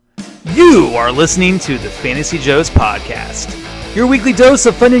You are listening to the Fantasy Joes podcast, your weekly dose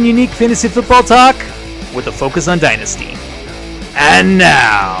of fun and unique fantasy football talk with a focus on Dynasty. And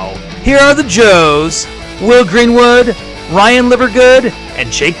now, here are the Joes, Will Greenwood, Ryan Livergood, and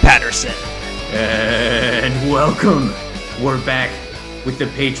Jake Patterson. And welcome. We're back with the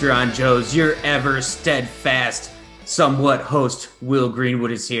Patreon Joes. Your ever steadfast, somewhat host, Will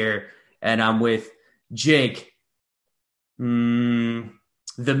Greenwood is here. And I'm with Jake,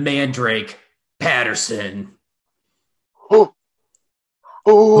 the Mandrake Patterson. Oh,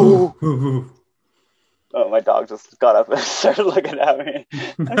 my dog just got up and started looking at me.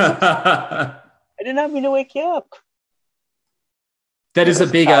 I did not mean to wake you up. That is a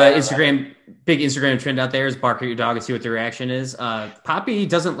big Instagram trend out there, is bark at your dog and see what the reaction is. Poppy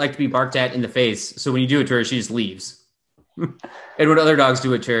doesn't like to be barked at in the face, so when you do it to her, she just leaves. And when other dogs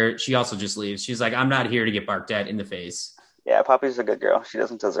do it to her, she also just leaves. She's like, I'm not here to get barked at in the face. Yeah, Poppy's a good girl. She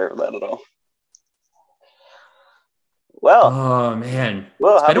doesn't deserve that at all. Well. Oh, man.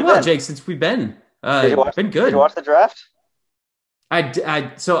 Well, it's been a while, Jake, since we've been. Been good. Did you watch the draft?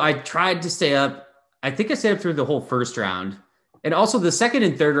 So I tried to stay up. I think I stayed up through the whole first round. And also the second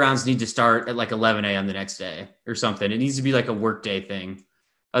and third rounds need to start at like 11 a.m. the next day or something. It needs to be like a work day thing.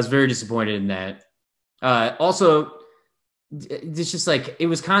 I was very disappointed in that. Also, it's just like, it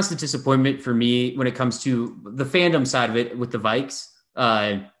was constant disappointment for me when it comes to the fandom side of it with the Vikes.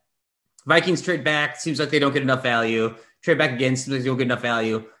 Vikings trade back. Seems like they don't get enough value. Trade back again. Seems like they don't get enough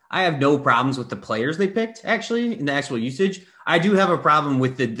value. I have no problems with the players they picked, actually, in the actual usage. I do have a problem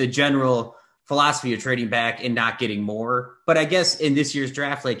with the general philosophy of trading back and not getting more. But I guess in this year's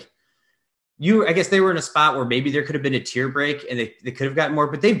draft, I guess they were in a spot where maybe there could have been a tier break and they could have gotten more.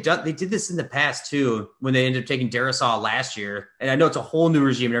 But they did this in the past too, when they ended up taking Darisaw last year. And I know it's a whole new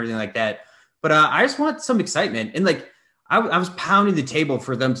regime and everything like that. But I just want some excitement. And I was pounding the table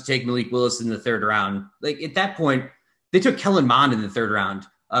for them to take Malik Willis in the third round. Like at that point, they took Kellen Mond in the third round.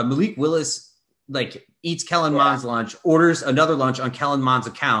 Malik Willis eats Kellen Mond's lunch, orders another lunch on Kellen Mond's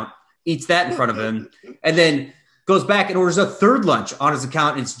account, eats that in front of him, and then goes back and orders a third lunch on his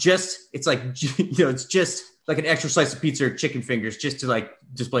account. And it's just like an extra slice of pizza or chicken fingers just to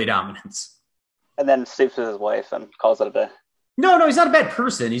display dominance. And then sleeps with his wife and calls it a day. No, he's not a bad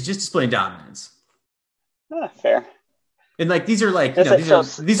person. He's just displaying dominance. Fair. And these are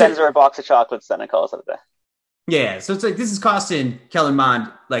sends her a box of chocolates then and calls it a day. Yeah, so it's this is costing Kellen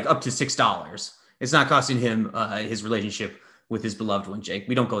Mond up to $6. It's not costing him his relationship with his beloved one, Jake.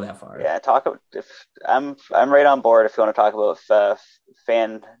 We don't go that far. Yeah, I'm right on board if you want to talk about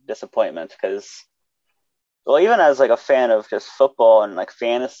fan disappointment, because even as a fan of just football and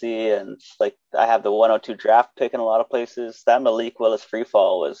fantasy, and I have the 102 draft pick in a lot of places, that Malik Willis free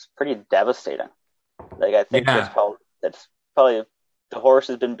fall was pretty devastating. I think that's probably the horse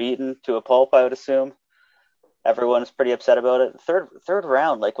has been beaten to a pulp, I would assume. Everyone's pretty upset about it. Third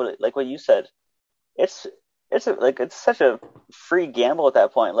round, like what you said, it's such a free gamble at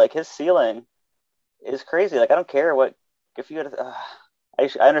that point. His ceiling is crazy. I don't care what if you had.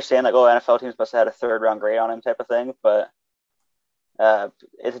 I understand NFL teams must have had a third round grade on him type of thing, but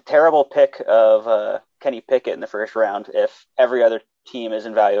it's a terrible pick of Kenny Pickett in the first round if every other team is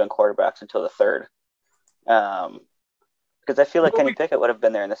in value in quarterbacks until the third. Because I feel like Kenny Pickett would have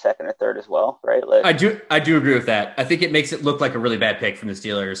been there in the second or third as well, right? I do agree with that. I think it makes it look like a really bad pick from the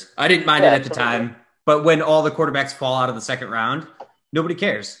Steelers. I didn't mind it at the time, but when all the quarterbacks fall out of the second round, nobody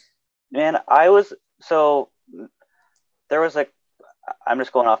cares. Man, there was I'm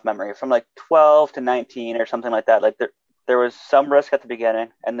just going off memory, from 12 to 19 or something like that. There was some risk at the beginning,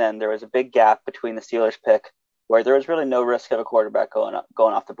 and then there was a big gap between the Steelers pick where there was really no risk of a quarterback going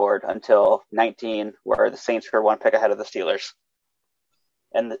off the board until 19, where the Saints were one pick ahead of the Steelers.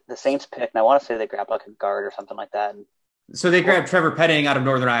 And the Saints picked, and I want to say they grabbed a guard or something like that. So they grabbed Trevor Penning out of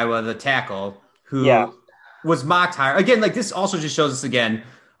Northern Iowa, the tackle, who was mocked higher. Again, this also just shows us again,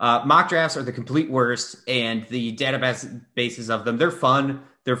 mock drafts are the complete worst, and the databases of them, they're fun.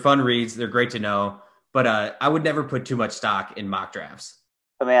 They're fun reads. They're great to know. But I would never put too much stock in mock drafts.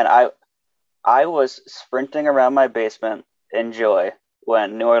 But man, I was sprinting around my basement in joy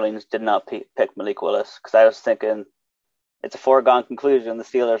when New Orleans did not pick Malik Willis, because I was thinking it's a foregone conclusion the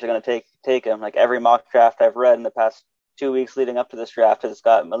Steelers are going to take him. Every mock draft I've read in the past 2 weeks leading up to this draft has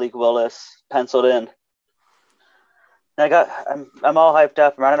got Malik Willis penciled in. And I'm all hyped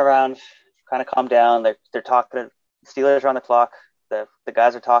up, I'm running around, kind of calm down. They're talking. Steelers are on the clock. The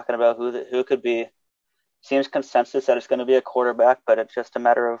guys are talking about who it could be. Seems consensus that it's going to be a quarterback, but it's just a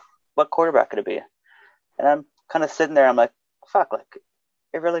matter of what quarterback could it be. And I'm kind of sitting there. I'm like, fuck,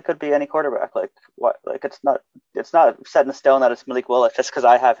 it really could be any quarterback. Like what? Like it's not set in stone that it's Malik Willis just because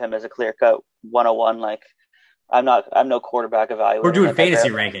I have him as a clear cut 101. Like I'm no quarterback evaluator. We're doing like, fantasy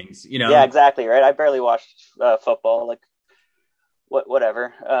rankings, you know? Yeah, exactly. Right. I barely watched football. Like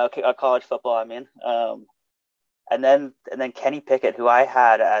whatever. College football. I mean. And then Kenny Pickett, who I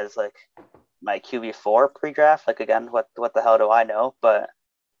had as like my QB4 pre-draft. Like again, what the hell do I know? But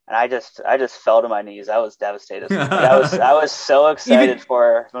and I just fell to my knees. I was devastated. Like, I was so excited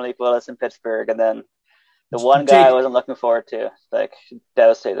for Malik Willis in Pittsburgh, and then the one guy I wasn't looking forward to, like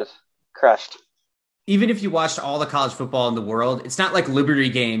devastated, crushed. Even if you watched all the college football in the world, it's not like Liberty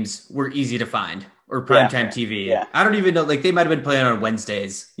games were easy to find or primetime TV. Yeah. I don't even know. Like they might have been playing on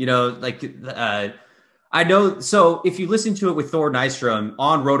Wednesdays. You know, like I know. So if you listen to it with Thor Nystrom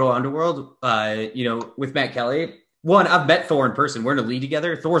on Roto Underworld, you know, with Matt Kelly, one, I've met Thor in person. We're in a league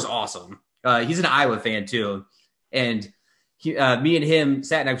together. Thor's awesome. He's an Iowa fan too. And me and him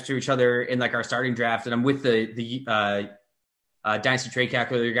sat next to each other in like our starting draft. And I'm with the Dynasty Trade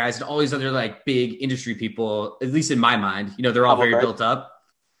Calculator guys and all these other like big industry people, at least in my mind, you know, they're all very built up.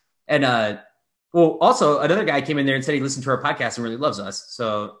 And, well, also another guy came in there and said he listened to our podcast and really loves us.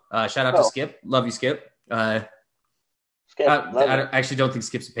 So shout out to Skip. Love you, Skip. Skip, I actually don't think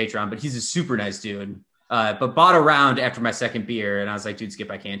Skip's a Patreon, but he's a super nice dude. But bought a round after my second beer, and I was like, dude,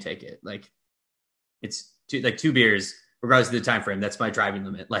 Skip, I can't take it. Like, it's two beers, regardless of the time frame. That's my driving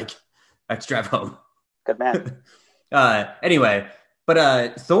limit. Like, I have to drive home. Good man. Anyway,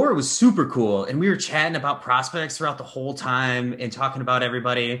 but Thor was super cool, and we were chatting about prospects throughout the whole time and talking about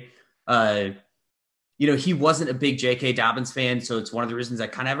everybody. You know, he wasn't a big J.K. Dobbins fan, so it's one of the reasons I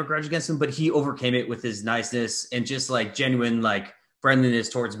kind of have a grudge against him, but he overcame it with his niceness and just like genuine like friendliness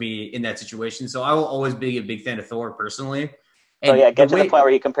towards me in that situation. So I will always be a big fan of Thor personally. And get to the point where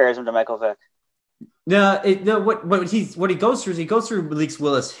he compares him to Michael Vick. What he goes through is he goes through Malik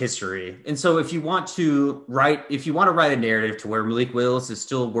Willis history. And so if you want to write a narrative to where Malik Willis is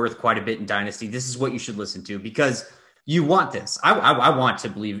still worth quite a bit in Dynasty, this is what you should listen to because you want this. I want to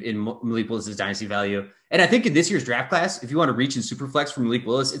believe in Malik Willis's dynasty value. And I think in this year's draft class, if you want to reach in Superflex for Malik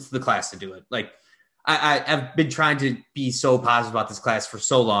Willis, it's the class to do it. Like I've been trying to be so positive about this class for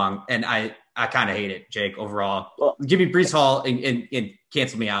so long, and I kind of hate it, Jake, overall. Well, give me Breece Hall and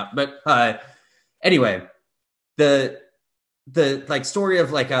cancel me out. But anyway, the like story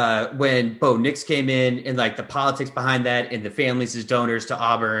of like when Bo Nix came in and like the politics behind that and the families as donors to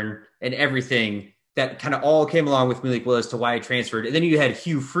Auburn and everything that kind of all came along with Malik Willis to why he transferred. And then you had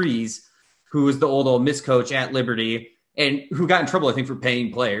Hugh Freeze, who was the old Ole Miss coach at Liberty and who got in trouble, I think, for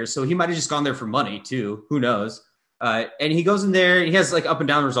paying players. So he might've just gone there for money too. Who knows? And he goes in there and he has like up and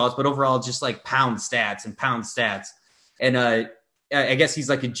down results, but overall just like pound stats. And I guess he's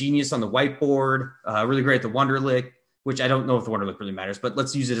like a genius on the whiteboard, really great at the Wonderlic, which I don't know if the Wonderlic really matters, but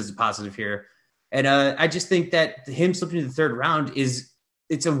let's use it as a positive here. And I just think that him slipping to the third round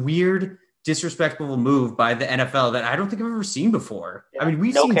it's a weird, disrespectful move by the NFL that I don't think I've ever seen before. Yeah. I mean,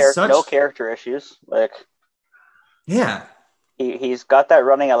 we've seen no character issues. Like, yeah, he's got that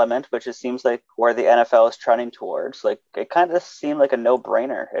running element, which it seems like where the NFL is trending towards. Like, it kind of seemed like a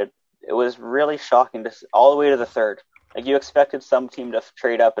no-brainer. It was really shocking to all the way to the third. Like, you expected some team to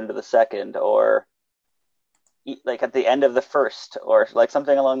trade up into the second, or like at the end of the first, or like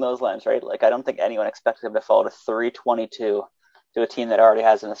something along those lines, right? Like, I don't think anyone expected him to fall to 322. To a team that already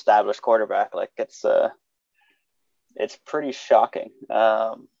has an established quarterback. Like it's pretty shocking.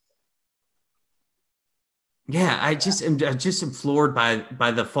 Yeah, I just am floored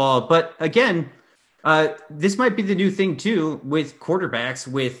by the fall. But again, this might be the new thing too with quarterbacks,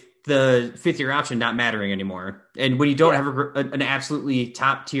 with the fifth-year option not mattering anymore. And when you don't have an absolutely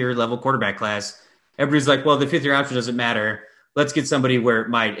top-tier level quarterback class, everybody's like, well, the fifth-year option doesn't matter. Let's get somebody where it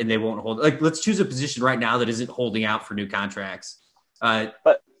might, and they won't hold. Like, let's choose a position right now that isn't holding out for new contracts. But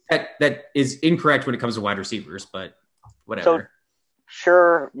that is incorrect when it comes to wide receivers, but whatever. So,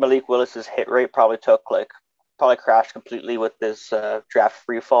 sure, Malik Willis's hit rate probably crashed completely with this draft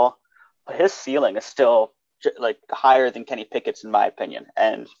free fall, but his ceiling is still like higher than Kenny Pickett's, in my opinion.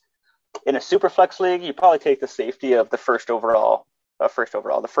 And in a super flex league, you probably take the safety of the first round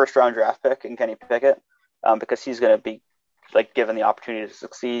draft pick in Kenny Pickett, because he's going to be like given the opportunity to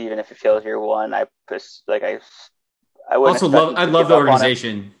succeed, even if he fails year one. I also love the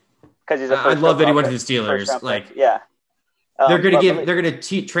organization because I love that he went to the Steelers. Like, yeah, they're gonna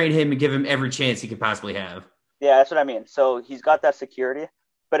train him and give him every chance he could possibly have. Yeah, that's what I mean. So he's got that security.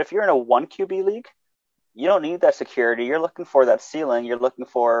 But if you're in a 1 QB league, you don't need that security. You're looking for that ceiling. You're looking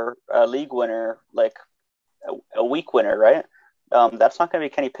for a league winner, like a week winner, right? That's not going to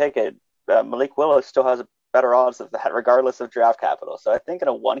be Kenny Pickett. Malik Willis still has better odds of that, regardless of draft capital. So I think in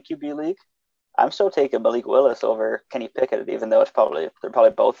a 1 QB league, I'm still taking Malik Willis over Kenny Pickett, even though they're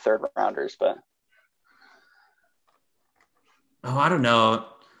probably both third rounders. But I don't know.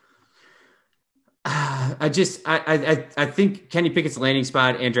 I think Kenny Pickett's landing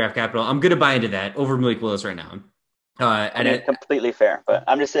spot and draft capital, I'm going to buy into that over Malik Willis right now. Completely fair, but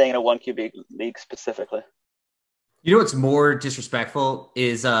I'm just saying in a 1 QB league specifically. You know what's more disrespectful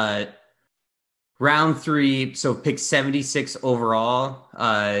is round 3, so pick 76 overall.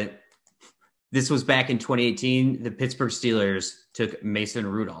 This was back in 2018. The Pittsburgh Steelers took Mason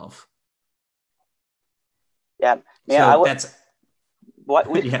Rudolph. Yeah,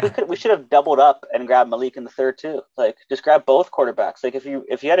 we should have doubled up and grabbed Malik in the third too. Like, just grab both quarterbacks. Like, if you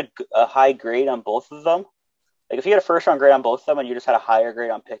had a high grade on both of them, like if you had a first round grade on both of them and you just had a higher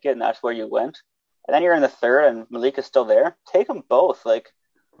grade on Pickett and that's where you went, and then you're in the third and Malik is still there, take them both. Like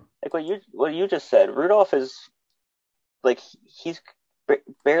what you just said, Rudolph is like he's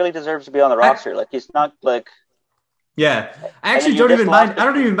barely deserves to be on the roster. Like, he's not like. Yeah, I actually don't even mind. I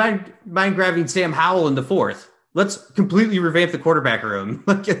don't even mind grabbing Sam Howell in the 4th. Let's completely revamp the quarterback room.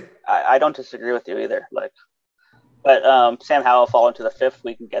 I don't disagree with you either. Like, but Sam Howell fall into the 5th.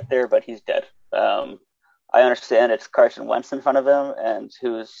 We can get there, but he's dead. I understand it's Carson Wentz in front of him, and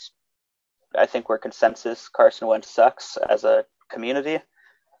I think we're consensus Carson Wentz sucks as a community.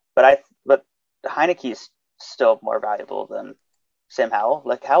 But Heineke's still more valuable than Sam Howell.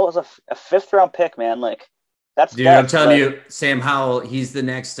 Like, Howell's a 5th round pick, man. Like, that's dude. I'm telling you, Sam Howell, he's the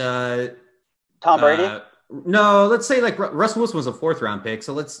next Tom Brady. No, let's say like Russell Wilson was a 4th round pick,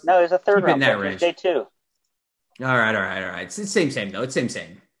 so let's he's a 3rd round pick. Range. Day 2. All right. It's same though. It's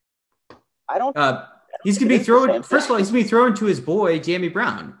same. I don't. He's gonna be throwing. First of all, he's gonna be throwing to his boy Dyami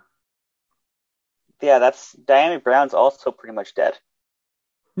Brown. Yeah, Dyami Brown's also pretty much dead.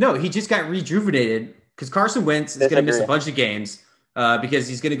 No, he just got rejuvenated because Carson Wentz is gonna miss a bunch of games because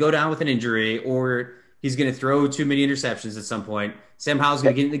he's gonna go down with an injury or he's gonna throw too many interceptions at some point. Sam Howell's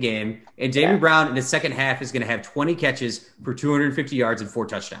going to get in the game, and Dyami Brown in the second half is going to have 20 catches for 250 yards and 4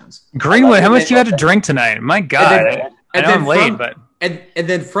 touchdowns. Greenwood, how much do you have to drink tonight? My God, I know I'm late, but and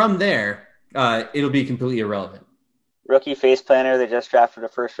then from there, it'll be completely irrelevant. Rookie face planner, they just drafted a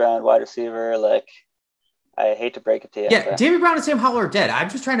 1st round wide receiver. Like, I hate to break it to you. Yeah, Dyami Brown and Sam Howell are dead. I'm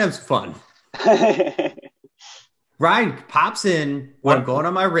just trying to have some fun. Ryan pops in when I'm going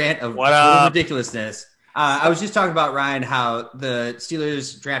on my rant of total ridiculousness. I was just talking about, Ryan, how the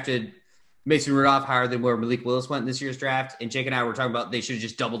Steelers drafted Mason Rudolph higher than where Malik Willis went in this year's draft. And Jake and I were talking about they should have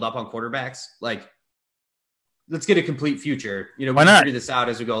just doubled up on quarterbacks. Like, let's get a complete future. You know, we can figure this out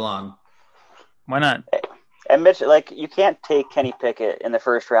as we go along. Why not? And Mitch, like, you can't take Kenny Pickett in the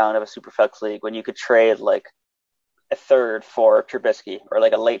 1st round of a Superflex league when you could trade like a 3rd for Trubisky or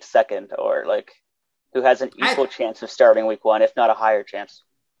like a late 2nd or like who has an equal chance of starting week 1, if not a higher chance.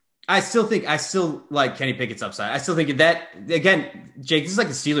 I still like Kenny Pickett's upside. I still think that, again, Jake, this is like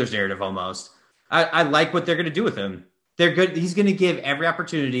the Steelers narrative almost. I like what they're going to do with him. They're good. He's going to give every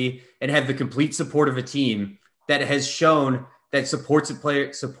opportunity and have the complete support of a team that has shown that supports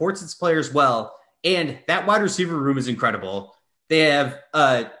its players well. And that wide receiver room is incredible. They have,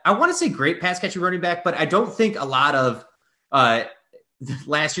 I want to say great pass catching running back, but I don't think a lot of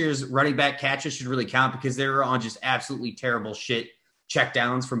last year's running back catches should really count because they were on just absolutely terrible shit check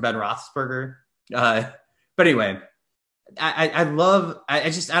downs from Ben Roethlisberger. But anyway, I love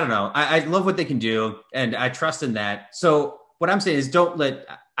what they can do, and I trust in that. So what I'm saying is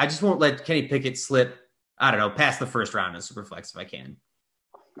I just won't let Kenny Pickett slip, past the 1st round in Superflex if I can.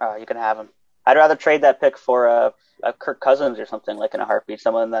 You can have him. I'd rather trade that pick for a Kirk Cousins or something, like, in a heartbeat,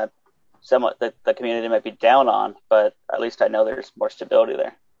 someone that the community might be down on, but at least I know there's more stability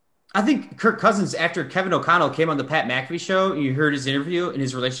there. I think Kirk Cousins, after Kevin O'Connell came on the Pat McAfee show, you heard his interview and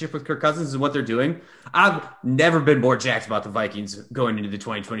his relationship with Kirk Cousins and what they're doing. I've never been more jacked about the Vikings going into the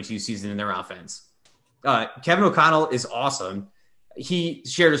 2022 season in their offense. Kevin O'Connell is awesome. He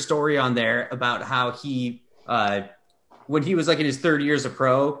shared a story on there about how he, when he was like in his 3rd year as a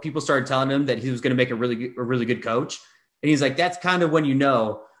pro, people started telling him that he was going to make a really good coach. And he's like, that's kind of when you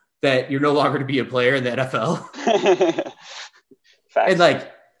know that you're no longer to be a player in the NFL. And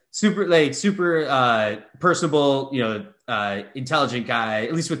like, super personable, intelligent guy,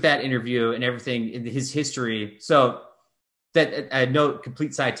 at least with that interview and everything in his history. So that I know,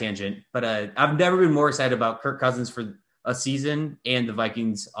 complete side tangent, but I've never been more excited about Kirk Cousins for a season and the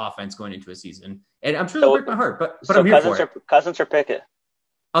Vikings offense going into a season. And I'm sure they'll break my heart, but I'm here for it. Cousins or Pickett?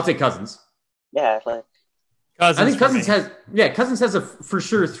 I'll take Cousins. Yeah, like Cousins. I think Cousins has a for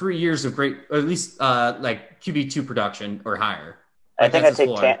sure 3 years of great, or at least like QB2 production or higher. I Like think that's his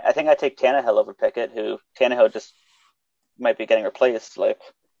floor. I think I take Tannehill over Pickett, who Tannehill just might be getting replaced. Like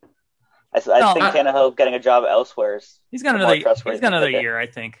I think Tannehill getting a job elsewhere is He's got more another. trustworthy He's got than another Pickett. year. I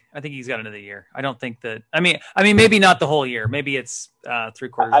think he's got another year. I don't think that. I mean, maybe not the whole year. Maybe it's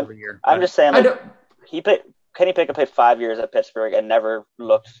 3/4 of a year. I'm just saying, I like don't. Kenny Pickett played 5 years at Pittsburgh and never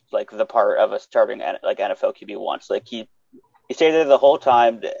looked like the part of a starting like NFL QB once. Like he stayed there the whole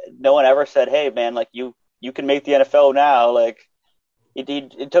time. No one ever said, "Hey, man, like you can make the NFL now." Like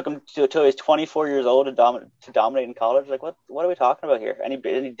it took him until he's 24 years old to dominate in college. Like what are we talking about here? And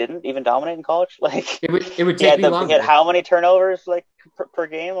he didn't even dominate in college. Like It would take me longer. He had how many turnovers like per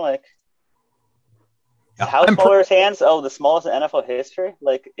game? Like how small are his hands? Oh, the smallest in NFL history.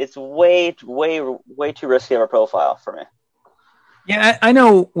 Like it's way too risky of a profile for me. Yeah, I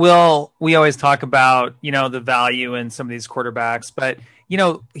know, Will, we always talk about, the value in some of these quarterbacks, but,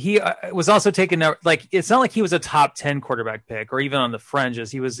 he was also taken, like, it's not like he was a top 10 quarterback pick or even on the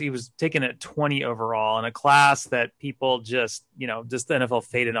fringes. He was taken at 20 overall in a class that people just the NFL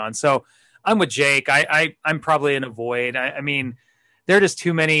faded on. So I'm with Jake. I'm probably in a void. I mean, there are just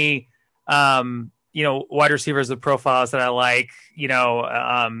too many, wide receivers with profiles that I like,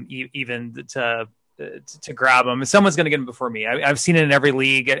 even to grab him. Someone's going to get him before me. I've seen it in every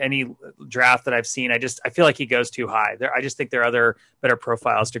league at any draft that I've seen. I feel like he goes too high. I just think there are other better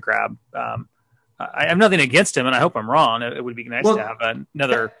profiles to grab. I have nothing against him, and I hope I'm wrong. It would be nice to have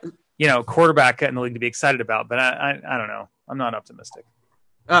another, quarterback in the league to be excited about. But I don't know. I'm not optimistic.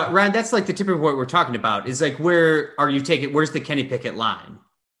 Ryan, that's like the tip of what we're talking about. Is like, where are you taking? Where's the Kenny Pickett line?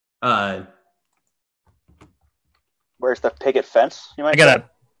 Where's the picket fence? You might.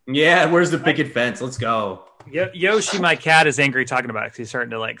 Yeah, where's the picket fence? Let's go. Yoshi, my cat, is angry talking about it because he's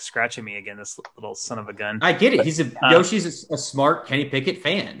starting to like scratch at me again. This little son of a gun. I get it. Yoshi's a smart Kenny Pickett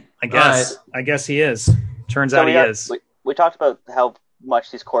fan. I guess he is. Turns out he is. We talked about how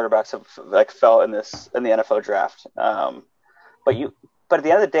much these quarterbacks have like fell in the NFL draft. But at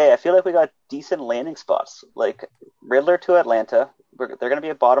the end of the day, I feel like we got decent landing spots. Like Riddler to Atlanta. They're going to be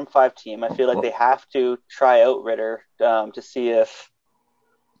a bottom 5 team. I feel like they have to try out Ridder to see if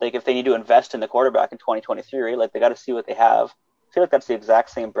they need to invest in the quarterback in 2023, like they got to see what they have. I feel like that's the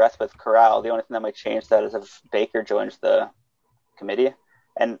exact same breath with Corral. The only thing that might change that is if Baker joins the committee.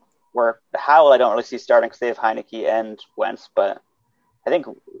 And where Howell, I don't really see starting because they have Heineke and Wentz, but I think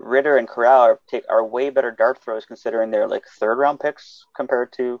Ridder and Corral are way better dart throws considering they're like 3rd-round picks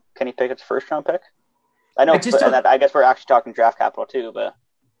compared to Kenny Pickett's 1st-round pick. I know, I guess we're actually talking draft capital too, but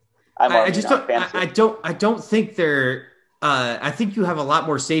I don't think they're. I think you have a lot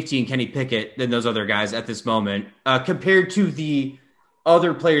more safety in Kenny Pickett than those other guys at this moment, compared to the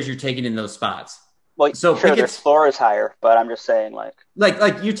other players you're taking in those spots. Well, so sure, their floor is higher, but I'm just saying, like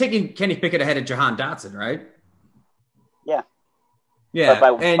you're taking Kenny Pickett ahead of Jahan Dotson, right? Yeah, yeah,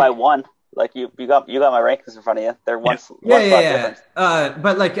 but by one. Like you got my rankings in front of you. They're one spot difference.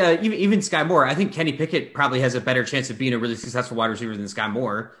 But like even Sky Moore, I think Kenny Pickett probably has a better chance of being a really successful wide receiver than Sky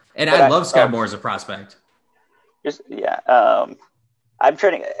Moore, and I love Sky Moore as a prospect. I'm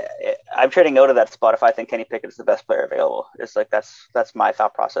trading out of that spot if I think Kenny Pickett is the best player available. It's like that's my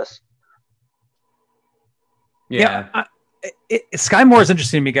thought process. Yeah. Sky Moore is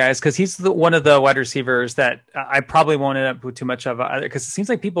interesting to me, guys, because he's one of the wide receivers that I probably won't end up with too much of either, because it seems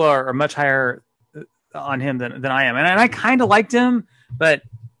like people are much higher on him than I am, and I kind of liked him, but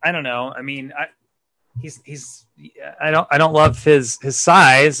I don't know. I mean, I don't love his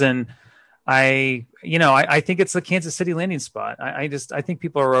size, and I think it's the Kansas City landing spot. I think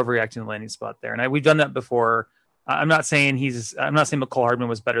people are overreacting to the landing spot there, and we've done that before. I'm not saying McCall Hardman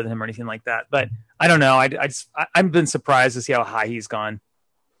was better than him or anything like that, but I don't know. I've been surprised to see how high he's gone.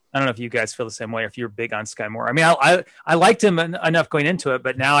 I don't know if you guys feel the same way, if you're big on Sky Moore. I mean, I liked him enough going into it,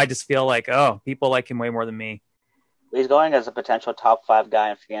 but now I just feel like, people like him way more than me. He's going as a potential top 5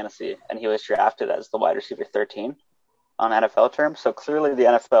 guy in fantasy, and he was drafted as the wide receiver 13 on NFL terms. So clearly the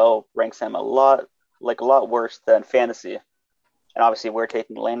NFL ranks him a lot worse than fantasy. And obviously we're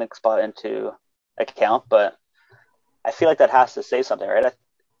taking the landing spot into account, but I feel like that has to say something, right?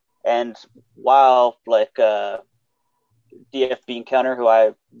 And while DF Beancounter, who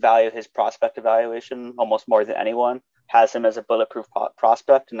I value his prospect evaluation almost more than anyone, has him as a bulletproof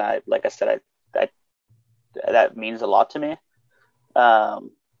prospect, and that means a lot to me.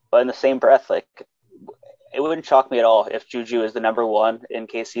 But in the same breath, it wouldn't shock me at all if Juju is the number 1 in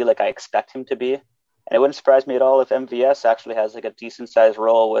KC, like I expect him to be, and it wouldn't surprise me at all if MVS actually has like a decent sized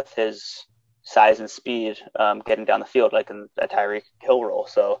role with his size and speed, getting down the field like in a Tyreek Hill role.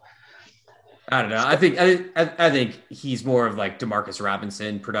 So I don't know. I think he's more of like Demarcus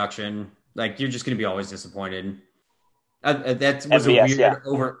Robinson production. Like you're just going to be always disappointed. That was MVS, a weird yeah.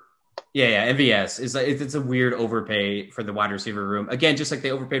 over. Yeah, MVS is like it's a weird overpay for the wide receiver room. Again, just like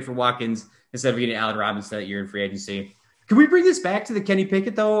they overpaid for Watkins instead of getting Allen Robinson that year in free agency. Can we bring this back to the Kenny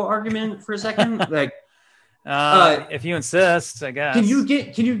Pickett though argument for a second? Like, if you insist, I guess. can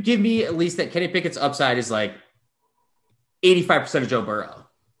you give me at least that Kenny Pickett's upside is like 85% of Joe Burrow,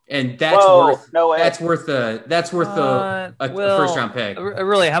 and that's worth a first round pick.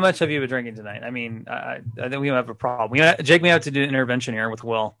 Really, how much have you been drinking tonight? I mean, I think we have a problem. Jake may have to do an intervention here with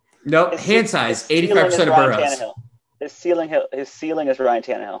Will. Nope, hand size 85% of Burrow's. His ceiling is Ryan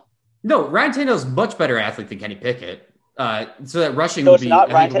Tannehill. No, Ryan Tannehill's much better athlete than Kenny Pickett. So that rushing so would it's be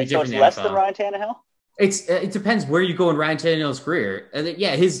not Ryan different. So it's less than Ryan Tannehill. It depends where you go in Ryan Tannehill's career.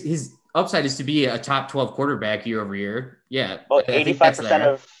 Yeah, his upside is to be a top 12 quarterback year over year. Yeah, well, 85%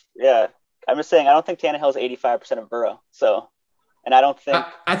 of I'm just saying I don't think Tannehill is 85% of Burrow. So, and I don't think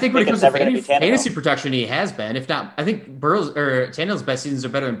I think when it comes to fantasy production, he has been. If not, I think Tannehill's best seasons are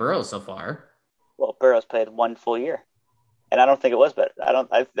better than Burrow's so far. Well, Burrow's played one full year, and I don't think it was better.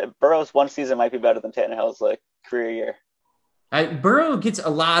 Burrow's one season might be better than Tannehill's career year. Burrow gets a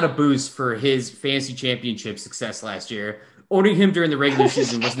lot of boost for his fantasy championship success last year. Owning him during the regular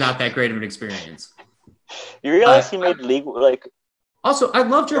season was not that great of an experience. You realize he made league Also, I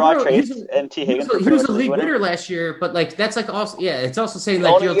love Joe Burrow. He was a league winner last year, but that's also it's also saying the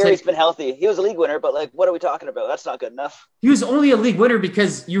only year he's been healthy. He was a league winner, but what are we talking about? That's not good enough. He was only a league winner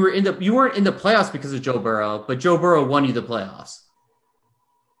because you weren't in the playoffs because of Joe Burrow, but Joe Burrow won you the playoffs.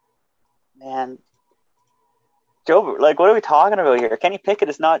 Man, what are we talking about here? Kenny Pickett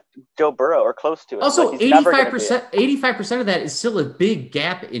is not Joe Burrow or close to it. Also, 85% of that is still a big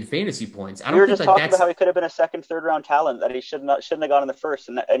gap in fantasy points. We were just talking about how he could have been a second, third round talent that he shouldn't have gone in the first,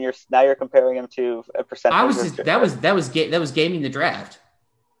 and you're comparing him to a percentage. That was gaming the draft.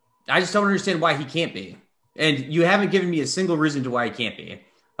 I just don't understand why he can't be, and you haven't given me a single reason to why he can't be.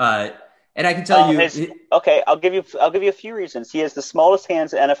 And I can tell you. I'll give you a few reasons. He has the smallest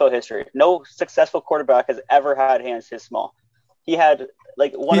hands in NFL history. No successful quarterback has ever had hands his small. He had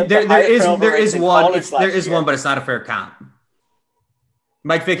one of the highest there is one, but it's not a fair count.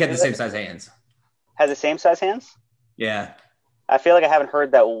 Mike Vick had the same size hands. Has the same size hands? Yeah. I feel like I haven't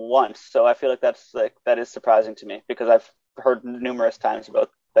heard that once, so I feel like that is surprising to me because I've heard numerous times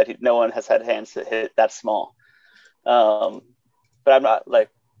about that no one has had hands that hit that small. But I'm not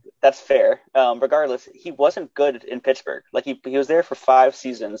that's fair. Regardless, he wasn't good in Pittsburgh. He was there for 5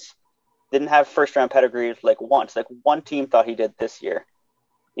 seasons. Didn't have first round pedigree once. One team thought he did this year.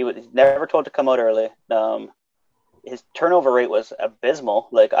 He was never told to come out early. His turnover rate was abysmal.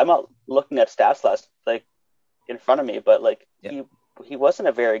 I'm not looking at stats in front of me, but he wasn't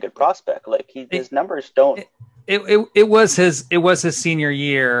a very good prospect. His numbers don't. It was his senior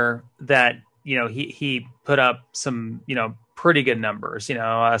year that he put up some pretty good numbers,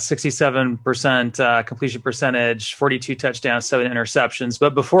 67% completion percentage, 42 touchdowns, 7 interceptions.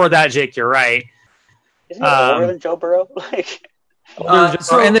 But before that, Jake, you're right. Isn't he older than Joe Burrow?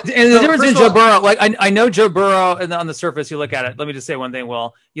 And the difference in Joe Burrow, I know Joe Burrow, and on the surface, you look at it. Let me just say one thing,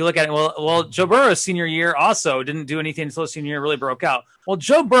 Will. You look at it. Well, Joe Burrow's senior year also didn't do anything until his senior year really broke out. Well,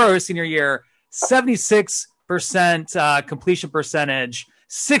 Joe Burrow's senior year, 76% completion percentage.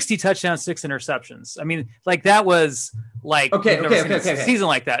 60 touchdowns, 6 interceptions. I mean, that was a season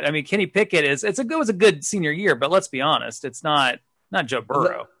like that. I mean, Kenny Pickett was a good senior year, but let's be honest, it's not Joe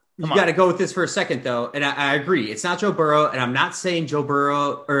Burrow. You got to go with this for a second, though, and I agree. It's not Joe Burrow, and I'm not saying Joe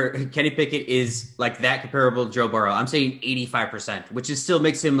Burrow or Kenny Pickett is that comparable to Joe Burrow. I'm saying 85%, which still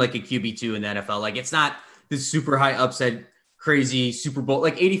makes him a QB2 in the NFL. It's not this super high upset, crazy Super Bowl.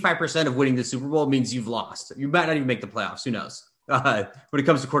 85% of winning the Super Bowl means you've lost. You might not even make the playoffs. Who knows? When it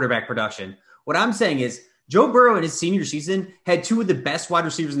comes to quarterback production. What I'm saying is Joe Burrow in his senior season had 2 of the best wide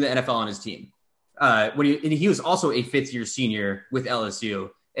receivers in the NFL on his team. He was also a 5th-year senior with LSU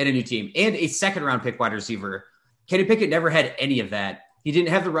and a new team and a second-round pick wide receiver. Kenny Pickett never had any of that. He didn't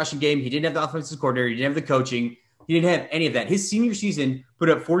have the rushing game. He didn't have the offensive coordinator. He didn't have the coaching. He didn't have any of that. His senior season put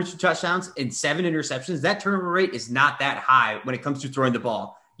up 42 touchdowns and 7 interceptions. That turnover rate is not that high when it comes to throwing the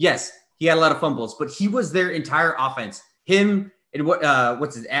ball. Yes, he had a lot of fumbles, but he was their entire offense. Him and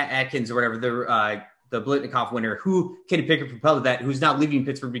what's his Atkins or whatever, the Blitnikoff winner, who Kenny Pickett propelled that, who's not leaving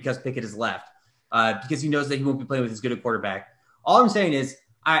Pittsburgh because Pickett has left, because he knows that he won't be playing with as good a quarterback. All I'm saying is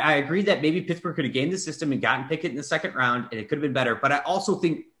I agree that maybe Pittsburgh could have gamed the system and gotten Pickett in the second round, and it could have been better. But I also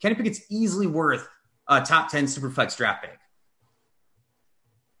think Kenny Pickett's easily worth a top 10 Superflex draft pick.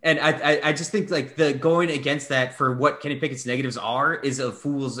 And I just think the going against that for what Kenny Pickett's negatives are is a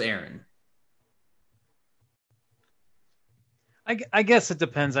fool's errand. I guess it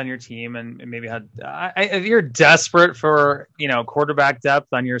depends on your team and maybe how. If you're desperate for quarterback depth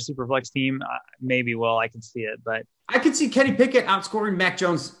on your superflex team, maybe I can see it, but I could see Kenny Pickett outscoring Mac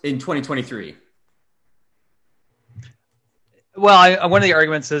Jones in 2023. Well, one of the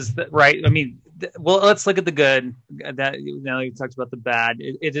arguments is that, right? I mean, let's look at the good. That now you talked about the bad.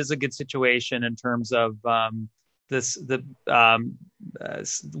 It is a good situation in terms of the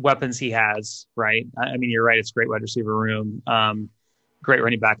weapons he has, right? I mean, you're right. It's a great wide receiver room, great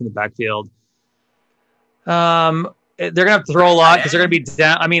running back in the backfield. They're going to have to throw a lot because they're going to be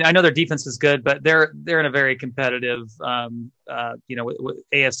down. I mean, I know their defense is good, but they're in a very competitive, with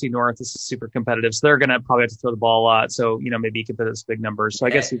AFC North is super competitive. So they're going to probably have to throw the ball a lot. So, maybe you can put those big numbers. So I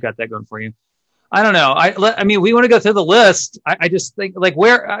guess you've got that going for you. I don't know. I mean, we want to go through the list. I just think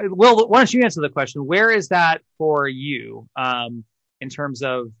where, Will, why don't you answer the question? Where is that for you in terms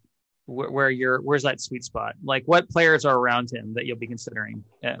of where's that sweet spot? Like what players are around him that you'll be considering?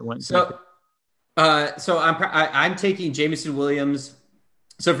 So I'm taking Jameson Williams.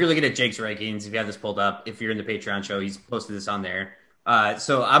 So if you're looking at Jake's rankings, if you have this pulled up, if you're in the Patreon show, he's posted this on there.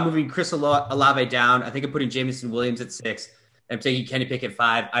 So I'm moving Chris Olave down. I think I'm putting Jameson Williams at 6. I'm taking Kenny Pickett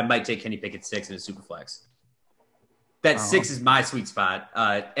 5. I might take Kenny Pickett 6 in a super flex. That 6 is my sweet spot.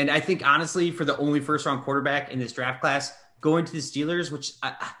 And I think honestly, for the only first round quarterback in this draft class, going to the Steelers, which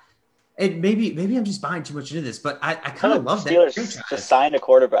maybe I'm just buying too much into this, but I kind of love that. Steelers just signed a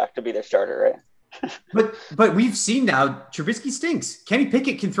quarterback to be their starter, right? but we've seen now Trubisky stinks. Kenny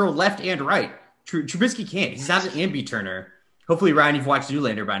Pickett can throw left and right. Trubisky can't. He's not an ambi turner. Hopefully, Ryan, you've watched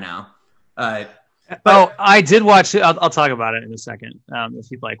Zoolander by now. I did watch it. I'll talk about it in a second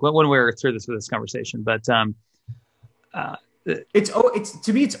if you'd like when we're through this conversation. But it's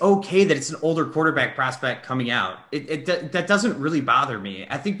to me it's okay that it's an older quarterback prospect coming out. That doesn't really bother me.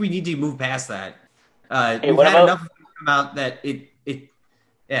 I think we need to move past that. We've had enough come out that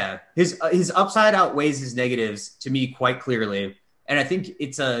his upside outweighs his negatives to me quite clearly, and I think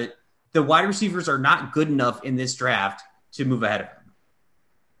it's the wide receivers are not good enough in this draft to move ahead of him.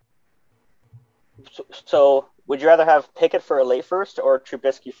 So would you rather have Pickett for a late first or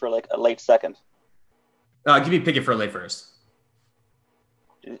Trubisky for like a late second? Give me Pickett for a late first.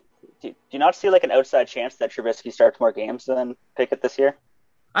 Do you not see like an outside chance that Trubisky starts more games than Pickett this year?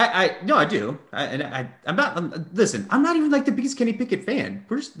 No, I do. I'm not. Listen, I'm not even like the biggest Kenny Pickett fan.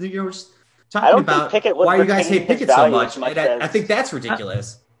 We're just talking about why you guys hate Pickett so much. I think that's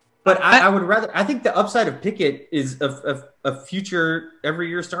ridiculous. But I would rather. I think the upside of Pickett is a future every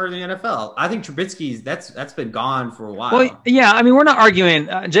year starter in the NFL. I think Trubisky's that's been gone for a while. Well, yeah. I mean, we're not arguing.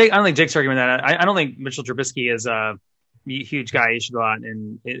 Jake, I don't think Jake's arguing that. I don't think Mitchell Trubisky is a huge guy. You should go out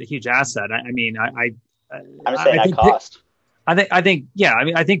and a huge asset. I'm saying at cost. I think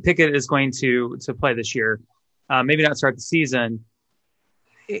Pickett is going to play this year. Maybe not start the season.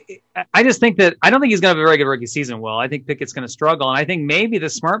 I just think that I don't think he's going to have a very good rookie season, Will. I think Pickett's going to struggle. And I think maybe the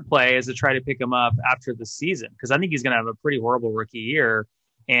smart play is to try to pick him up after the season because I think he's going to have a pretty horrible rookie year.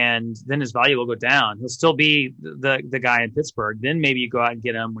 And then his value will go down. He'll still be the guy in Pittsburgh. Then maybe you go out and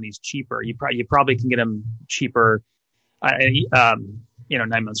get him when he's cheaper. You probably can get him cheaper, 9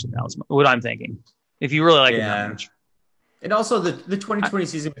 months from now is what I'm thinking. If you really like him that much. And also the 2020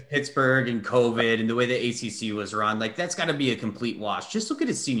 season with Pittsburgh and COVID and the way the ACC was run, like that's got to be a complete wash. Just look at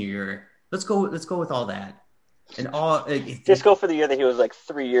his senior year. Let's go with all that. And just go for the year that he was like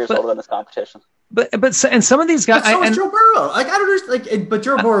 3 years older than this competition. But some of these guys, so was Joe Burrow. Like I don't understand. But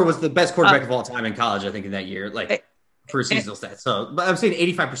Joe Burrow was the best quarterback of all time in college, I think, in that year, like for seasonal stats. So, but I'm saying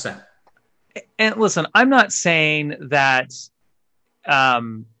 85%. And listen, I'm not saying that.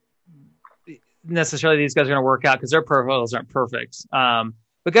 Necessarily these guys are going to work out because their profiles aren't perfect.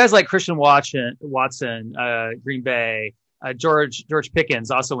 But guys like Christian Watson, Green Bay, George Pickens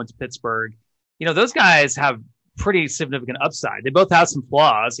also went to Pittsburgh. Those guys have pretty significant upside. They both have some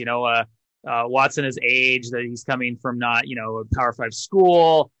flaws. Watson is age, that he's coming from not, a Power 5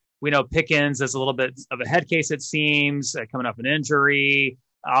 school. We know Pickens is a little bit of a head case, it seems, coming off an injury,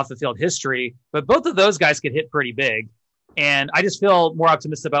 off the field history. But both of those guys could hit pretty big. And I just feel more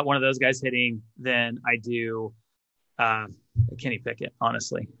optimistic about one of those guys hitting than I do Kenny Pickett,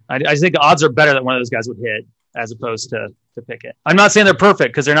 honestly. I think the odds are better that one of those guys would hit as opposed to Pickett. I'm not saying they're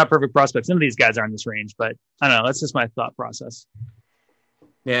perfect because they're not perfect prospects. Some of these guys are in this range, but I don't know. That's just my thought process.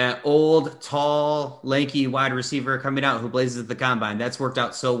 Yeah, old, tall, lanky wide receiver coming out who blazes at the combine. That's worked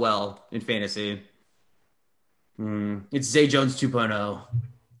out so well in fantasy. It's Zay Jones 2.0.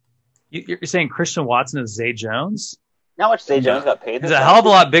 You're saying Christian Watson is Zay Jones? How much Zay Jones got paid? He's a hell of a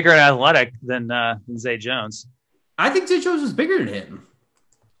lot bigger and athletic than Zay Jones. I think Zay Jones was bigger than him.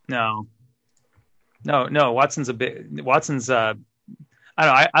 No. No. Watson's a bit. Watson's. I don't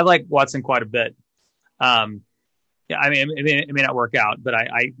know. I like Watson quite a bit. Yeah, I mean, it may not work out, but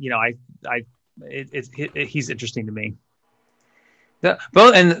he's interesting to me.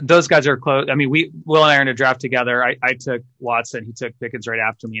 Both and those guys are close. I mean, Will and I are in a draft together. I took Watson. He took Pickens right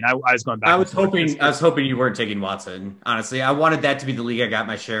after me, and I was going back. I was hoping you weren't taking Watson. Honestly, I wanted that to be the league I got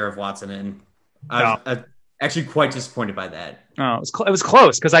my share of Watson in. I was actually quite disappointed by that. Oh, it was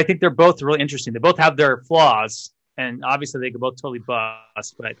close because I think they're both really interesting. They both have their flaws, and obviously they could both totally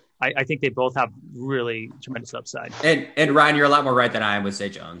bust. But I think they both have really tremendous upside. And Ryan, you're a lot more right than I am with Zay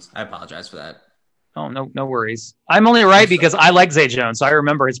Jones. I apologize for that. Oh, no worries. I'm only right because I like Zay Jones, so I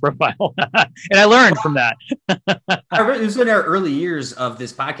remember his profile, and I learned from that. It was in our early years of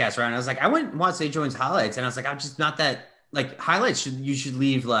this podcast, Ryan. I was like, I wouldn't want Zay Jones highlights, and I was like, I'm just not that like highlights. You should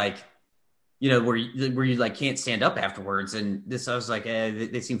leave like, where you like can't stand up afterwards. And this, I was like,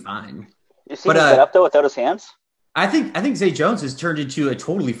 they seem fine. You see him set up though without his hands. I think Zay Jones has turned into a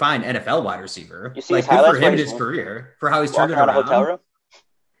totally fine NFL wide receiver. You see like good for him in his career for how he's turned it around. A hotel room?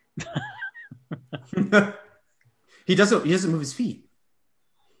 He doesn't move his feet.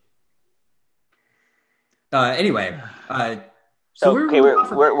 Anyway,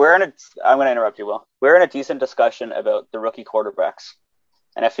 we're in a. I'm going to interrupt you, Will. We're in a decent discussion about the rookie quarterbacks,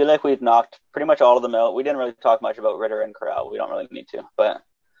 and I feel like we've knocked pretty much all of them out. We didn't really talk much about Ritter and Corral. We don't really need to. But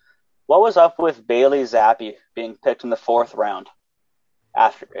what was up with Bailey Zappi being picked in the 4th round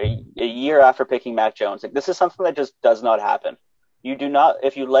after a year after picking Mac Jones? Like, this is something that just does not happen. You do not,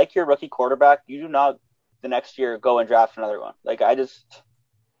 if you like your rookie quarterback, you do not the next year go and draft another one. Like,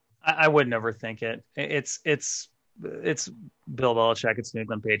 I would never think it. It's Bill Belichick. It's New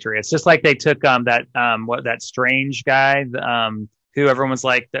England Patriots. Just like they took that Strange guy, who everyone was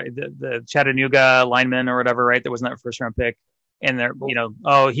like the Chattanooga lineman or whatever, right? That wasn't that first round pick, and they're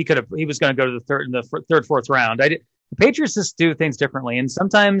he was going to go to the third, 4th round. The Patriots just do things differently, and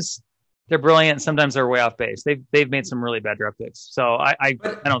sometimes they're brilliant. Sometimes they're way off base. They've made some really bad draft picks. So I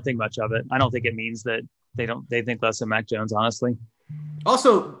don't think much of it. I don't think it means that they think less of Mac Jones, honestly.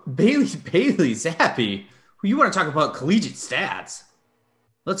 Also, Bailey Zappi, who you want to talk about collegiate stats?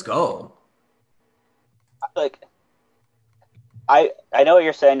 Let's go. Like, I know what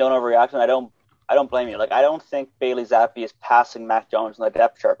you're saying. Don't overreact, and I don't blame you. Like, I don't think Bailey Zappi is passing Mac Jones in the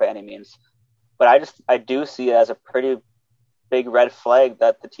depth chart by any means, but I do see it as a pretty big red flag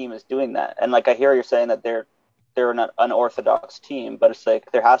that the team is doing that. And like, I hear you're saying that they're an unorthodox team, but it's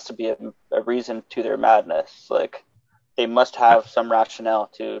like there has to be a reason to their madness. Like, they must have some rationale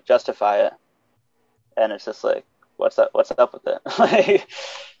to justify it. And it's just like, what's up with it?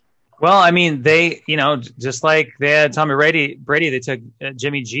 Well, I mean, they, just like they had Tommy Brady, they took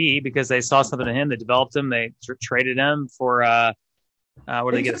Jimmy G because they saw something in him. They developed him. They traded him for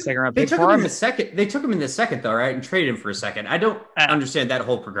what did they get, a second round pick for him? They took him in the second, though, right? And traded him for a second. I don't understand that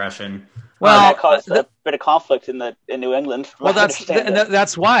whole progression. Well, that caused a bit of conflict in New England. Well,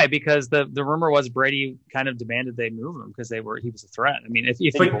 that's why, because the rumor was Brady kind of demanded they move him because he was a threat. I mean, if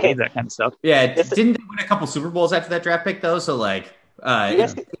you believe that kind of stuff. Yeah, didn't they win a couple Super Bowls after that draft pick though? So like,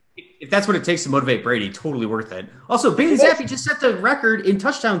 if that's what it takes to motivate Brady, totally worth it. Also, Bailey Zappi just set the record in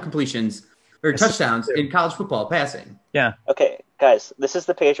touchdown completions or touchdowns in college football passing. Yeah. Okay, guys, this is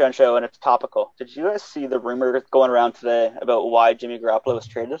the Patreon show and it's topical. Did you guys see the rumor going around today about why Jimmy Garoppolo was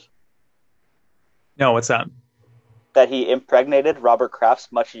traded? No, what's that? That he impregnated Robert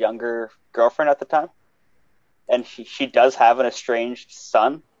Kraft's much younger girlfriend at the time, and she does have an estranged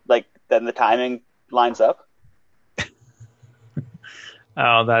son. Like, then the timing lines up.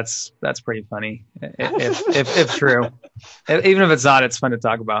 Oh, that's pretty funny. If true, even if it's not, it's fun to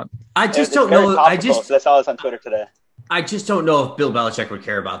talk about. I just don't know. I saw this on Twitter today. I just don't know if Bill Belichick would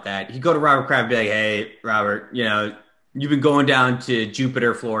care about that. He'd go to Robert Kraft and be like, "Hey, Robert, you've been going down to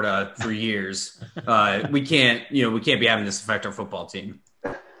Jupiter, Florida for years. We can't be having this affect our football team."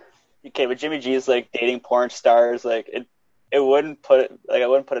 Okay, but Jimmy G is like dating porn stars. Like, I wouldn't put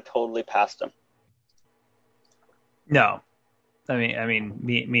it totally past him. No, I mean,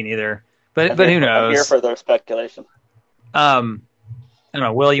 me neither. But who knows? I'm here for their speculation. I don't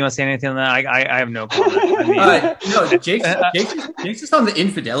know. Will, you want to say anything on that? I have no comment. No, Jake's just on the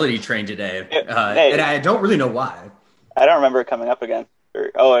infidelity train today, and I don't really know why. I don't remember it coming up again.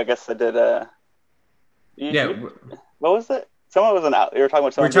 I guess I did. What was it? Someone was you were talking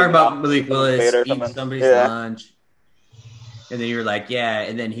about someone. We're talking about Malik Willis eating somebody's lunch. And then you were like, yeah,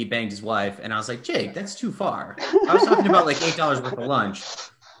 and then he banged his wife. And I was like, Jake, that's too far. I was talking about like $8 worth of lunch.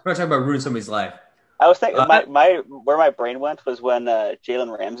 We're not talking about ruining somebody's life. I was thinking where my brain went was when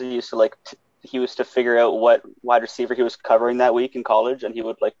Jalen Ramsey used to like he was to figure out what wide receiver he was covering that week in college, and he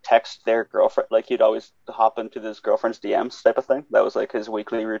would like text their girlfriend, like he'd always hop into his girlfriend's DMs type of thing. That was like his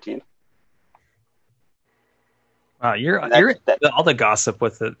weekly routine. Wow, you're all the gossip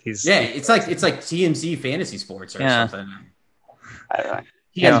with it. It's like TMZ fantasy sports or something. I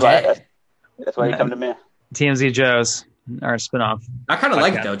don't know. That's why you come to me. TMZ Joe's our spinoff. I kind of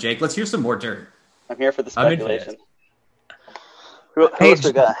like it though, Jake. Let's hear some more dirt. I'm here for the speculation. Who else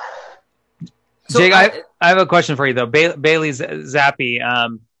we got? So Jake, I have a question for you though. Bailey Zappi,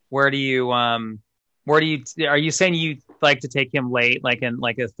 where do you are you saying you like to take him late, like in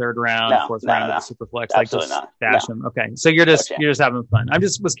like a third round, fourth round of the super flex, absolutely like just stash him? Okay, so you're just having fun. I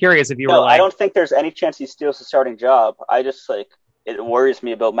just was curious if you were like. I don't think there's any chance he steals the starting job. I just like it worries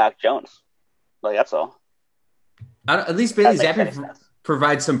me about Mac Jones. Like that's all. At least Bailey Zappi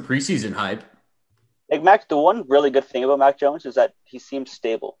provides some preseason hype. Like the one really good thing about Mac Jones is that he seems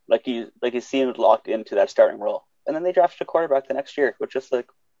stable. Like he seemed locked into that starting role. And then they drafted a quarterback the next year, which is like,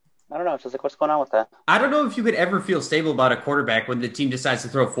 I don't know. It's just like, what's going on with that? I don't know if you could ever feel stable about a quarterback when the team decides to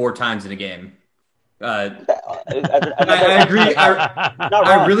throw 4 times in a game. I agree.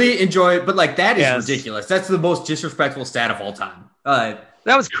 I really enjoy it, but like that is ridiculous. That's the most disrespectful stat of all time.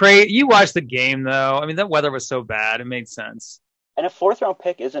 That was crazy. You watched the game though. I mean, that weather was so bad. It made sense. And a 4th round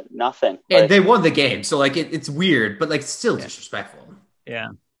pick isn't nothing. And they won the game, so like it's weird, but like still disrespectful. Yeah.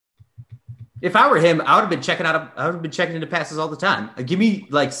 If I were him, I would have been checking into passes all the time. Give me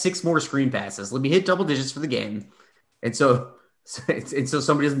like 6 more screen passes. Let me hit double digits for the game, and so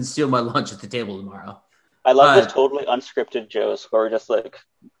somebody doesn't steal my lunch at the table tomorrow. I love this totally unscripted Joes where we're just like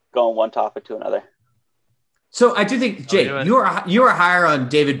going one topic to another. So I do think, Jake, you are higher on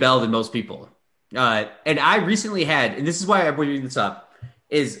David Bell than most people. And I recently had, and this is why I'm bringing this up,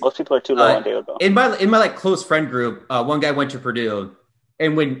 is most people are too low on David Bell. In my like close friend group, one guy went to Purdue,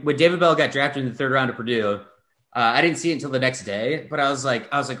 and when David Bell got drafted in the 3rd round of Purdue, I didn't see it until the next day. But I was like,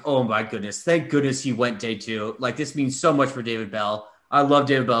 oh my goodness, thank goodness he went day 2. Like this means so much for David Bell. I love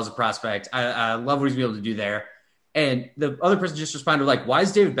David Bell as a prospect. I love what he's been able to do there. And the other person just responded like, why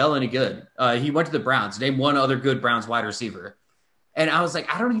is David Bell any good? He went to the Browns. Name one other good Browns wide receiver. And I was like,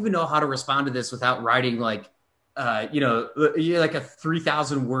 I don't even know how to respond to this without writing like a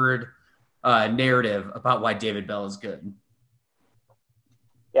 3,000 word narrative about why David Bell is good.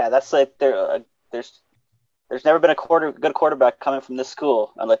 Yeah, that's like there's never been a good quarterback coming from this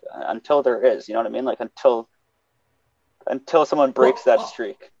school, like until there is. You know what I mean? Like until someone breaks that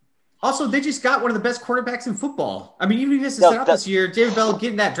streak. Also, they just got one of the best quarterbacks in football. I mean, even if he has to set up this year, David Bell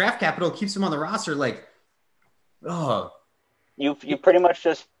getting that draft capital keeps him on the roster. Like, You pretty much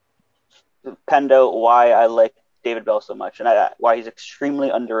just penned out why I like David Bell so much and why he's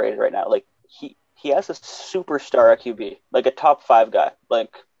extremely underrated right now. Like he has a superstar at QB, like a top 5 guy.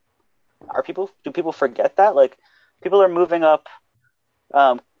 Like, do people forget that? Like, people are moving up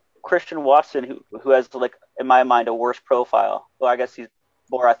Christian Watson, who has like in my mind a worse profile. Well, I guess he's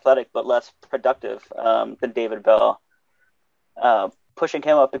more athletic but less productive than David Bell. Pushing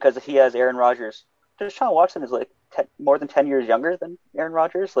him up because he has Aaron Rodgers. Deshaun Watson is like more than 10 years younger than Aaron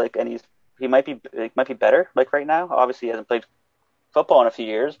Rodgers, like, and he might be better, like right now. Obviously, he hasn't played football in a few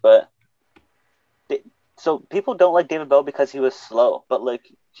years, but so people don't like David Bell because he was slow. But like,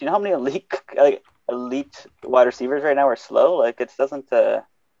 do you know how many elite wide receivers right now are slow? Like, it's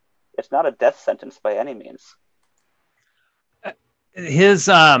not a death sentence by any means. His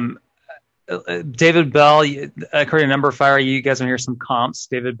David Bell, according to Number Fire, you guys want to hear some comps?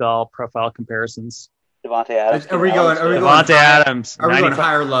 David Bell profile comparisons. Davante Adams. Are we going Adams. Are we going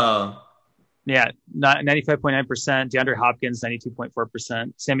high or low? Yeah, 95.9%. DeAndre Hopkins,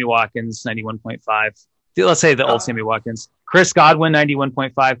 92.4%. Sammy Watkins, 91.5%. Let's say the old Sammy Watkins. Chris Godwin,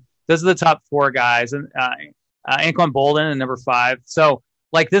 91.5%. Those are the top 4 guys. And Anquan Bolden at number 5. So,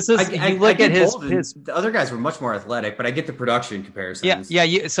 like, this is, you look at his. The other guys were much more athletic, but I get the production comparisons.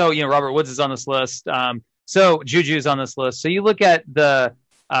 Yeah. So, Robert Woods is on this list. So Juju's on this list. So you look at the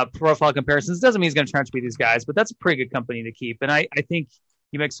profile comparisons. Doesn't mean he's going to turn out to be these guys, but that's a pretty good company to keep. And I think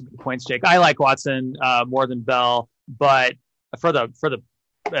you make some good points, Jake. I like Watson more than Bell, but for the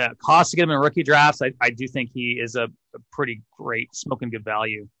cost to get him in rookie drafts, I do think he is a pretty great smoking good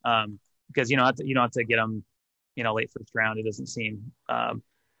value because you don't have to get him late 1st round. It doesn't seem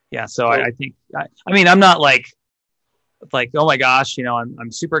so I think I'm not like oh my gosh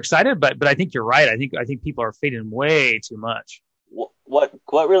I'm super excited, but I think you're right. I think people are fading him way too much.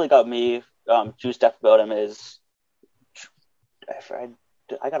 What really got me juiced up about him is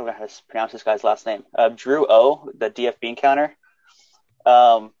I gotta learn how to pronounce this guy's last name. Drew O, the DF Bean counter.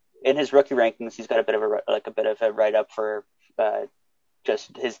 In his rookie rankings, he's got a bit of a write up for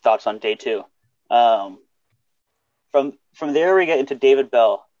just his thoughts on day 2. From there we get into David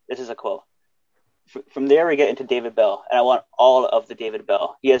Bell. This is a quote. From there we get into David Bell, and I want all of the David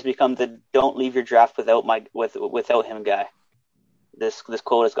Bell. He has become the don't leave your draft without him guy. This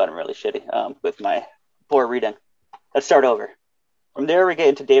quote has gotten really shitty with my poor reading. Let's start over. From there we get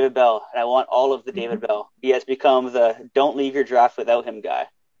into David Bell, and I want all of the David Bell. He has become the don't leave your draft without him guy.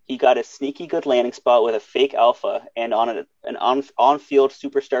 He got a sneaky good landing spot with a fake alpha and on an on-field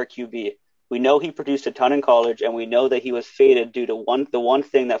superstar QB. We know he produced a ton in college, and we know that he was faded due to the one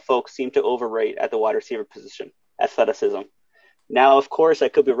thing that folks seem to overrate at the wide receiver position, athleticism. Now, of course, I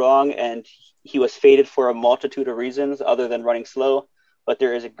could be wrong, and he was faded for a multitude of reasons other than running slow, but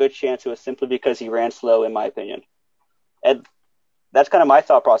there is a good chance it was simply because he ran slow, in my opinion. And that's kind of my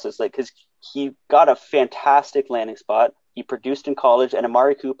thought process, because he got a fantastic landing spot. He produced in college, and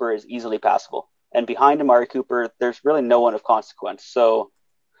Amari Cooper is easily passable. And behind Amari Cooper, there's really no one of consequence. So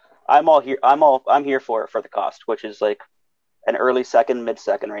I'm here for it for the cost, which is like an early second, mid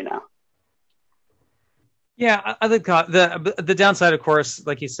second right now. Yeah, I think the downside, of course,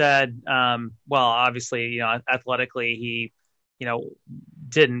 like you said, well, obviously, athletically, he,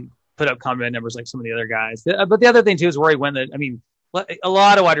 didn't put up combat numbers like some of the other guys. But the other thing too is where he went. A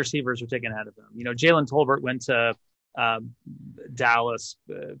lot of wide receivers were taken ahead of him. Jalen Tolbert went to Dallas,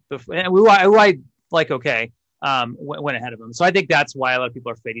 who I like. Okay. Went ahead of him. So I think that's why a lot of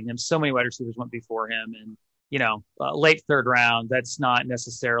people are fading him. So many wide receivers went before him, and late third round, that's not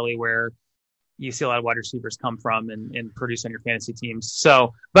necessarily where you see a lot of wide receivers come from and produce on your fantasy teams.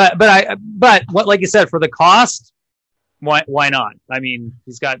 So, but what, like you said, for the cost, why not? I mean,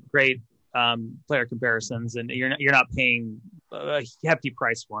 he's got great player comparisons, and you're not paying a hefty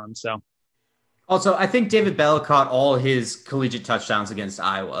price for him. So, also, I think David Bell caught all his collegiate touchdowns against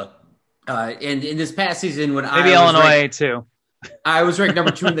Iowa. And in this past season, when maybe Illinois too, I was ranked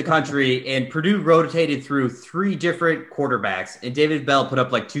number 2 in the country, and Purdue rotated through 3 different quarterbacks, and David Bell put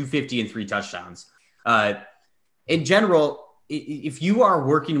up like 250 and 3 touchdowns. In general, if you are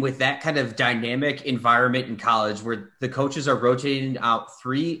working with that kind of dynamic environment in college where the coaches are rotating out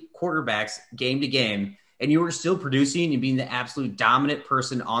 3 quarterbacks game to game, and you are still producing and being the absolute dominant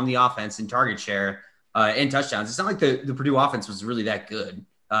person on the offense in target share and touchdowns, it's not like the Purdue offense was really that good.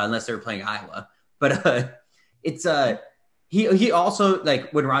 Unless they were playing Iowa. But it's he also,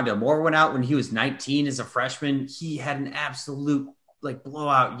 like, when Rondale Moore went out when he was 19 as a freshman, he had an absolute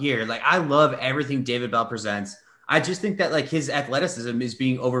blowout year. I love everything David Bell presents. I just think that his athleticism is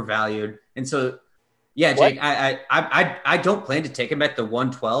being overvalued. And so, yeah, Jake, I don't plan to take him at the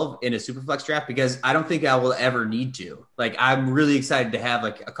 112 in a Superflex draft because I don't think I will ever need to. I'm really excited to have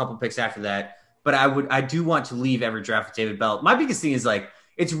a couple picks after that. But I do want to leave every draft with David Bell. My biggest thing is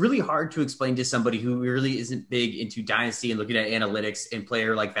it's really hard to explain to somebody who really isn't big into dynasty and looking at analytics and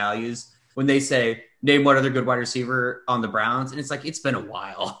player values when they say, name one other good wide receiver on the Browns. And it's it's been a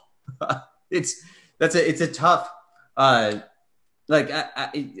while. It's a tough, Josh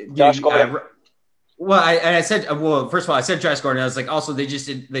Gordon. I said, first of all, I said Josh Gordon. I was also, they just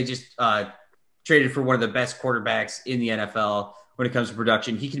traded for one of the best quarterbacks in the NFL when it comes to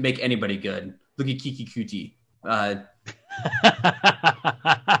production. He can make anybody good. Look at Kiki Kuti.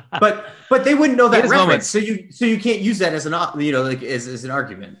 But they wouldn't know that reference, so you can't use that as an as an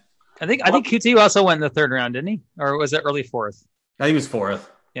argument. I think QT also went in the 3rd round, didn't he? Or was it early 4th? I think it was 4th.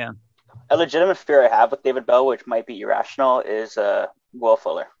 Yeah. A legitimate fear I have with David Bell, which might be irrational, is Will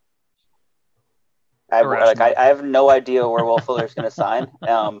Fuller. I have no idea where Will Fuller is going to sign.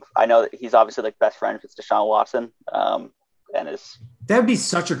 I know that he's obviously best friends with Deshaun Watson. That would be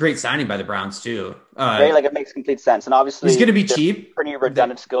such a great signing by the Browns too. Right, it makes complete sense, and obviously he's going to be cheap. Pretty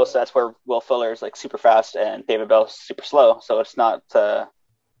redundant skill sets where Will Fuller is super fast and David Bell's super slow, so it's not.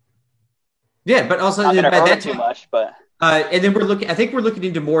 Yeah, but also not that too much. But and then I think we're looking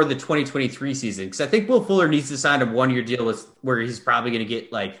into more of the 2023 season because I think Will Fuller needs to sign a 1-year deal where he's probably going to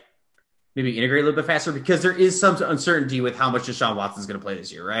get maybe integrate a little bit faster because there is some uncertainty with how much Deshaun Watson is going to play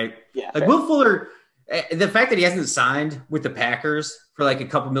this year, right? Yeah, Will Fuller. The fact that he hasn't signed with the Packers for a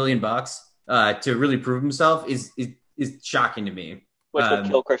couple $1 million to really prove himself is shocking to me. Which would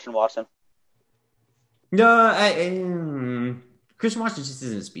kill Christian Watson. No, Christian Watson just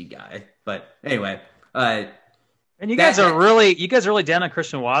isn't a speed guy. But anyway, and you guys are really down on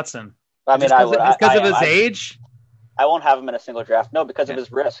Christian Watson. I mean, because of his age. I won't have him in a single draft. No, because of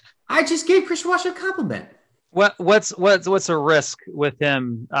his risk. I just gave Christian Watson a compliment. What's a risk with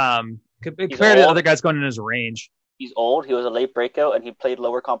him? Compared to other guys going in his range. He's old. He was a late breakout, and he played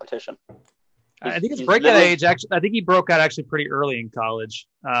lower competition. I think his breakout age actually. I think he broke out actually pretty early in college.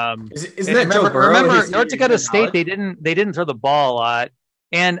 Isn't that Joe Burrow? Remember, North Dakota State, they didn't throw the ball a lot,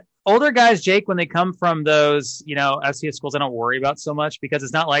 and older guys, Jake, when they come from those FCS schools, I don't worry about so much because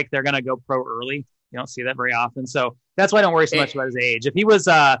it's not like they're going to go pro early. You don't see that very often, so that's why I don't worry so much about his age. If he was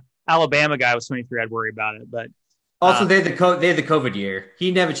Alabama guy was 23, I'd worry about it. But also, they had the COVID year. He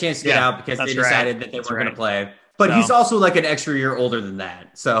didn't have a chance to get out because they decided that they weren't going to play. But he's also like an extra year older than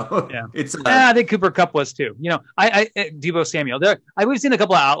that. So it's. I think Cooper Kupp was too. Deebo Samuel. We've seen a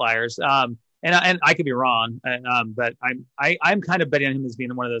couple of outliers, and I could be wrong, but I'm kind of betting on him as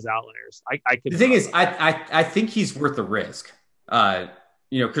being one of those outliers. The thing is, I think he's worth the risk.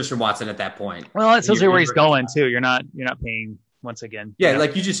 Christian Watson at that point. Well, it tells you where he's going too. You're not paying once again. Yeah,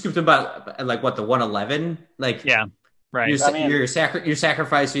 like you just scooped him about the 111. Like right. You're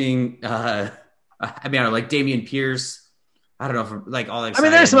sacrificing. I don't know, like Dameon Pierce. I don't know if like all that.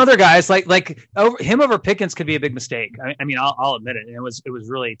 There's some other guys like over Pickens could be a big mistake. I'll admit it. And it was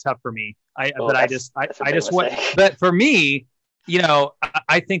really tough for me. But for me,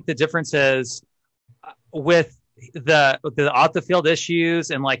 I think the difference is with the off the field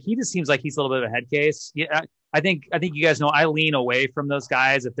issues and like he just seems like he's a little bit of a head case. Yeah, I think you guys know I lean away from those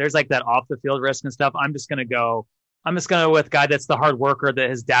guys. If there's like that off the field risk and stuff, I'm just gonna go with a guy that's the hard worker that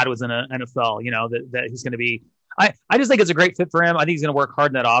his dad was in a NFL. That he's going to be. I just think it's a great fit for him. I think he's going to work hard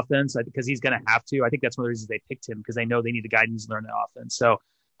in that offense because he's going to have to. I think that's one of the reasons they picked him because they know they need a guy who's learn that offense. So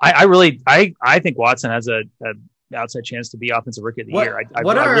I think Watson has a outside chance to be offensive rookie of the year. I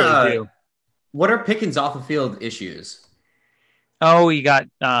really do. What are Pickens off the field issues? Oh, he got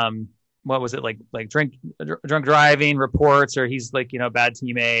what was it like drunk driving reports, or he's like bad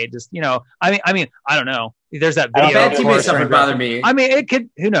teammate. Just I don't know. There's that video. Bad teammate stuff would bother me. It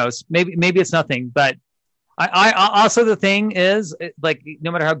could. Who knows? Maybe it's nothing. But I also the thing is like no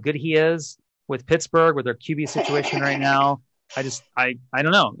matter how good he is with Pittsburgh with their QB situation right now, I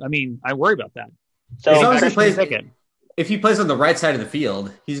don't know. I worry about that. So as long as he plays, if he plays on the right side of the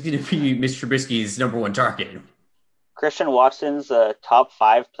field, he's going to be Mr. Trubisky's number one target. Christian Watson's top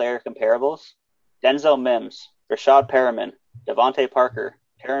 5 player comparables: Denzel Mims, Rashad Perriman, Devontae Parker,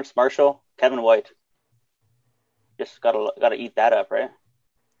 Terrence Marshall, Kevin White. Just gotta eat that up, right?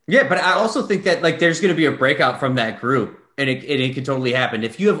 Yeah, but I also think that like there's going to be a breakout from that group, and it could totally happen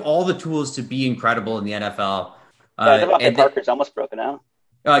if you have all the tools to be incredible in the NFL. Devontae Parker's almost broken out.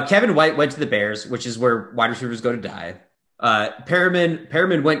 Kevin White went to the Bears, which is where wide receivers go to die.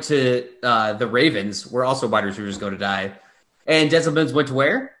 Perriman went to the Ravens, where also wide receivers go to die. And Denzel Mims went to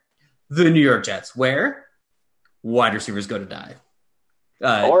where? The New York Jets, where wide receivers go to die.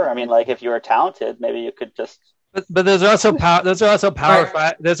 If you were talented, maybe you could just. But those are also power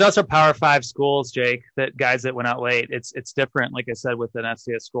five. There's also Power 5 schools, Jake. That guys that went out late. It's different, like I said, with an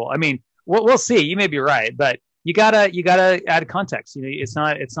FCS school. We'll see. You may be right, but you gotta add context. It's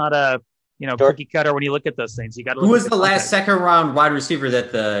not a cookie cutter when you look at those things. You got to. Who was the last second round wide receiver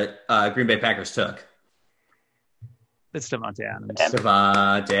that the Green Bay Packers took? It's Davante Adams.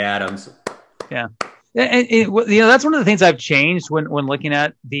 Davante Adams. Yeah. And that's one of the things I've changed when looking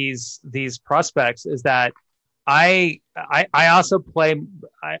at these prospects is that I also weigh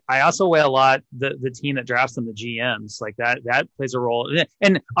a lot the team that drafts them, the GMs, like that plays a role.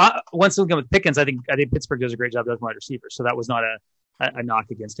 And once again with Pickens, I think Pittsburgh does a great job with wide receivers, so that was not a knock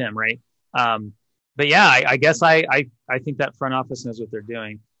against him, right? But yeah, I guess I think that front office knows what they're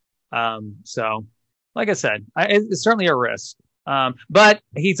doing. So like I said, it's certainly a risk. But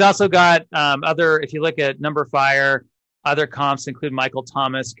he's also got other. If you look at number fire. Other comps include Michael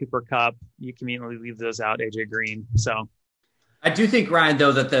Thomas, Cooper Kupp. You can immediately leave those out, AJ Green. So, I do think, Ryan,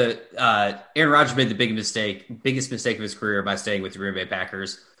 though, that the Aaron Rodgers made the biggest mistake of his career by staying with the Green Bay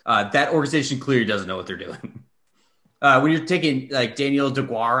Packers. That organization clearly doesn't know what they're doing. When you're taking like Daniel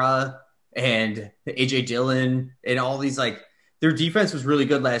DeGuara and AJ Dillon and all these, like their defense was really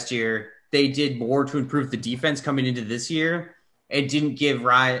good last year. They did more to improve the defense coming into this year. And didn't give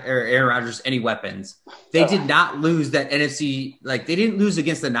Aaron Rodgers any weapons. They did not lose that NFC. Like they didn't lose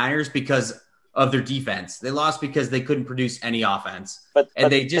against the Niners because of their defense. They lost because they couldn't produce any offense. But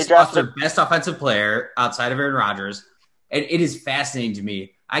they just lost their best offensive player outside of Aaron Rodgers. And it is fascinating to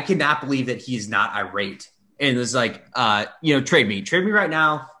me. I cannot believe that he's not irate. And it's like, trade me right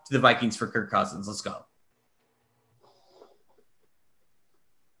now to the Vikings for Kirk Cousins. Let's go.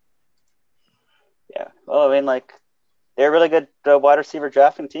 Yeah. Well, they're a really good wide receiver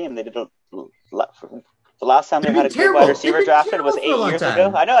drafting team. They did the last time they had a good wide receiver drafted was 8 years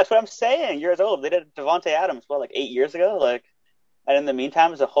ago. I know, that's what I'm saying. Years old. They did Devontae Adams, 8 years ago? And in the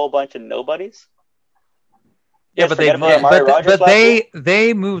meantime, there's a whole bunch of nobodies. Yeah, but they Amari Rogers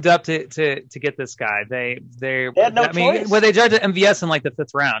they moved up to get this guy. They had no choice. Well, they tried to MVS in like the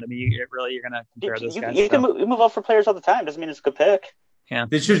 5th round. I mean, you're gonna compare this guy? You can move up for players all the time. Doesn't mean it's a good pick. Yeah,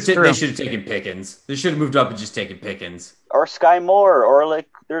 they should have taken Pickens. They should have moved up and just taken Pickens or Sky Moore, or like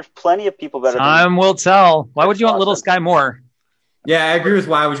there's plenty of people better. Time will tell. Why would you want little Sky Moore? Yeah, I agree with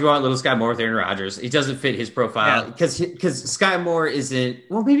why would you want little Sky Moore with Aaron Rodgers? He doesn't fit his profile because Sky Moore isn't.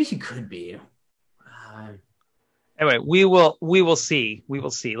 Well, maybe he could be. Anyway, we will see. We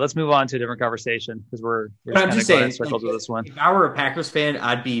will see. Let's move on to a different conversation because we're I'm just saying, circles with this one. If I were a Packers fan,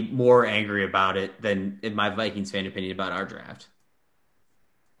 I'd be more angry about it than in my Vikings fan opinion about our draft.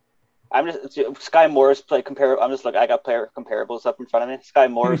 I'm just Sky Moore's play comparable. I'm just like I got player comparables up in front of me. Sky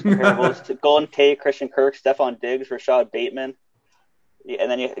Moore's comparables to Golden Tate, Christian Kirk, Stephon Diggs, Rashad Bateman,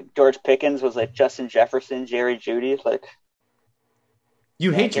 and then George Pickens was like Justin Jefferson, Jerry Jeudy. Like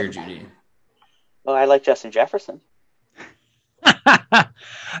you hate Jerry Jeudy. Well, I like Justin Jefferson.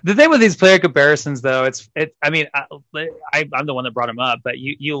 The thing with these player comparisons, though, I mean, I'm the one that brought them up, but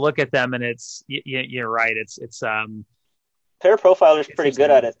you look at them and you're right. It's player profilers pretty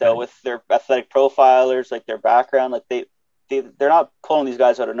good at it though, with their athletic profilers, like their background, like they're not pulling these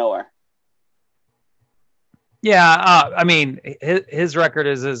guys out of nowhere. Yeah, I mean, his record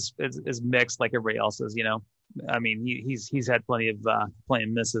is mixed like everybody else's. You know, I mean, he's had plenty of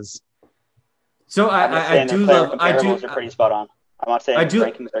misses. So I do love. Comparables are pretty spot on. I'm not saying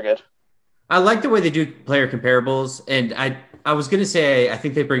rankings are good. I like the way they do player comparables, and I was gonna say I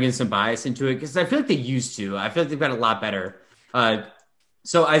think they bring in some bias into it because I feel like they used to. I feel like they've got a lot better.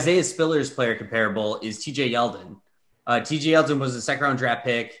 So Isaiah Spiller's player comparable is TJ Yeldon. TJ Yeldon was a 2nd round draft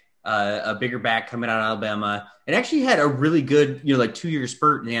pick, a bigger back coming out of Alabama, and actually had a really good 2-year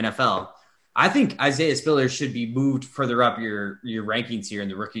spurt in the NFL. I think Isaiah Spiller should be moved further up your rankings here in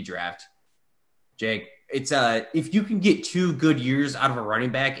the rookie draft. Jake, it's if you can get 2 good years out of a running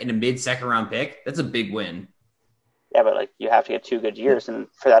back and a mid-2nd round pick, that's a big win. Yeah, but you have to get 2 good years, and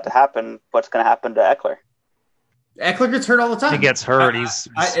for that to happen, what's going to happen to Eckler? Eckler gets hurt all the time. He gets hurt. He's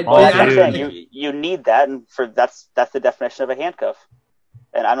you need that, and that's the definition of a handcuff.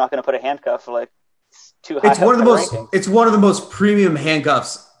 And I'm not going to put a handcuff too high. It's one of the most premium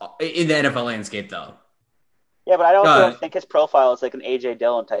handcuffs in the NFL landscape, though. Yeah, but I don't think his profile is like an A.J.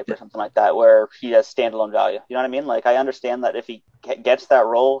 Dillon type or something like that, where he has standalone value. You know what I mean? Like, I understand that if he gets that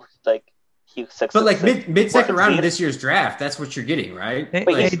role, he succeeds. But mid-2nd round of this year's draft, that's what you're getting, right?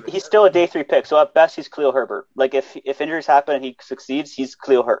 But he's still a day 3 pick, so at best he's Khalil Herbert. Like, if injuries happen and he succeeds, he's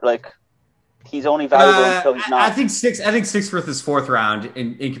Khalil Herbert. Like, he's only valuable until he's not. I think sixth worth is 4th round,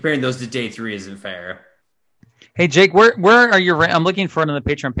 and comparing those to day 3 isn't fair. Hey Jake, where are you? I'm looking for it on the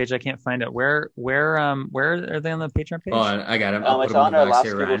Patreon page. I can't find it. Where are they on the Patreon page? Oh, I got them. It's on our last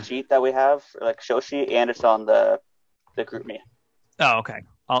Google sheet that we have, like show sheet, and it's on the group me. Oh, okay.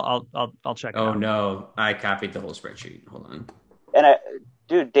 I'll check. Oh no, I copied the whole spreadsheet. Hold on.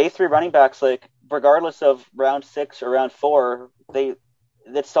 And day 3 running backs, like regardless of round 6 or round 4,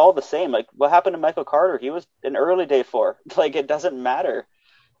 it's all the same. Like what happened to Michael Carter? He was an early day 4. Like it doesn't matter.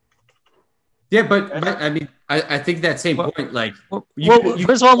 Yeah, but I mean, I think that same point. Like,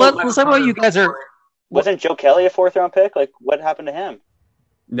 first of all, let's talk about you guys are. Wasn't Joe Kelly a 4th round pick? Like, what happened to him?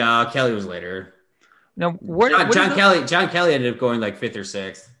 No, Kelly was later. No, John Kelly ended up going like 5th or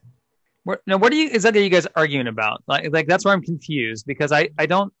 6th. What are you exactly you guys arguing about? Like that's where I'm confused because I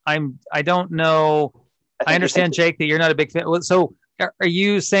don't know. I understand, Jake, that you're not a big fan. So are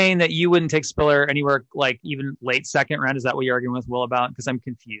you saying that you wouldn't take Spiller anywhere like even late 2nd round? Is that what you're arguing with Will about? Because I'm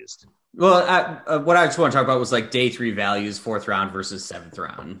confused. Well, what I just want to talk about was like day 3 values, 4th round versus 7th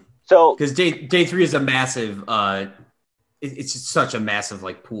round. So because day 3 is a massive, it's just such a massive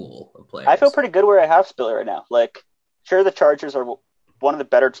like pool of players. I feel pretty good where I have Spiller right now. Like, sure, the Chargers are one of the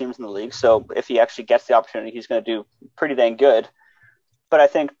better teams in the league, so if he actually gets the opportunity, he's going to do pretty dang good. But I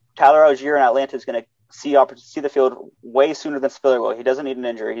think Tyler Algier in Atlanta is going to see the field way sooner than Spiller will. He doesn't need an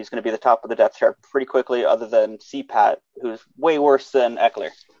injury. He's going to be the top of the depth chart pretty quickly, other than CPAT, who's way worse than Eckler.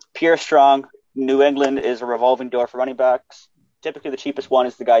 Pierre Strong, New England is a revolving door for running backs. Typically, the cheapest one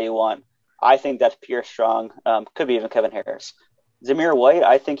is the guy you want. I think that's Pierre Strong. Could be even Kevin Harris. Zamir White,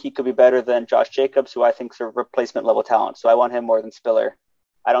 I think he could be better than Josh Jacobs, who I think is a replacement level talent. So I want him more than Spiller.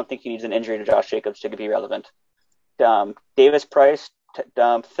 I don't think he needs an injury to Josh Jacobs to be relevant. Davis Price,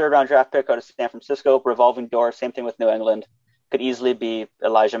 3rd round draft pick out of San Francisco, revolving door. Same thing with New England. Could easily be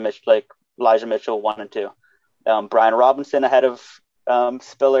Elijah Mitchell 1 and 2. Brian Robinson ahead of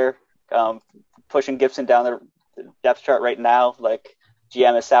Spiller, pushing Gibson down the depth chart right now. Like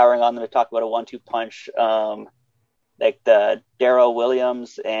GM is souring on them to talk about a 1-2 punch. like the Darrell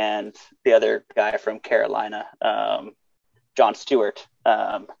Williams and the other guy from Carolina, John Stewart.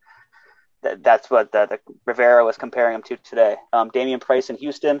 That's what the Rivera was comparing him to today. Damian Price in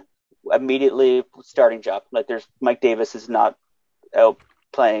Houston, immediately starting job. Like there's Mike Davis is not out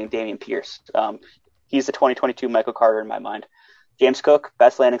playing Damian Pierce. He's the 2022 Michael Carter in my mind. James Cook,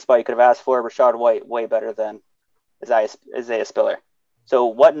 best landing spot you could have asked for. Rashad White, way better than Isaiah Spiller. So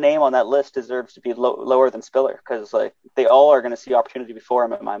what name on that list deserves to be lower than Spiller? Because like they all are going to see opportunity before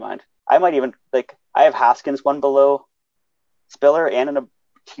him in my mind. I might even I have Haskins one below Spiller and in a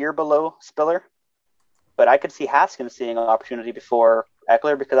tier below Spiller, but I could see Haskins seeing an opportunity before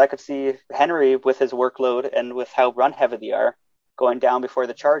Eckler because I could see Henry with his workload and with how run heavy they are going down before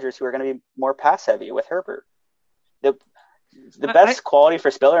the Chargers, who are going to be more pass heavy with Herbert. The best quality for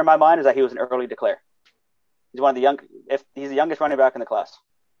Spiller in my mind is that he was an early declare. He's one of the he's the youngest running back in the class.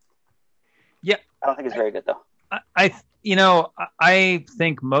 Yeah, I don't think he's very good though. I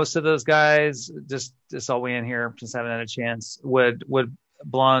think most of those guys, just all we in here, just haven't had a chance, would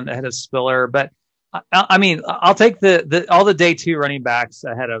belong ahead of Spiller. But I mean, I'll take all the day 2 running backs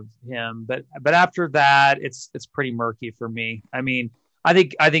ahead of him. But after that, it's pretty murky for me. I mean, I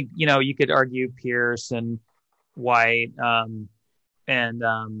think you could argue Pierce and White and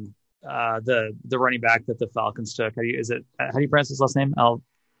the running back that the Falcons took. How do you pronounce his last name?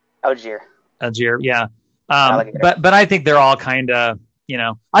 Algier, yeah. But I think they're all kind of,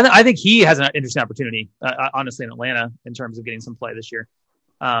 I think he has an interesting opportunity, honestly, in Atlanta in terms of getting some play this year.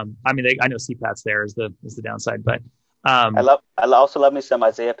 I mean, I know CPAT's there is the downside, but I also love me some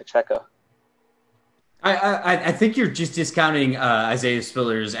Isaiah Pacheco. I think you're just discounting Isaiah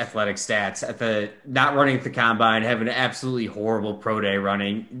Spiller's athletic stats at the not running at the combine, having an absolutely horrible pro day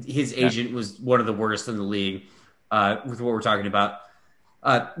running. His agent was one of the worst in the league with what we're talking about.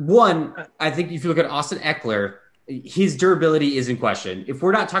 One, I think if you look at Austin Eckler, his durability is in question. If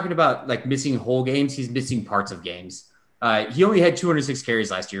we're not talking about like missing whole games, he's missing parts of games. He only had 206 carries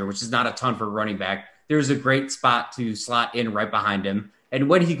last year, which is not a ton for a running back. There's a great spot to slot in right behind him. And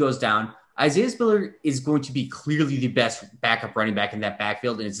when he goes down, Isaiah Spiller is going to be clearly the best backup running back in that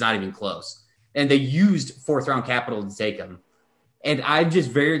backfield, and it's not even close. And they used 4th-round capital to take him. And I'm just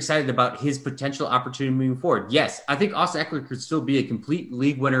very excited about his potential opportunity moving forward. Yes, I think Austin Eckler could still be a complete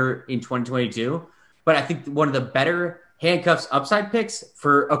league winner in 2022, but I think one of the better handcuffs upside picks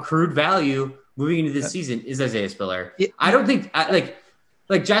for accrued value moving into this season is Isaiah Spiller. I don't think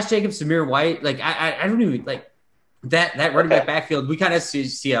like Josh Jacobs, Samir White, I don't even like that running back backfield. We kind of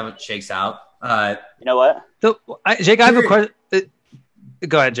see how it shakes out. You know what? So, Jake, I have a question.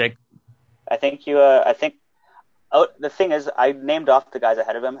 Go ahead, Jake. I think the thing is, I named off the guys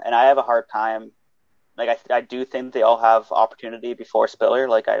ahead of him, and I have a hard time. Like, I do think they all have opportunity before Spiller.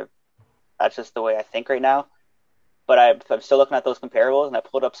 That's just the way I think right now. But I'm still looking at those comparables, and I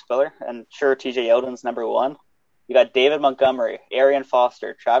pulled up Spiller, and sure, TJ Yeldon's number 1. You got David Montgomery, Arian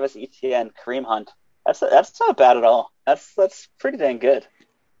Foster, Travis Etienne, Kareem Hunt. That's not bad at all. That's pretty dang good.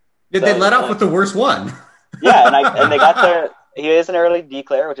 Did they let off with the worst one? Yeah, and they got he is an early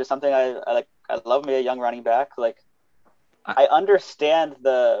declare, which is something I like. I love me a young running back. I understand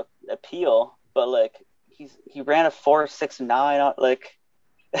the appeal, but he ran a 4.69.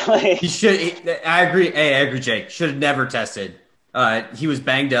 He should. I agree, Jake. Should have never tested. He was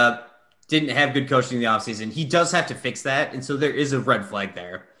banged up. Didn't have good coaching in the offseason. He does have to fix that, and so there is a red flag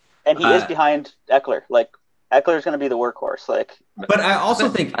there. And he is behind Eckler. Eckler's going to be the workhorse. But I also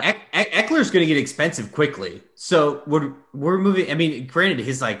think Eckler's going to get expensive quickly. So we're moving. I mean, granted,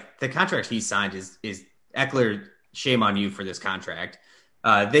 the contract he signed is Eckler. Shame on you for this contract.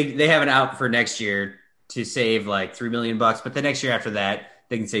 They have it out for next year to save $3 million, but the next year after that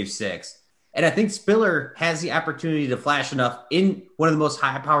they can save $6 million. And I think Spiller has the opportunity to flash enough in one of the most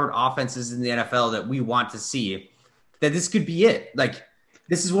high-powered offenses in the NFL that we want to see that this could be it.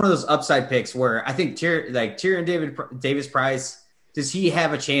 This is one of those upside picks where I think Tyrion Davis Price, does he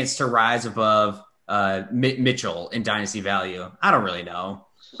have a chance to rise above Mitchell in dynasty value? I don't really know.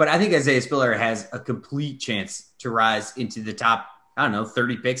 But I think Isaiah Spiller has a complete chance to rise into the top,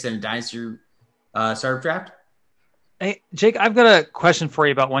 30 picks in a dynasty startup draft. Hey, Jake, I've got a question for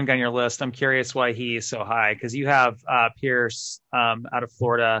you about one guy on your list. I'm curious why he is so high, because you have Pierce out of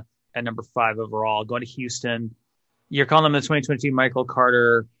Florida at number 5 overall, going to Houston. You're calling him the 2022 Michael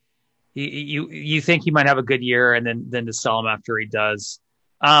Carter. You think he might have a good year, and then to sell him after he does.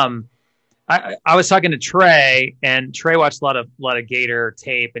 I was talking to Trey, and Trey watched a lot of Gator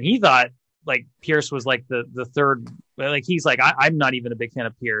tape, and he thought Pierce was the third. He's I'm not even a big fan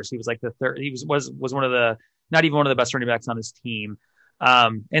of Pierce. He was the third. He was one of the not even one of the best running backs on his team.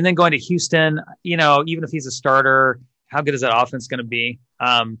 And then going to Houston, even if he's a starter, how good is that offense going to be?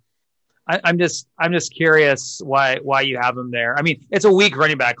 I'm just curious why you have him there. I mean, it's a weak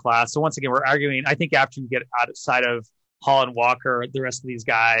running back class. So once again, we're arguing. I think after you get outside of Hall and Walker, the rest of these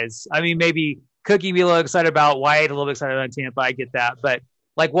guys. I mean, maybe Cookie be a little excited about White, a little bit excited about Tampa. I get that, but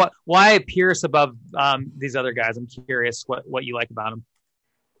like, why Pierce above these other guys? I'm curious what you like about him.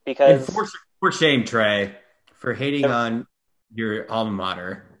 Because for shame, Trey, for hating on your alma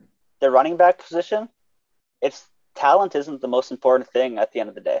mater. The running back position, talent isn't the most important thing at the end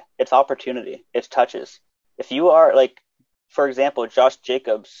of the day. It's opportunity. It's touches. If you are like, for example, Josh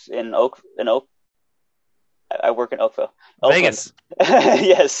Jacobs in Oak. I work in Oakville. Vegas.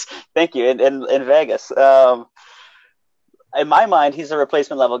 Yes, thank you. In Vegas. In my mind, he's a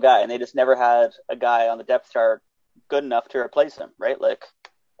replacement level guy, and they just never had a guy on the depth chart good enough to replace him, right? Like,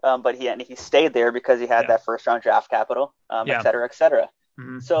 but he stayed there because he had that first round draft capital, et cetera, et cetera.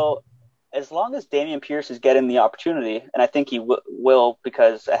 Mm-hmm. So as long as Dameon Pierce is getting the opportunity, and I think he will,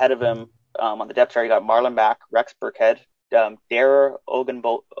 because ahead of him on the depth chart, you got Marlon Mack, Rex Burkhead, Dara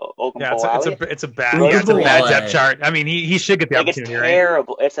Ogunbowale. It's a bad depth chart. I mean, he should get the opportunity, it's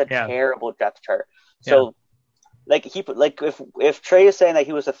terrible. Right? It's a terrible depth chart. So, if Trey is saying that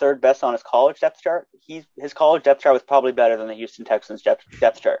he was the third best on his college depth chart, his college depth chart was probably better than the Houston Texans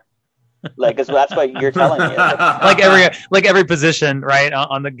depth chart. Like, that's what you're telling me. Like every position, right,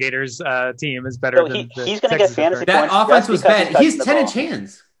 on the Gators team is better. So he's going to get fantasy points. That offense was bad. He's 10 inch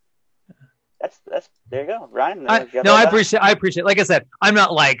hands. That's there you go, Ryan. I appreciate. Like I said, I'm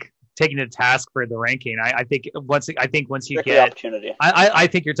not like taking to task for the ranking. I think once you get opportunity, I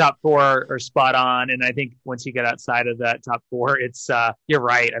think your top four are spot on, and I think once you get outside of that top four, it's you're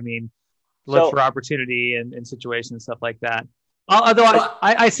right. I mean, look for opportunity and situations and stuff like that. Although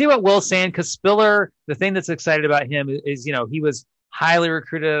I see what Will's saying, because Spiller, the thing that's excited about him is he was highly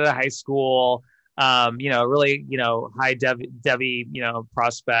recruited out of high school, really high Devi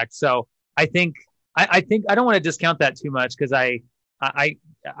prospect. So I think I don't want to discount that too much, because I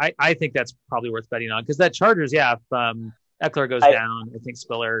think that's probably worth betting on, because that Chargers, if Eckler goes down, I think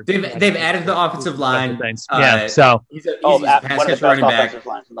Spiller. They've added the offensive line. So he's one of the best offensive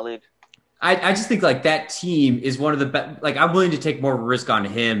lines in the league. I just think like that team is one of the best. Like, I'm willing to take more risk on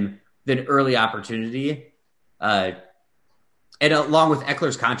him than early opportunity, and along with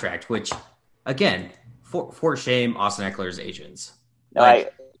Eckler's contract, which again, for shame, Austin Eckler's agents. No,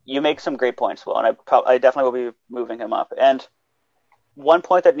 you make some great points, Will, and I definitely will be moving him up. And one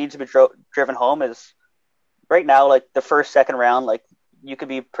point that needs to be driven home is right now, like the first, second round, like you could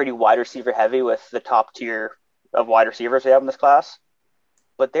be pretty wide receiver heavy with the top tier of wide receivers we have in this class.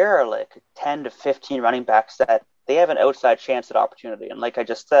 But there are like 10 to 15 running backs that they have an outside chance at opportunity. And like I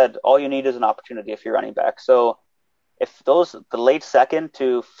just said, all you need is an opportunity if you're running back. So if the late second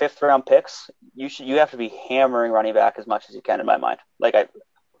to fifth round picks, you have to be hammering running back as much as you can, in my mind. Like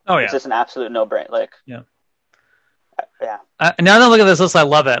it's just an absolute no-brainer. Like, yeah. Now that I look at this list, I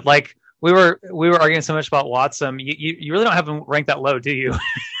love it. Like we were arguing so much about Watson. You really don't have him ranked that low, do you?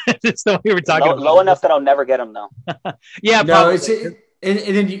 Just the way we were talking about low enough that I'll never get him though. Yeah, no, probably. And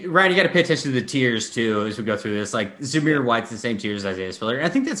then, Ryan, you got to pay attention to the tiers, too, as we go through this. Like, Zamir White's the same tiers as Isaiah Spiller. And I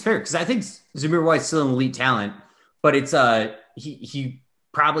think that's fair, because I think Zamir White's still an elite talent, but it's he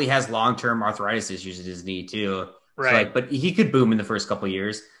probably has long-term arthritis issues in his knee, too. Right. So, but he could boom in the first couple of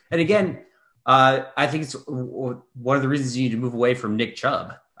years. And again, I think it's one of the reasons you need to move away from Nick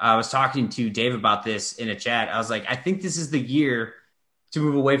Chubb. I was talking to Dave about this in a chat. I was like, I think this is the year to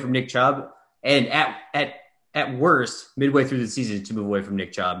move away from Nick Chubb. And at worst, midway through the season, to move away from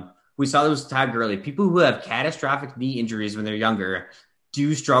Nick Chubb. We saw this with Todd Gurley. People who have catastrophic knee injuries when they're younger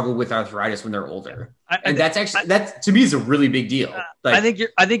do struggle with arthritis when they're older. And that to me is a really big deal. I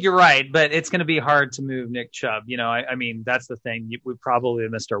think you're right, but it's going to be hard to move Nick Chubb. I mean, that's the thing. We probably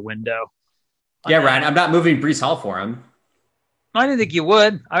missed our window. Yeah, Ryan, I'm not moving Breece Hall for him. I didn't think you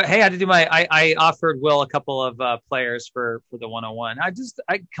would. I had to do I offered Will a couple of players for the 101.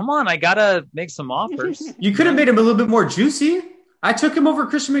 Come on, I gotta make some offers. You could have made him a little bit more juicy. I took him over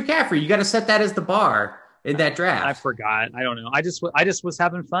Christian McCaffrey. You got to set that as the bar in that draft. I forgot. I don't know. I just was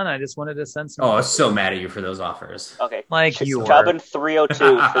having fun. I just wanted to send some. Oh, I was so mad at you for those offers. Okay, like you were. Chubb and 302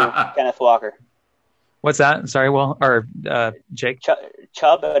 for Kenneth Walker. What's that? Sorry, Will or Jake?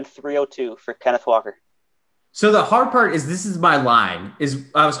 Chubb and 302 for Kenneth Walker. So the hard part is, this is my line.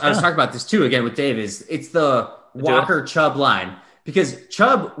 I was talking about this too again with Dave. It's the Walker Chubb line, because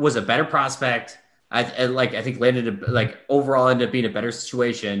Chubb was a better prospect. I think overall ended up being a better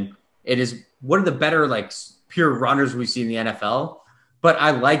situation. It is one of the better pure runners we've seen in the NFL. But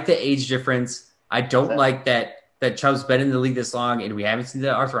I like the age difference. I don't like that Chubb's been in the league this long and we haven't seen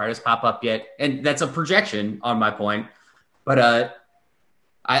the arthritis pop up yet. And that's a projection on my point. But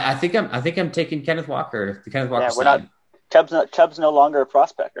I think I'm taking Kenneth Walker. The Kenneth Walker. Yeah, we're not. Chubb's no longer a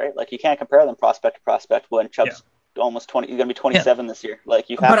prospect, right? Like you can't compare them prospect to prospect when Chubb's almost 20. He's going to be 27 this year. Like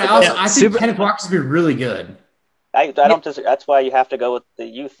you have. But I think Kenneth Walker's been really good. I don't. That's why you have to go with the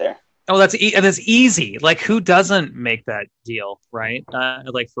youth there. Oh, that's easy. Like, who doesn't make that deal, right?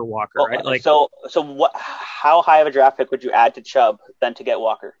 Like for Walker, right? Like, so what? How high of a draft pick would you add to Chubb then to get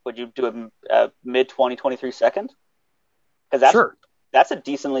Walker? Would you do a mid 2023 second? Because that's a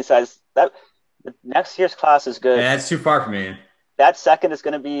decently sized. That next year's class is good. Yeah, that's too far for me. That second is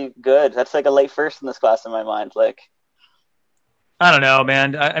going to be good. That's like a late first in this class in my mind. Like, I don't know,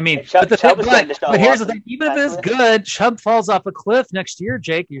 man. I mean, but here's the thing: even if it's good, Chubb falls off a cliff next year.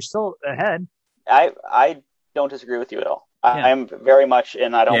 Jake, you're still ahead. I don't disagree with you at all. I'm very much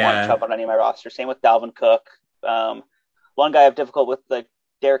in. I don't want Chubb on any of my roster. Same with Dalvin Cook. One guy I have difficult with, like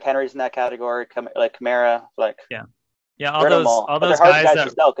Derrick Henry's in that category. Like Kamara, like all those guys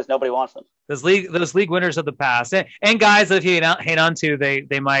to sell because nobody wants them. Those league winners of the past, and guys that if you hang on to,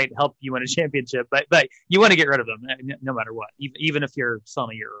 they might help you win a championship. But you want to get rid of them no matter what, even if you're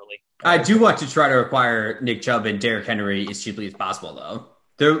selling a year early. I do want to try to acquire Nick Chubb and Derrick Henry as cheaply as possible,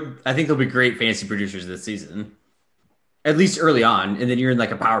 though. I think they'll be great fantasy producers this season, at least early on, and then you're in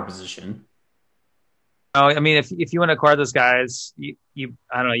like a power position. Oh, I mean, if you want to acquire those guys, you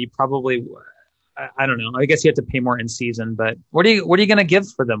I don't know, you probably. I don't know. I guess you have to pay more in season, but what are you going to give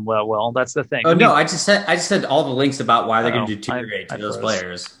for them? Well, that's the thing. I just said all the links about why they're going to deteriorate to those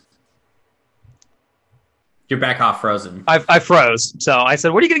players. You're back off frozen. I froze. So I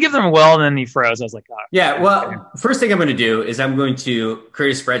said, what are you going to give them? Will? And then he froze. I was like, oh, yeah. Well, first thing I'm going to do is I'm going to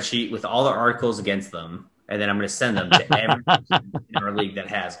create a spreadsheet with all the articles against them, and then I'm going to send them to every person in our league that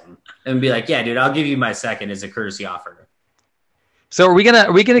has them, and be like, yeah, dude, I'll give you my second as a courtesy offer. So are we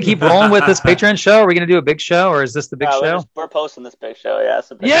gonna keep rolling with this Patreon show? Are we gonna do a big show, or is this the big show? We're posting this big show,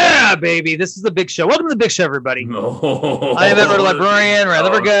 yeah. Baby, this is the big show. Welcome to the big show, everybody. I am Edward Librarian, Ryan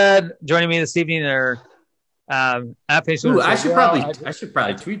Livergood. Joining me this evening are at Facebook. I should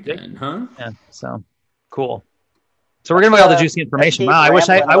probably tweet then, huh? Yeah. So cool. So we're gonna get all the juicy information. Wow, I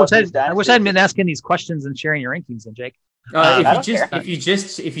wish I'd been asking these questions and sharing your rankings, and Jake. If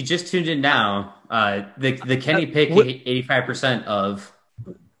you just tuned in now, the Kenny pick 85% of.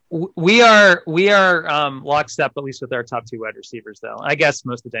 We are lockstep, at least with our top two wide receivers, though. I guess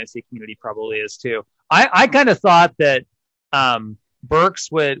most of the dynasty community probably is too. I kind of thought that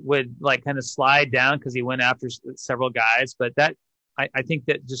Burks would like kind of slide down because he went after several guys, but that I think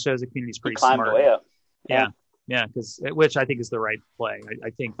that just shows the community's pretty smart. Way up. Yeah, which I think is the right play. I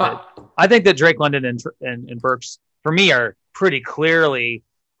think that Drake London and Burks, for me, are pretty clearly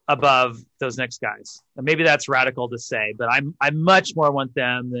above those next guys. And maybe that's radical to say, but I much more want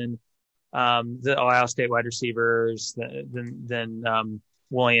them than the Ohio State wide receivers, than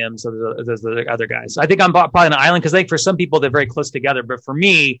Williams or those other guys. I think I'm probably on an island because I think for some people they're very close together, but for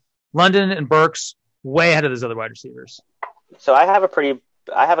me, London and Burks way ahead of those other wide receivers. So I have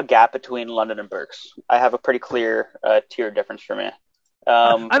a gap between London and Burks. I have a pretty clear tier difference for me.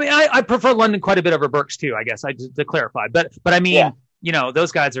 I mean, I prefer London quite a bit over Burks too, I guess, to clarify. But I mean,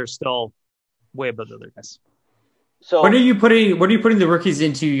 those guys are still way above the other guys. So when are you putting the rookies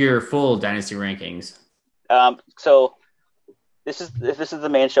into your full dynasty rankings? So this is the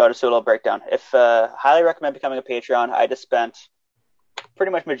main show, just do a little breakdown. If highly recommend becoming a Patreon. I just spent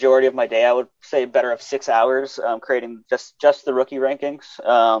pretty much majority of my day, I would say better of 6 hours, creating just the rookie rankings.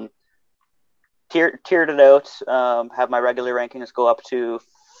 Tiered it out, have my regular rankings go up to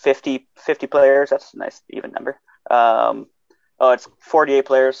 50 players. That's a nice even number. It's 48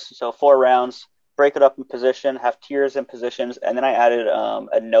 players, so 4 rounds. Break it up in position, have tiers and positions, and then I added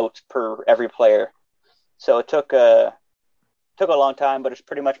a note per every player. So it took a long time, but it's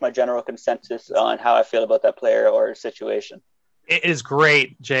pretty much my general consensus on how I feel about that player or situation. It is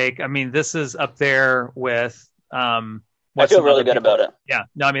great, Jake. I mean, this is up there with I feel really good about it. Yeah,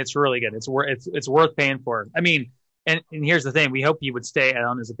 no, I mean it's really good. It's worth paying for. I mean, and here's the thing: we hope you would stay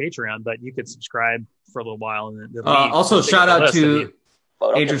on as a Patreon, but you could subscribe for a little while. And also, shout out to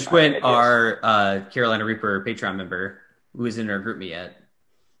Andrew Squint, our Carolina Reaper Patreon member, who is in our group me yet.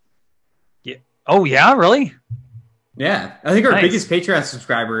 Yeah. Oh yeah, really? Yeah, I think our biggest Patreon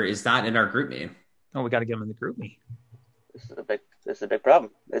subscriber is not in our group me. Oh, we got to get him in the group me. This is a big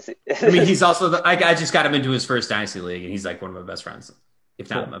problem. I mean, he's also I just got him into his first dynasty league, and he's like one of my best friends, if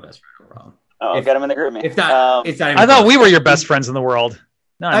not my best friend overall. Oh, got him in the group, man. If not, it's not. Even I thought we were your best friends in the world.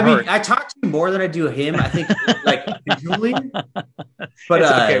 No, I mean, I talk to you more than I do him. I think like visually, but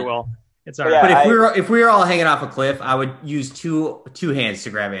it's okay. Well, it's all right. Yeah, but if we were all hanging off a cliff, I would use two hands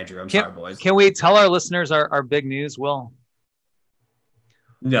to grab Andrew. I'm sorry, boys. Can we tell our listeners our big news? Will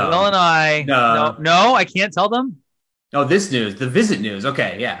No. Will and I. No. No, I can't tell them. Oh, this news, the visit news.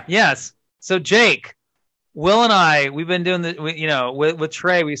 Okay, yeah. Yes. So Jake, Will and I, we've been doing with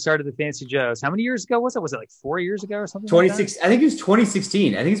Trey, we started the Fantasy Joes. How many years ago was it? Was it like 4 years ago or something? 26. I think it was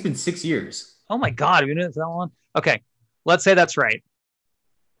 2016. I think it's been 6 years. Oh my God, have you been doing it for that long? Okay, let's say that's right.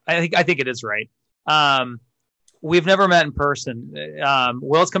 I think it is right. We've never met in person.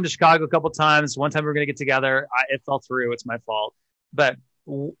 Will's come to Chicago a couple times. One time we were going to get together. It fell through. It's my fault. But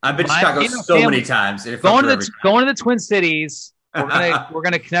I've been to Chicago so many times. And going to the Twin Cities. We're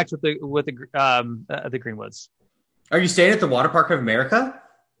gonna connect with the Greenwoods. Are you staying at the Water Park of America?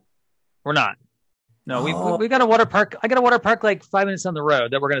 We're not. No, we got a water park. I got a water park like 5 minutes down the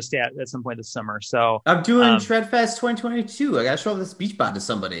road that we're gonna stay at some point this summer. So I'm doing Shredfest 2022. I gotta show this beach bod to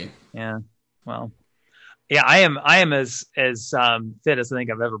somebody. Yeah. Well. Yeah, I am as fit as I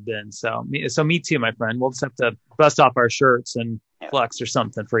think I've ever been. So me too, my friend. We'll just have to bust off our shirts and flex or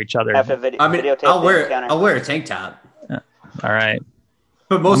something for each other. I'll wear a tank top. All right.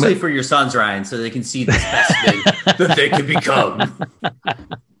 But mostly for your sons, Ryan, so they can see the specimen that they can become.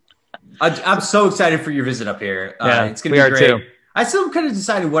 I'm so excited for your visit up here. It's going to be great. Too. I still kind of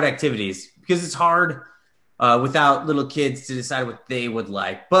decided what activities, because it's hard without little kids to decide what they would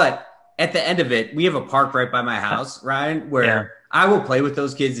like. But at the end of it, we have a park right by my house, Ryan, where I will play with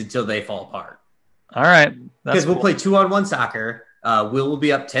those kids until they fall apart. All right. Because we'll play 2-on-1 soccer. Will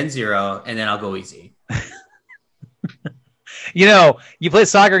be up 10-0, and then I'll go easy. You play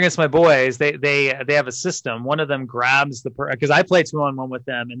soccer against my boys. They have a system. One of them grabs because I play 2-on-1 with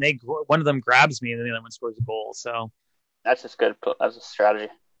them, and one of them grabs me, and then the other one scores a goal. So that's just good. That's a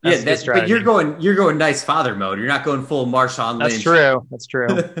strategy. That's but you're going nice father mode. You're not going full Marshawn Lynch. That's true.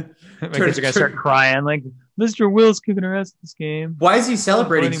 My kids are gonna start crying like Mr. Will's kicking our ass this game. Why is he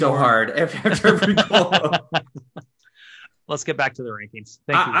celebrating so hard after every goal? Let's get back to the rankings.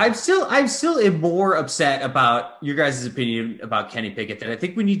 Thank you. I'm still more upset about your guys' opinion about Kenny Pickett that I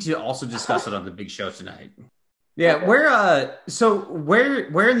think we need to also discuss it on the big show tonight. Yeah, okay.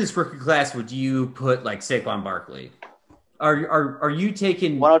 Where in this rookie class would you put like Saquon Barkley? Are you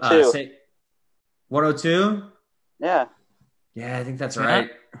taking 102? 102? Yeah. Yeah, I think that's right.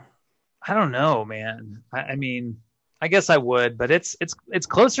 I don't know, man. I mean, I guess I would, but it's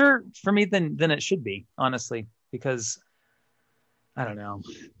closer for me than it should be, honestly, because I don't know.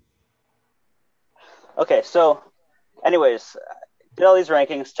 Okay, so anyways, did all these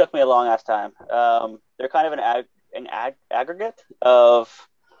rankings, took me a long ass time. They're kind of an aggregate of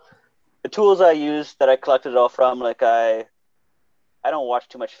the tools I use that I collected it all from. Like I don't watch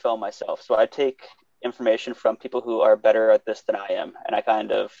too much film myself, so I take information from people who are better at this than I am, and I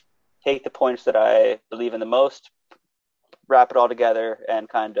kind of take the points that I believe in the most, wrap it all together, and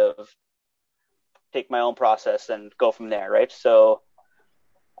kind of take my own process and go from there, right? So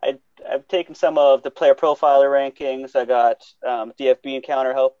I've taken some of the player profiler rankings. I got DFB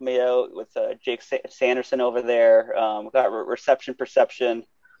Encounter helping me out with Jake Sanderson over there. Got reception perception.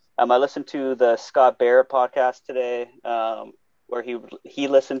 I listened to the Scott Barrett podcast today, where he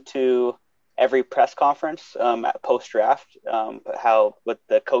listened to every press conference at post draft, what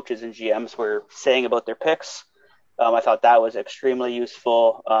the coaches and GMs were saying about their picks. I thought that was extremely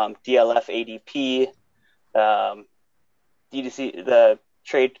useful. DLF ADP, DDC, the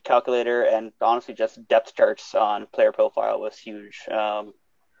trade calculator, and honestly just depth charts on player profile was huge. But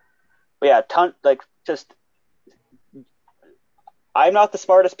yeah, I'm not the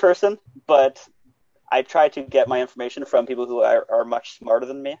smartest person, but I try to get my information from people who are much smarter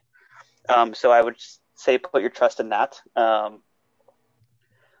than me. So I would say put your trust in that. But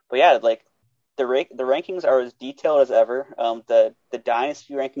yeah, like the rankings are as detailed as ever. The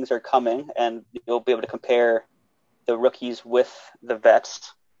dynasty rankings are coming, and you'll be able to compare the rookies with the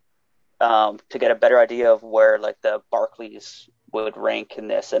vets to get a better idea of where like the Barclays would rank in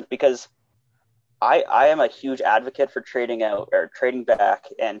this. And because I am a huge advocate for trading out or trading back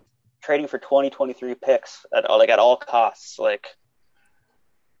and trading for 2023 picks at all costs. Like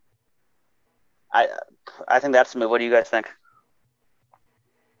I think that's the move. What do you guys think?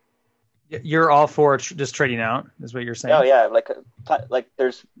 You're all for just trading out, is what you're saying? Oh yeah, like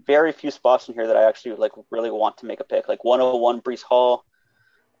there's very few spots in here that I actually like really want to make a pick. Like 101 Breece Hall.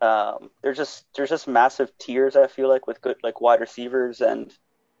 There's just massive tiers, I feel like, with good like wide receivers, and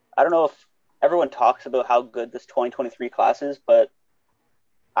I don't know if everyone talks about how good this 2023 class is, but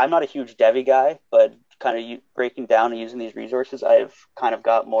I'm not a huge Devy guy, but kind of breaking down and using these resources, I've kind of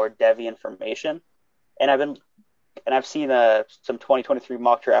got more Devy information, and I've seen some 2023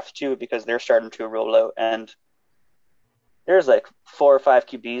 mock drafts too, because they're starting to roll out, and there's like 4 or 5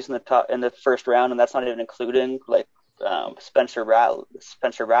 QBs in the first round, and that's not even including like Spencer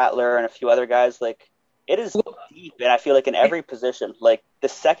Rattler, and a few other guys. Like, it is deep, and I feel like in every position, like the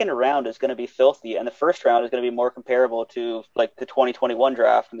second round is going to be filthy, and the first round is going to be more comparable to like the 2021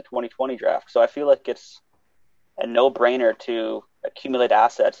 draft and the 2020 draft. So I feel like it's a no-brainer to accumulate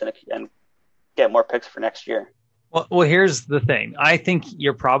assets and get more picks for next year. Well, here's the thing. I think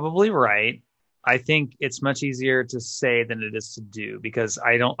you're probably right. I think it's much easier to say than it is to do, because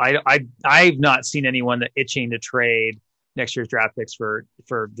I've not seen anyone that itching to trade next year's draft picks for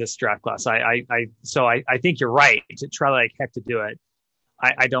this draft class. So I think you're right to try like heck to do it.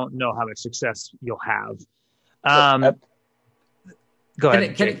 I don't know how much success you'll have. Go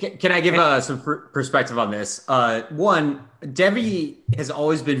ahead. Can I give some perspective on this? One, Devy has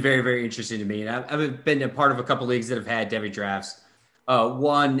always been very, very interesting to me, and I've been a part of a couple leagues that have had Devy drafts.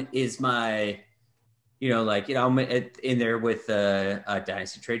 One is my, I'm in there with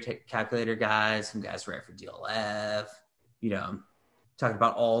Dynasty Trade Calculator guys, some guys right for DLF. Talking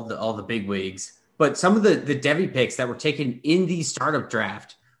about all the big wigs, but some of the Devy picks that were taken in the startup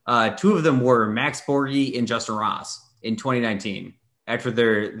draft, two of them were Max Borghi and Justin Ross in 2019 after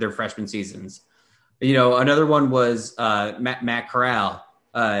their freshman seasons. Another one was Matt Corral,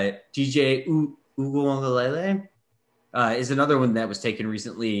 DJ Ugualele is another one that was taken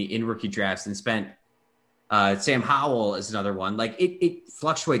recently in rookie drafts and spent. Sam Howell is another one. Like it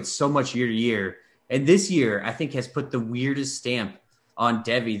fluctuates so much year to year. And this year, I think, has put the weirdest stamp on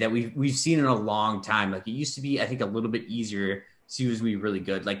Devy that we've seen in a long time. Like it used to be, I think, a little bit easier. So he was really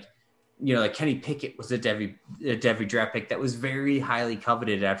good. Like Kenny Pickett was a Devy draft pick that was very highly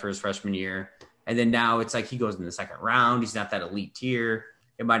coveted after his freshman year. And then now it's like he goes in the second round. He's not that elite tier.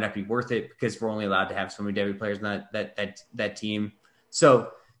 It might not be worth it because we're only allowed to have so many Devy players in that team.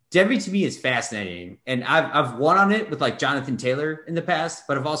 So Devy to me is fascinating. And I've won on it with like Jonathan Taylor in the past,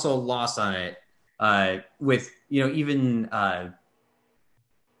 but I've also lost on it. With even I'm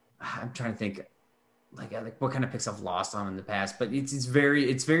trying to think like what kind of picks I've lost on in the past, but it's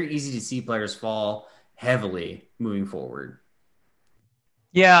very easy to see players fall heavily moving forward.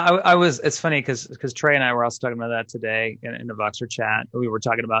 Yeah, I was. It's funny because Trey and I were also talking about that today in the Voxer chat. We were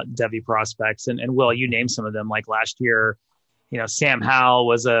talking about Devy prospects, and Will, you named some of them. Like last year, Sam Howell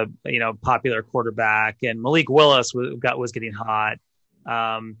was a popular quarterback, and Malik Willis was getting hot.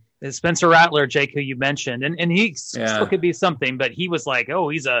 Spencer Rattler, Jake, who you mentioned, and he still could be something, but he was like,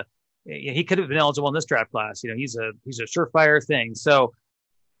 he could have been eligible in this draft class. He's a surefire thing. So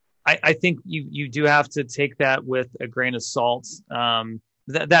I think you do have to take that with a grain of salt.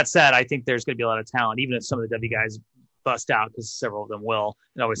 That said, I think there's going to be a lot of talent, even if some of the W guys bust out, because several of them will.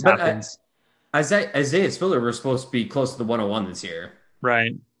 It always happens. Isaiah Spiller was supposed to be close to the 101 this year,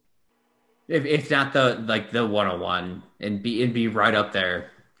 right? If not the 101, and be right up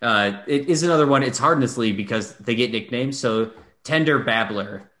there. It is another one. It's hard in this league because they get nicknames. So Tender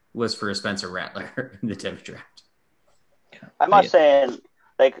Babbler was for Spencer Rattler in the Devy draft. I'm not saying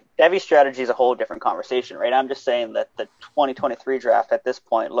like Devy's strategy is a whole different conversation, right? I'm just saying that the 2023 draft at this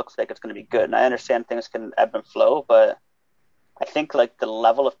point looks like it's going to be good. And I understand things can ebb and flow, but I think like the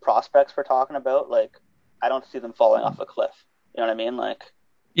level of prospects we're talking about, like I don't see them falling off a cliff. You know what I mean? Like,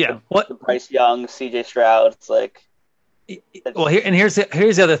 yeah, the Bryce Young, CJ Stroud, it's like. Well, here's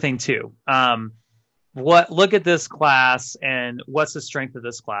the other thing too. Look at this class and what's the strength of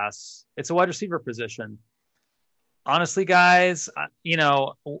this class? It's a wide receiver position. Honestly, guys,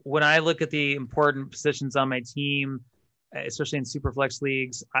 when I look at the important positions on my team, especially in super flex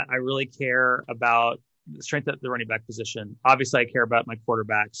leagues, I really care about the strength of the running back position. Obviously, I care about my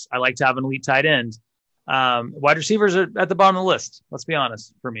quarterbacks. I like to have an elite tight end. Wide receivers are at the bottom of the list. Let's be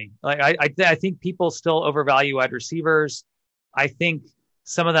honest. For me, like I think people still overvalue wide receivers. I think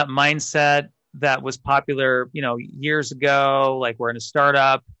some of that mindset that was popular, years ago, like we're in a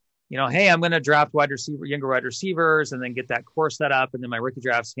startup, hey, I'm going to draft younger wide receivers, and then get that core set up, and then my rookie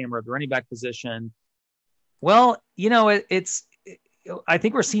drafts hammer at the running back position. Well, I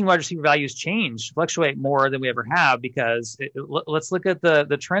think we're seeing wide receiver values fluctuate more than we ever have, because let's look at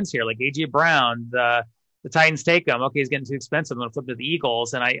the trends here, like AJ Brown, the Titans take him. Okay, he's getting too expensive. I'm going to flip to the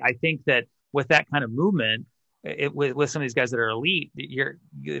Eagles. And I think that with that kind of movement, with some of these guys that are elite, your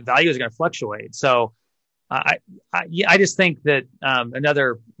values are going to fluctuate. So I just think that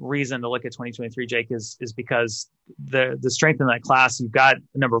another reason to look at 2023, Jake, is because the strength in that class, you've got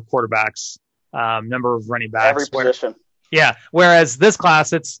a number of quarterbacks, number of running backs. Every position. Yeah. Whereas this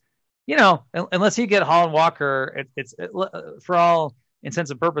class, it's, unless you get Holland Walker, it's for all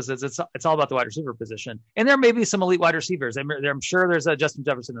intents and purposes, it's all about the wide receiver position. And there may be some elite wide receivers. I'm sure there's a Justin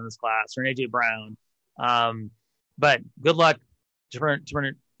Jefferson in this class or an AJ Brown. But good luck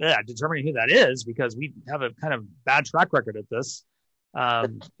turning determining who that is because we have a kind of bad track record at this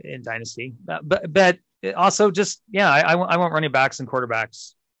in Dynasty. But also just, I want running backs and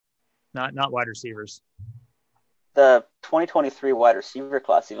quarterbacks, not wide receivers. The 2023 wide receiver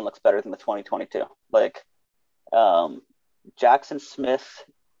class even looks better than the 2022. Like Jackson Smith,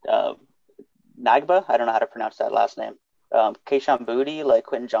 Nagba, I don't know how to pronounce that last name. Keishawn Booty, like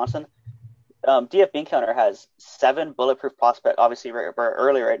Quentin Johnson. DF Bean Counter has 7 bulletproof prospects. Obviously, we're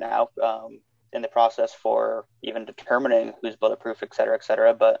early right now in the process for even determining who's bulletproof, et cetera, et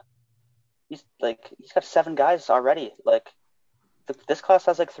cetera. But he's got 7 guys already. Like this class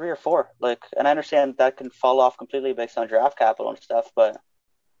has like 3 or 4. Like, and I understand that can fall off completely based on draft capital and stuff. But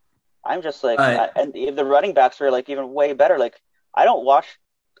I'm just like, and the running backs are like even way better. Like I don't watch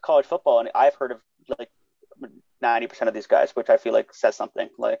college football, and I've heard of like 90% of these guys, which I feel like says something.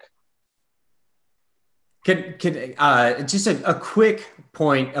 Like. Can just a quick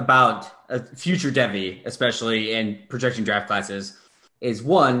point about future Devy, especially in projecting draft classes, is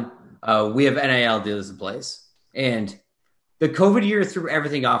one, we have NIL deals in place, and the COVID year threw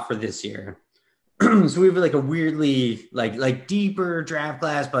everything off for this year. So we have like a weirdly like deeper draft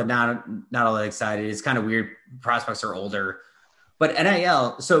class, but not all that excited. It's kind of weird. Prospects are older, but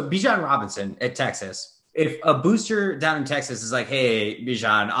NIL. So Bijan Robinson at Texas. If a booster down in Texas is like, hey,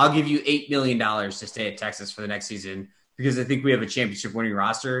 Bijan, I'll give you $8 million to stay at Texas for the next season because I think we have a championship winning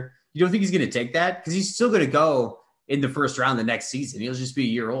roster, you don't think he's going to take that? Because he's still going to go in the first round the next season. He'll just be a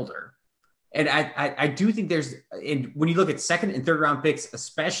year older. And I do think when you look at second and third round picks,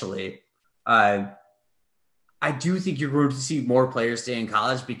 especially, I do think you're going to see more players stay in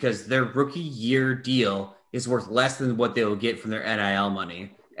college because their rookie year deal is worth less than what they will get from their NIL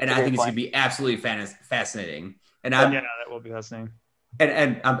money. And I think it's going to be absolutely fascinating. And that will be fascinating.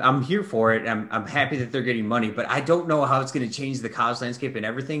 And I'm here for it. I'm happy that they're getting money, but I don't know how it's going to change the college landscape and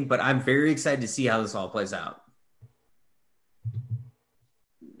everything. But I'm very excited to see how this all plays out.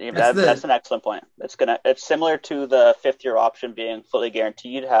 Yeah, that's an excellent point. It's similar to the 5th-year option being fully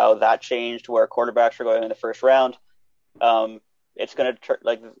guaranteed. How that changed, where quarterbacks are going in the first round. It's going to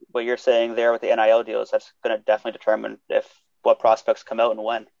like what you're saying there with the NIL deals. That's going to definitely determine what prospects come out and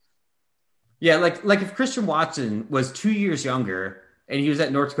when. Yeah, like if Christian Watson was 2 years younger and he was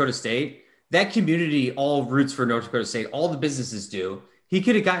at North Dakota State, that community all roots for North Dakota State. All the businesses do. He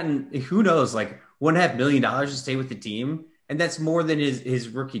could have gotten, who knows, like $1.5 million to stay with the team. And that's more than his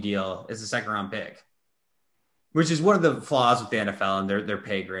rookie deal as a second-round pick, which is one of the flaws with the NFL and their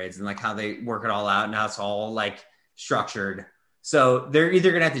pay grades and like how they work it all out and how it's all like structured. So they're either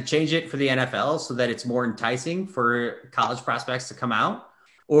going to have to change it for the NFL so that it's more enticing for college prospects to come out,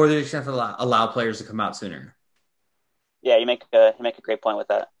 or they're just going to have to allow players to come out sooner. Yeah, you make a great point with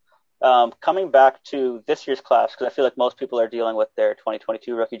that. Coming back to this year's class, because I feel like most people are dealing with their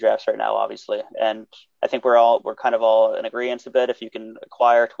 2022 rookie drafts right now, obviously. And I think we're kind of all in agreement a bit. If you can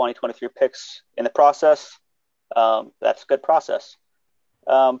acquire 2023 picks in the process, that's a good process.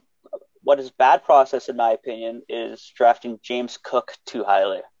 What is bad process, in my opinion, is drafting James Cook too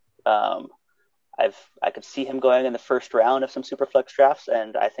highly. I could see him going in the first round of some Superflex drafts,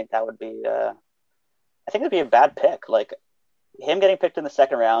 and I think that would be it'd be a bad pick. Like him getting picked in the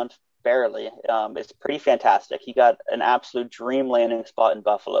second round, barely, is pretty fantastic. He got an absolute dream landing spot in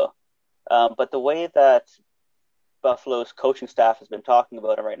Buffalo. But the way that Buffalo's coaching staff has been talking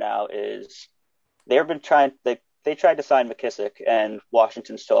about him right now is they've been trying. They tried to sign McKissick, and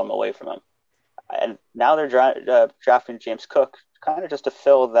Washington stole him away from him. And now they're drafting James Cook kind of just to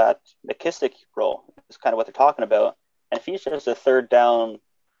fill that McKissick role. Is kind of what they're talking about. And if he's just a third down,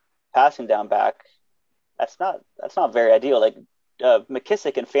 passing down back, that's not very ideal. Like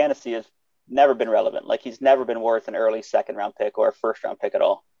McKissick in fantasy has never been relevant. Like he's never been worth an early second round pick or a first round pick at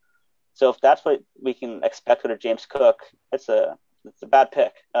all. So if that's what we can expect with a James Cook, it's a bad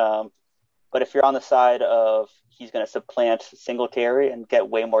pick. But if you're on the side of he's going to supplant Singletary and get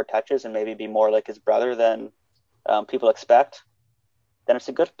way more touches and maybe be more like his brother than people expect, then it's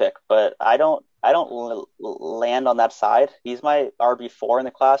a good pick. But I don't land on that side. He's my RB4 in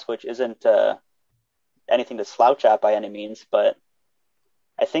the class, which isn't anything to slouch at by any means. But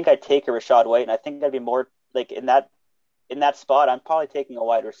I think I'd take a Rashad White, and I think I'd be more like in that spot. I'm probably taking a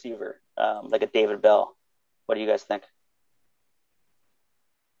wide receiver, like a David Bell. What do you guys think?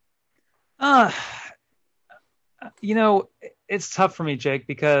 It's tough for me, Jake,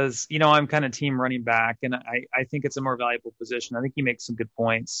 because, I'm kind of team running back, and I think it's a more valuable position. I think he makes some good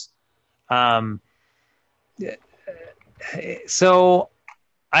points. So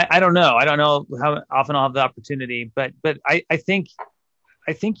I don't know. I don't know how often I'll have the opportunity, but I think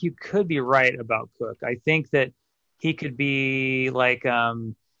you could be right about Cook. I think that he could be like,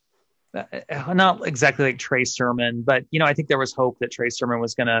 not exactly like Trey Sermon, but I think there was hope that Trey Sermon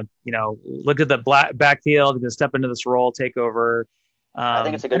was going to, look at the backfield, going to step into this role, take over. I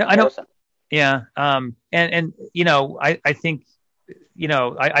think it's a good comparison. Yeah. And I think,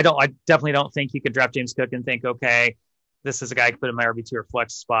 I definitely don't think you could draft James Cook and think, okay, this is a guy I could put in my RB2 or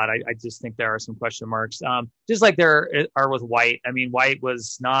flex spot. I just think there are some question marks. Just like there are with White. I mean, White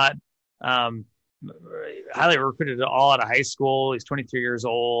was not highly recruited at all out of high school. He's 23 years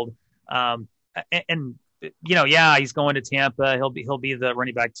old. And he's going to Tampa. He'll be the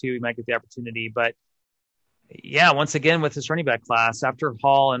running back too. He might get the opportunity, but yeah, once again with this running back class after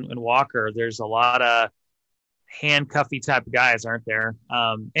Hall and Walker, there's a lot of handcuffy type of guys, aren't there?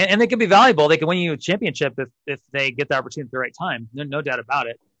 And they can be valuable. They can win you a championship if they get the opportunity at the right time. No doubt about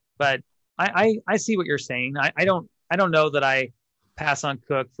it. But I see what you're saying. I don't know that I pass on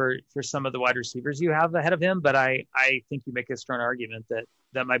Cook for some of the wide receivers you have ahead of him, but I think you make a strong argument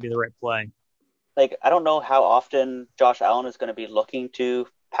that might be the right play. Like, I don't know how often Josh Allen is going to be looking to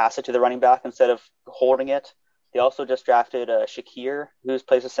pass it to the running back instead of holding it. They also just drafted Shakir, who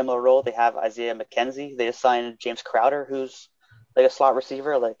plays a similar role. They have Isaiah McKenzie. They assigned James Crowder, who's like a slot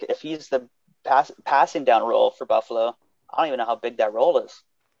receiver. Like, if he's the passing down role for Buffalo, I don't even know how big that role is.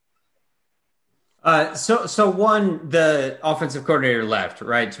 So one, the offensive coordinator left,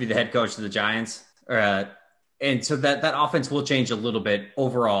 right, to be the head coach of the Giants. And so that offense will change a little bit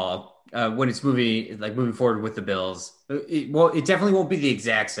overall when it's moving forward with the Bills. It definitely won't be the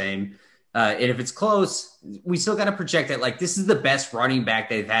exact same. And if it's close, we still got to project that like this is the best running back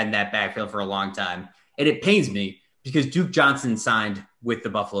they've had in that backfield for a long time. And it pains me because Duke Johnson signed with the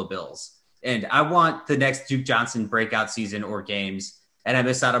Buffalo Bills. And I want the next Duke Johnson breakout season or games. And I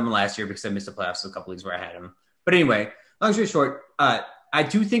missed out on him last year because I missed the playoffs in a couple leagues where I had him. But anyway, long story short, I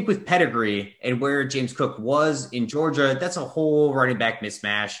do think with pedigree and where James Cook was in Georgia, that's a whole running back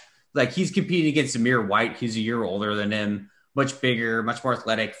mismatch. Like he's competing against Zamir White, who's a year older than him. Much bigger, much more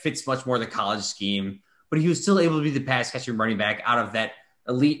athletic, fits much more the college scheme, but he was still able to be the pass catching running back out of that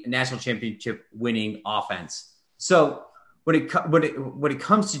elite national championship winning offense. So when it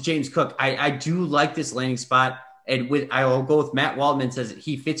comes to James Cook, I do like this landing spot, and I will go with Matt Waldman says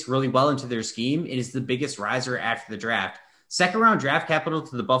he fits really well into their scheme. It is the biggest riser after the draft. Second round draft capital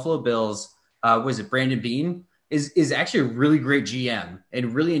to the Buffalo Bills. Was it Brandon Beane? Is actually a really great GM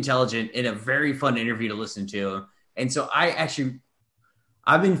and really intelligent and a very fun interview to listen to. And so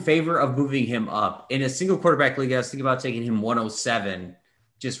I'm in favor of moving him up. In a single quarterback league, I was thinking about taking him 107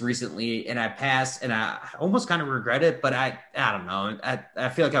 just recently, and I passed, and I almost kind of regret it, but I don't know. I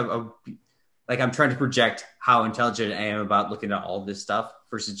feel like I'm trying to project how intelligent I am about looking at all this stuff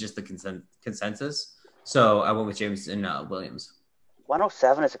versus just the consensus. So I went with Jameson Williams.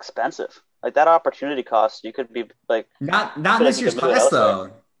 107 is expensive. Like that opportunity cost, you could be like not in this year's class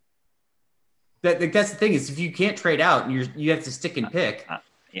though. That's the thing is if you can't trade out and you have to stick and pick.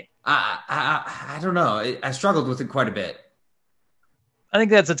 I don't know. I struggled with it quite a bit. I think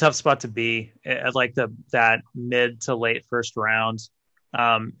that's a tough spot to be at like that mid to late first round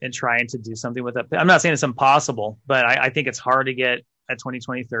and trying to do something with that. I'm not saying it's impossible, but I think it's hard to get a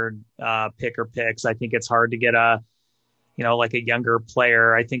 2023 pick or picks. I think it's hard to get like a younger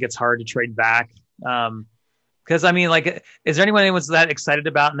player. I think it's hard to trade back. Because I mean, like, is there anyone's that excited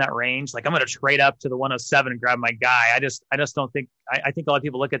about in that range? Like, I'm going to trade up to the 107 and grab my guy. I just don't think. I think a lot of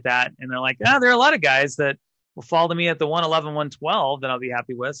people look at that and they're like, there are a lot of guys that will fall to me at the 111, 112 that I'll be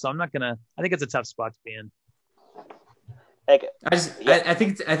happy with. So I'm not gonna. I think it's a tough spot to be in. I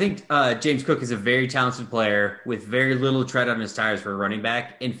think James Cook is a very talented player with very little tread on his tires for a running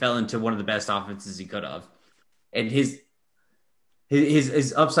back, and fell into one of the best offenses he could have, and his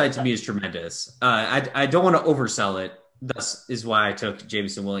upside to me is tremendous. I don't want to oversell it. Thus is why I took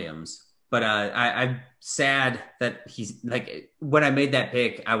Jameson Williams. But I'm sad that he's like when I made that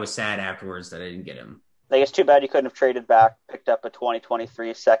pick, I was sad afterwards that I didn't get him. Like it's too bad you couldn't have traded back, picked up a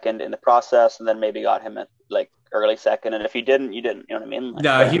 2023 second in the process, and then maybe got him at like early second. And if you didn't, you didn't. You know what I mean? Like,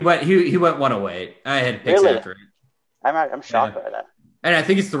 no, he went 108. I had picks really? after it. I'm shocked by that. And I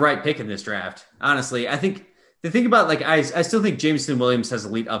think it's the right pick in this draft. Honestly, I think. The thing about like I still think Jameson Williams has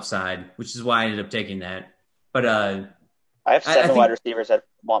elite upside, which is why I ended up taking that. But I have seven wide receivers that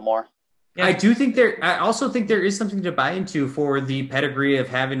want more. Yeah. I also think there is something to buy into for the pedigree of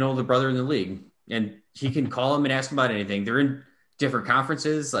having an older brother in the league, and he can call him and ask him about anything. They're in different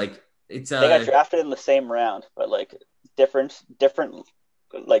conferences. Like it's they got drafted in the same round, but like different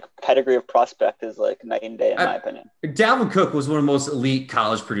like pedigree of prospect is like night and day in my opinion. Dalvin Cook was one of the most elite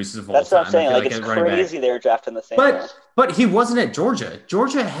college producers of all time. That's what I'm saying. Like it's crazy they were drafted in the same round. But he wasn't at Georgia.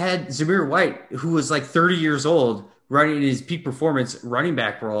 Georgia had Zamir White, who was like 30 years old, running in his peak performance running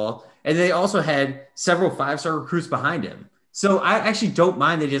back role. And they also had several 5-star recruits behind him. So I actually don't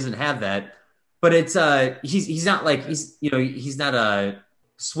mind that he doesn't have that. But it's he's not like he's not a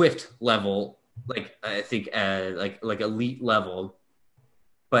Swift level, like I think like elite level,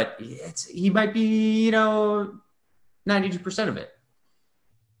 but he might be 92% of it.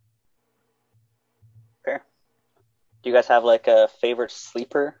 Fair. Do you guys have like a favorite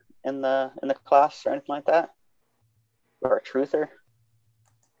sleeper in the class or anything like that, or a truther?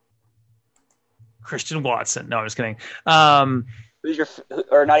 Christian Watson. No, I'm just kidding. Who's your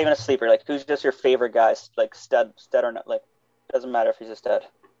or not even a sleeper? Like who's just your favorite guy? Like stud or not? Like doesn't matter if he's a stud.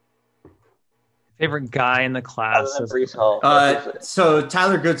 Favorite guy in the class. Other than Breece Hall. So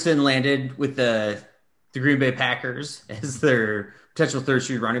Tyler Goodson landed with the Green Bay Packers as their potential third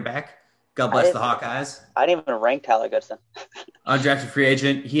string running back. God bless the Hawkeyes. I didn't even rank Tyler Goodson. Undrafted free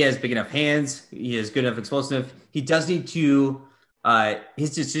agent. He has big enough hands. He is good enough explosive. He does need to.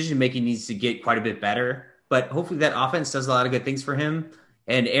 His decision making needs to get quite a bit better. But hopefully that offense does a lot of good things for him.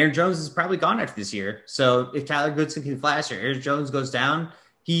 And Aaron Jones is probably gone after this year. So if Tyler Goodson can flash or Aaron Jones goes down,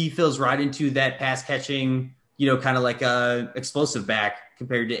 he fills right into that pass catching, kind of like a explosive back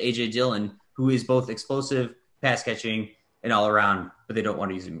compared to AJ Dillon, who is both explosive, pass catching, and all around, but they don't want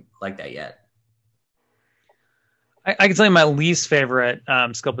to use him like that yet. I can tell you my least favorite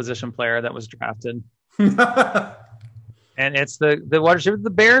skill position player that was drafted. And it's the wide receiver the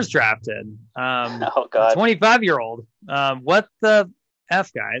Bears drafted. Oh God, 25-year-old. What the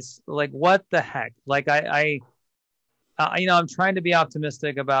F, guys? Like, what the heck? Like, I'm trying to be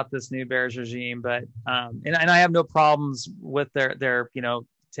optimistic about this new Bears regime, but and I have no problems with their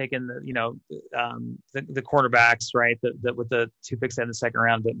taking the quarterbacks, right? That with the 2 picks in the second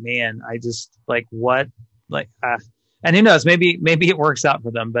round. But man, I just and who knows? Maybe it works out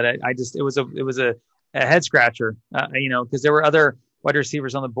for them. But it was a head scratcher, because there were other wide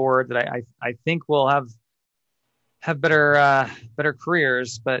receivers on the board that I think will have better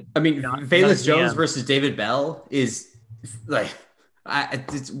careers. But I mean, Velus Jones versus David Bell is like,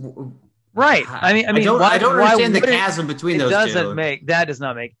 it's right. I mean, I don't understand the chasm between those two. That does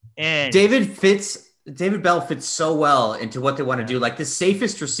not make any. David Bell fits so well into what they want to do. Like the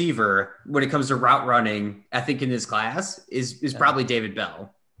safest receiver when it comes to route running, I think in this class is probably David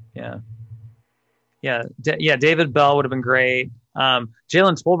Bell. Yeah. David Bell would have been great. Jalen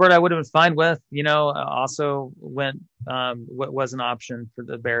Tolbert I would have been fine with. Also went was an option for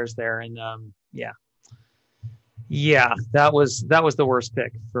the Bears there, and that was the worst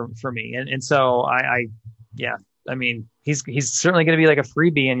pick for me. And so I mean he's certainly going to be like a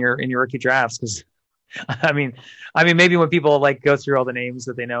freebie in your rookie drafts, because I mean maybe when people like go through all the names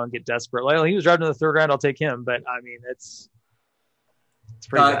that they know and get desperate, like, he was drafted in the 3rd round, I'll take him. But I mean it's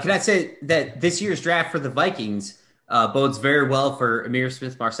pretty can I say that this year's draft for the Vikings bodes very well for Amir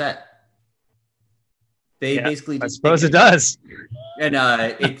Smith-Marset? Basically, I suppose it does, and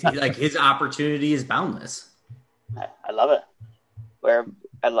like his opportunity is boundless. I love it.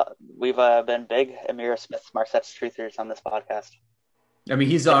 We've been big Amir Smith-Marset's truthers on this podcast. I mean,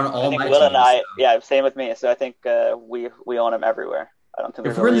 he's on all my Will teams. And I, same with me. So I think we own him everywhere. I don't think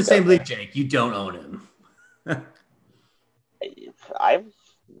if we're in the same league, Jake, you don't own him. I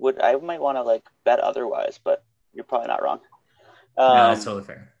might want to like bet otherwise, but you're probably not wrong. No, that's totally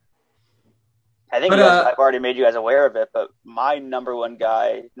fair. I think I've already made you guys aware of it, but my number one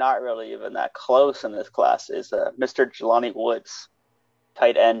guy, not really even that close in this class, is Mr. Jelani Woods,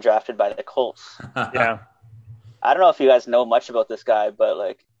 tight end drafted by the Colts. Yeah. I don't know if you guys know much about this guy, but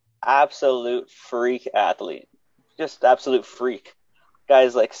like absolute freak athlete, just absolute freak.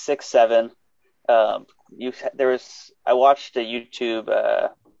 Guy's like 6'7". I watched a YouTube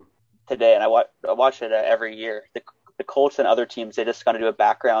today, and I watch it every year. The Colts and other teams, they just kind of do a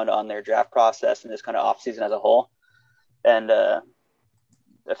background on their draft process and this kind of off season as a whole. And a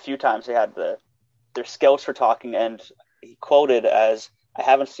few times they had their scouts were talking, and he quoted as, "I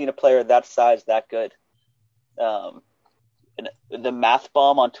haven't seen a player that size that good." The Math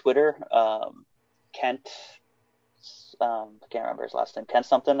Bomb on Twitter, Kent, I can't remember his last name, Kent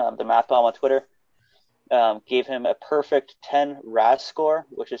something. The Math Bomb on Twitter gave him a perfect 10 RAS score,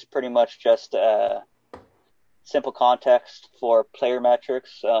 which is pretty much just simple context for player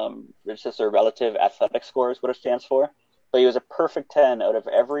metrics. It's just their relative athletic score is what it stands for. But he was a perfect 10 out of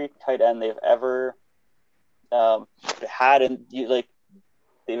every tight end they've ever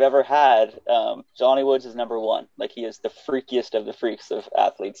had, Johnny Woods is number one. Like, he is the freakiest of the freaks of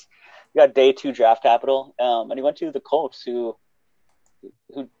athletes. He got day 2 draft capital, and he went to the Colts, who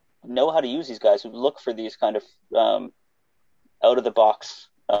know how to use these guys, who look for these kind of out of the box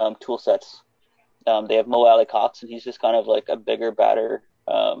tool sets. They have Mo Alley Cox, and he's just kind of like a bigger, badder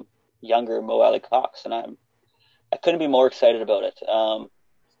younger Mo Alley Cox, and I couldn't be more excited about it.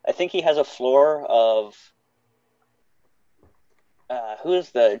 I think he has a floor of who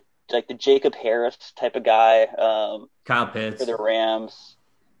is the Jacob Harris type of guy Kyle Pitts for the Rams.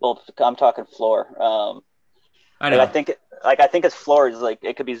 Well, I'm talking floor. I know. I think his floor is like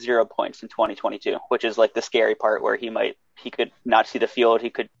it could be 0 points in 2022, which is like the scary part where he could not see the field. He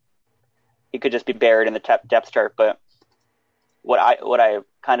could just be buried in the depth chart. But what I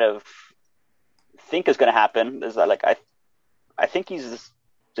kind of think is going to happen is that like I think he's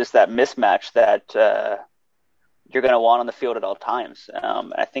just that mismatch that you're going to want on the field at all times.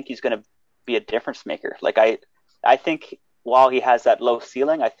 I think he's going to be a difference maker. Like I think while he has that low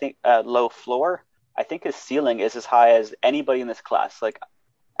ceiling, low floor, I think his ceiling is as high as anybody in this class. Like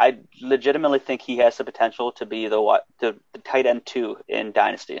I legitimately think he has the potential to be the tight end 2 in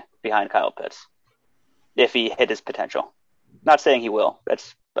Dynasty behind Kyle Pitts if he hit his potential. Not saying he will.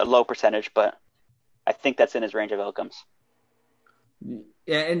 That's a low percentage, but I think that's in his range of outcomes.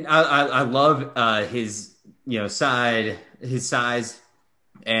 Yeah, and I love his size,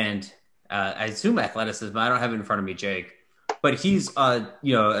 and I assume athleticism. I don't have it in front of me, Jake, but he's a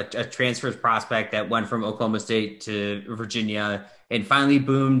transfer prospect that went from Oklahoma State to Virginia and finally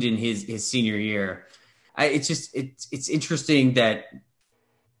boomed in his senior year. It's interesting that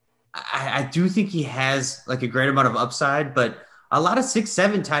I do think he has like a great amount of upside, but a lot of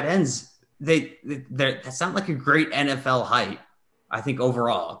 6'7" tight ends, that's not like a great NFL height. I think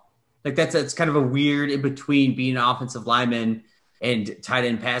overall, like that's kind of a weird in between being an offensive lineman and tight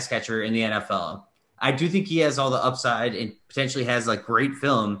end pass catcher in the NFL. I do think he has all the upside and potentially has like great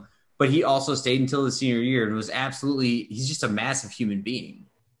film, but he also stayed until the senior year and he's just a massive human being.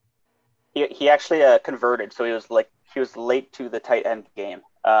 He actually converted. So he was late to the tight end game.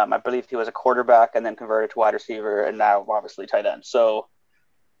 I believe he was a quarterback and then converted to wide receiver and now obviously tight end. So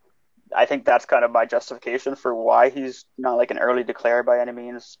I think that's kind of my justification for why he's not like an early declare by any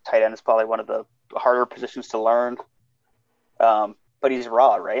means. Tight end is probably one of the harder positions to learn. But he's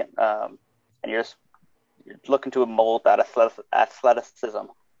raw, right? And you're looking to mold that athleticism.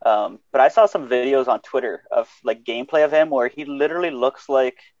 But I saw some videos on Twitter of like gameplay of him where he literally looks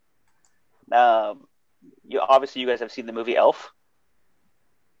like obviously you guys have seen the movie Elf.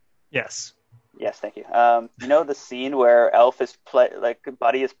 Yes. Yes, thank you. You know the scene where Elf is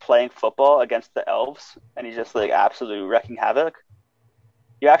Buddy is playing football against the elves, and he's just like absolutely wrecking havoc.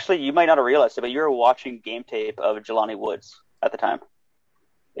 You might not have realized it, but you were watching game tape of Jelani Woods at the time.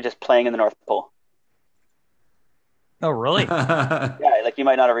 It's just playing in the North Pole. Oh, really? Yeah, like you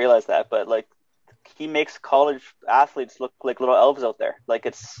might not have realized that, but like he makes college athletes look like little elves out there. Like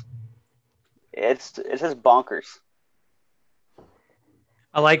it's just bonkers.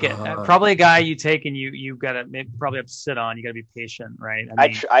 I like it. Probably a guy you take and you gotta probably have to sit on. You gotta be patient, right?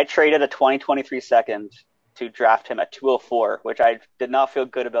 I traded a 2023 second to draft him at 204, which I did not feel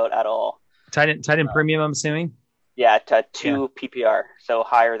good about at all. Tight end premium, I'm assuming. Yeah, to 2 PPR, so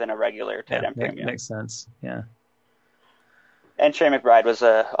higher than a regular tight end premium. Makes sense. Yeah. And Trey McBride was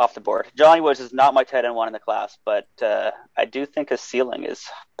off the board. Johnny Woods is not my tight end 1 in the class, but I do think his ceiling is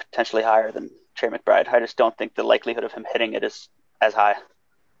potentially higher than Trey McBride. I just don't think the likelihood of him hitting it is as high.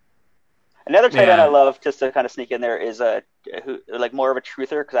 Another tight end I love, just to kind of sneak in there, is more of a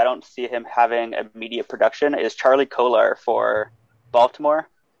truther because I don't see him having immediate production, is Charlie Kolar for Baltimore.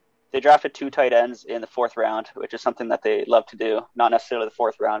 They drafted 2 tight ends in the 4th round, which is something that they love to do. Not necessarily the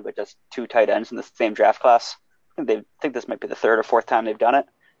 4th round, but just 2 tight ends in the same draft class. I think this might be the 3rd or 4th time they've done it.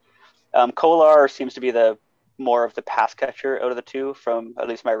 Kolar seems to be the more of the pass catcher out of the 2 from at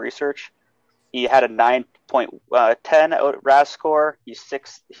least my research. He had a 9.10 RAS score. He's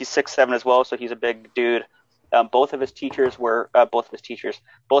 6'7" as well, so he's a big dude. Both of his parents were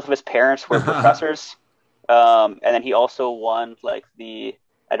professors. And then he also won I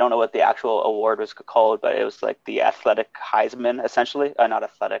don't know what the actual award was called, but it was like the athletic Heisman, essentially. Not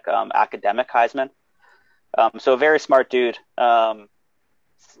athletic, academic Heisman. So a very smart dude, 6'7",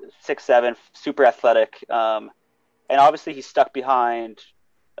 super athletic. And obviously he's stuck behind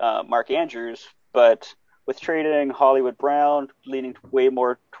Mark Andrews, but with trading Hollywood Brown, leaning way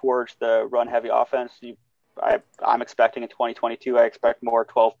more towards the run-heavy offense, I'm expecting in 2022, I expect more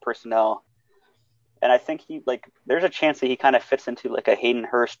 12 personnel. And I think there's a chance that he kind of fits into like a Hayden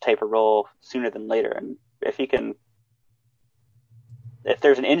Hurst type of role sooner than later. And if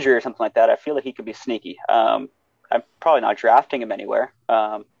there's an injury or something like that, I feel like he could be sneaky. I'm probably not drafting him anywhere,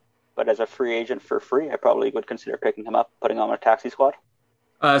 but as a free agent for free, I probably would consider picking him up, putting him on a taxi squad.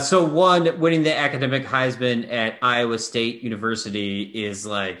 So one, winning the academic Heisman at Iowa State University is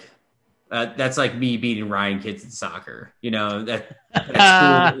like That's like me beating Ryan Kids in soccer. That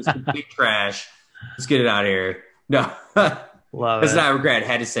school is complete trash. Let's get it out of here. No, Love that's it. not a regret. I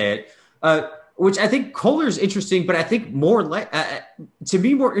had to say it. Which I think Kohler's interesting, but I think more to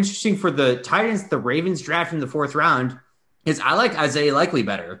me more interesting for the tight ends the Ravens draft in the 4th round is I like Isaiah Likely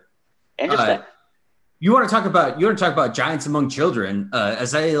better. Interesting. You want to talk about giants among children?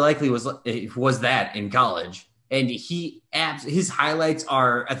 Isaiah Likely was that in college, and his highlights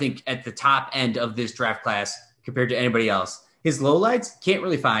are I think at the top end of this draft class compared to anybody else. His lowlights can't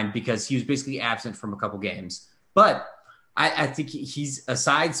really find because he was basically absent from a couple games, but I think he's a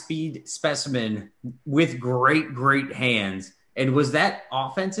side speed specimen with great hands. And was that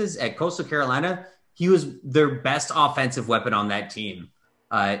offenses at Coastal Carolina? He was their best offensive weapon on that team.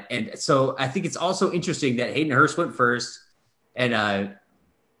 And so I think it's also interesting that Hayden Hurst went first and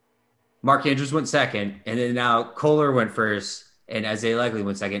Mark Andrews went second. And then now Kohler went first and Isaiah Likely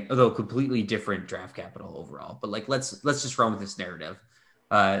went second, although completely different draft capital overall. But like, let's just run with this narrative.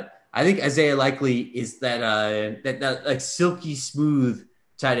 I think Isaiah Likely is that like silky smooth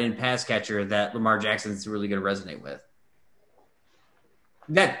tight end pass catcher that Lamar Jackson's really going to resonate with.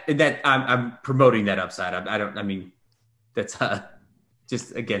 That I'm promoting that upside. I mean, that's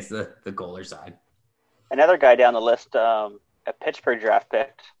just against the Kohler side. Another guy down the list, a Pittsburgh draft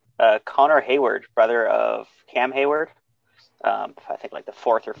pick, Connor Hayward, brother of Cam Hayward. I think like the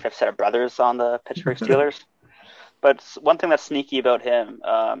 4th or 5th set of brothers on the Pittsburgh Steelers. But one thing that's sneaky about him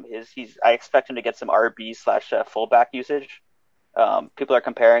is I expect him to get some RB/fullback usage. People are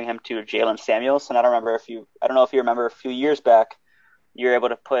comparing him to Jalen Samuels, and I don't know if you remember a few years back, you were able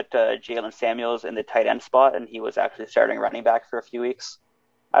to put Jalen Samuels in the tight end spot, and he was actually starting running back for a few weeks.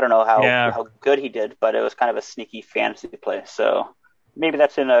 I don't know how good he did, but it was kind of a sneaky fantasy play. So maybe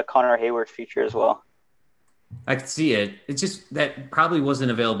that's in a Connor Hayward feature as well. I could see it. It's just that probably wasn't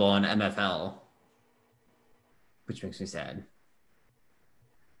available on MFL. Which makes me sad.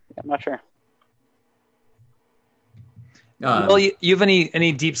 I'm not sure. Well, you have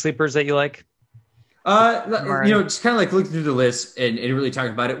any deep sleepers that you like? Just kind of like looking through the list and really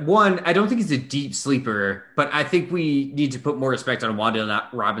talking about it. One, I don't think he's a deep sleeper, but I think we need to put more respect on Wan'Dale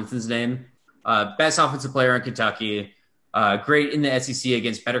Robinson's name. Best offensive player in Kentucky. Great in the SEC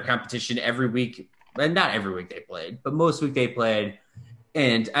against better competition every week. And not every week they played, but most week they played.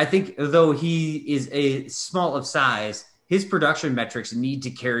 And I think though he is a small of size, his production metrics need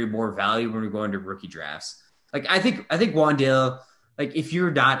to carry more value when we're going to rookie drafts. Like I think Wan'Dale, like if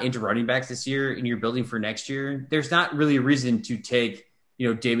you're not into running backs this year and you're building for next year, there's not really a reason to take,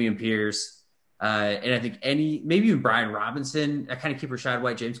 Dameon Pierce. And I think maybe even Brian Robinson. I kind of keep Rachaad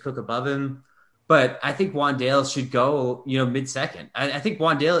White, James Cook above him. But I think Wan'Dale should go, mid-second. I think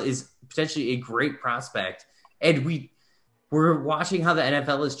Wan'Dale is potentially a great prospect. And we're watching how the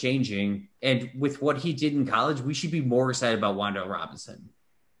NFL is changing, and with what he did in college, we should be more excited about Wan'Dale Robinson.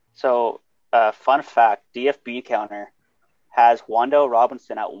 So, fun fact, DFB counter has Wan'Dale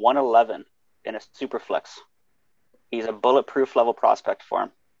Robinson at 111 in a super flex. He's a bulletproof level prospect for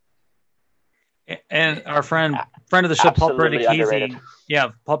him. And our friend of the show, Paul Bertocchese. Yeah,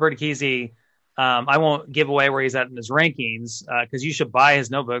 Paul Bertocchese. I won't give away where he's at in his rankings because you should buy his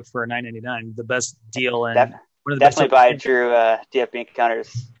notebook for $9.99. The best deal in. Definitely buy Drew DFB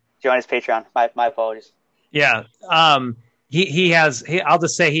counters. Join his Patreon. My apologies. Yeah. I'll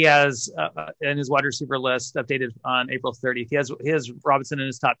just say he has in his wide receiver list updated on April 30th. He has Robinson in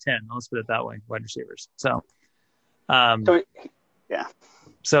his top 10. Let's put it that way, wide receivers. So yeah.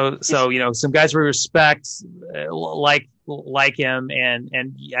 So some guys we respect like him and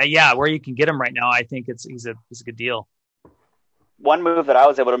where you can get him right now, I think he's a good deal. One move that I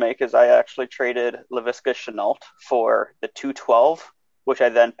was able to make is I actually traded Laviska Shenault for the 212, which I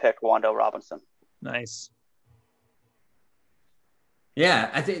then picked Wan'Dale Robinson. Nice.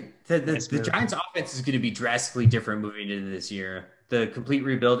 Yeah, I think the Giants' offense is going to be drastically different moving into this year. The complete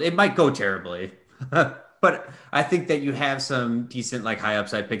rebuild, it might go terribly, but I think that you have some decent high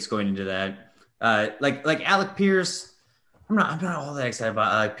upside picks going into that. Like Alec Pierce. I'm not all that excited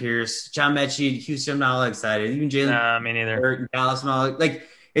about Alec Pierce. John Mechie, Houston, I'm not all excited. Even Jalen. Me neither. Dallas, and all.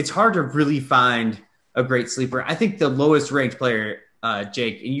 It's hard to really find a great sleeper. I think the lowest ranked player,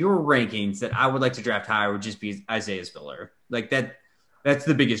 Jake, in your rankings that I would like to draft higher would just be Isaiah Spiller. That's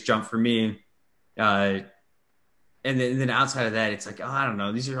the biggest jump for me. And then outside of that, it's I don't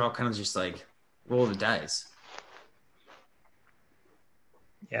know. These are all kind of just roll the dice.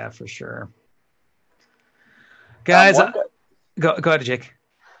 Yeah, for sure. Guys, go ahead, Jake.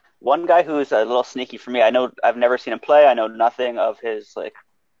 One guy who's a little sneaky for me. I know I've never seen him play. I know nothing of his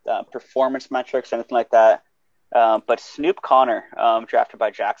performance metrics, anything like that. But Snoop Connor, drafted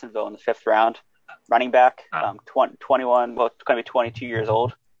by Jacksonville in the 5th round, running back, 21, well, it's going to be 22 years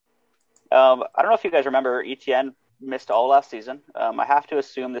old. I don't know if you guys remember, Etienne missed all last season. I have to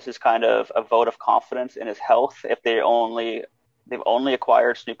assume this is kind of a vote of confidence in his health if they've only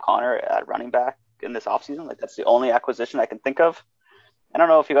acquired Snoop Connor at running back in this offseason. Like, that's the only acquisition I can think of. I don't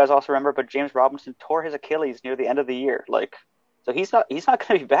know if you guys also remember, but James Robinson tore his Achilles near the end of the year. Like, so he's not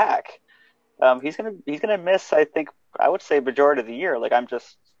going to be back. He's gonna miss, I would say, majority of the year. Like, I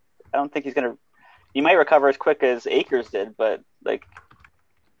don't think he might recover as quick as Akers did, but like,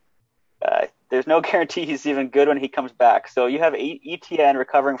 there's no guarantee he's even good when he comes back. So you have ETN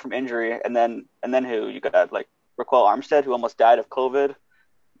recovering from injury, and then who? You got like Raquel Armstead, who almost died of COVID.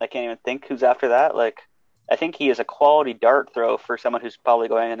 I can't even think who's after that. Like, I think he is a quality dart throw for someone who's probably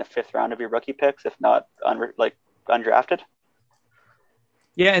going in the 5th round of your rookie picks, if not undrafted.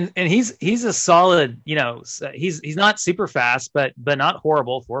 Yeah, and he's a solid, he's not super fast, but not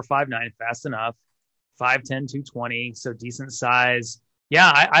horrible. 4.59, fast enough. 5'10", 220, so decent size.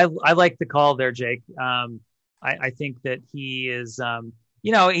 Yeah, I like the call there, Jake. I think that he is,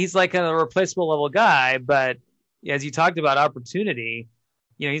 he's like a replaceable level guy, but as you talked about opportunity,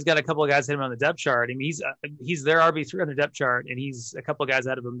 he's got a couple of guys ahead of him on the depth chart. I mean, he's their RB3 on the depth chart, and he's a couple of guys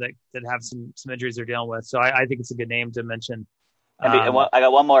ahead of him that have some injuries they're dealing with. So I think it's a good name to mention. I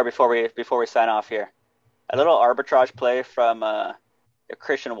got one more before we sign off here. A little arbitrage play from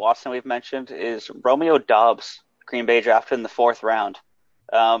Christian Watson we've mentioned is Romeo Doubs, Green Bay drafted in the 4th round.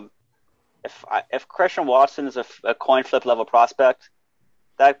 If Christian Watson is a coin flip level prospect,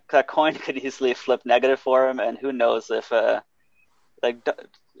 that coin could easily flip negative for him, and who knows if the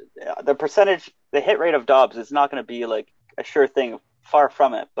hit rate of Doubs is not going to be like a sure thing. Far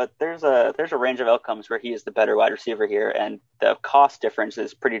from it, but there's a range of outcomes where he is the better wide receiver here, and the cost difference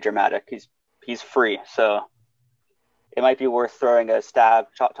is pretty dramatic. He's free, so it might be worth throwing a stab,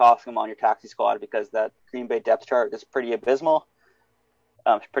 tossing him on your taxi squad, because that Green Bay depth chart is pretty abysmal.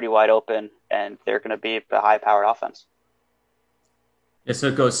 It's pretty wide open, and they're going to be a high-powered offense. Yeah, so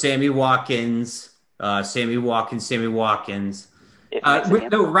it goes Sammy Watkins. No, Ryan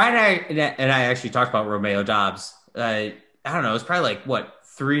and I actually talked about Romeo Doubs. I don't know. It was probably like, what,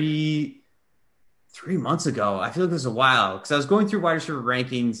 3 months ago. I feel like it was a while, because I was going through wide receiver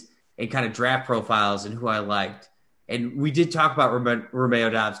rankings and kind of draft profiles and who I liked. And we did talk about Romeo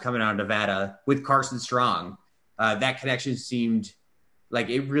Doubs coming out of Nevada with Carson Strong. That connection seemed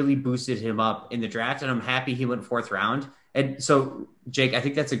like it really boosted him up in the draft, and I'm happy he went 4th round. And so, Jake, I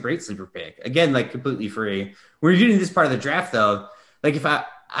think that's a great sleeper pick. Again, like, completely free. When you're getting this part of the draft, though, like, if I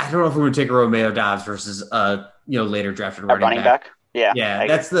don't know if we're going to take a Romeo Doubs versus later drafted running back. Yeah,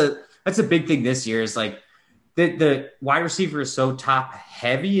 that's a big thing this year. Is like the wide receiver is so top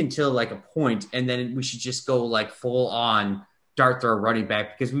heavy until like a point, and then we should just go like full on dart throw running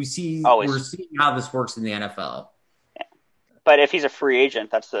back, because we're seeing how this works in the NFL. Yeah. But if he's a free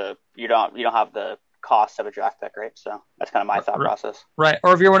agent, you don't have the cost of a draft pick, right? So that's kind of my thought process. Right.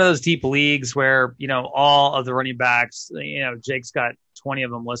 Or if you're one of those deep leagues where, all of the running backs, Jake's got 20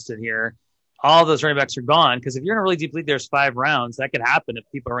 of them listed here. All of those running backs are gone, because if you're in a really deep league, there's 5 rounds. That could happen if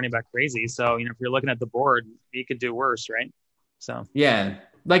people are running back crazy. So, if you're looking at the board, you could do worse, right? So yeah,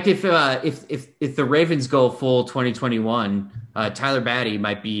 like if the Ravens go full 2021, Tyler Batty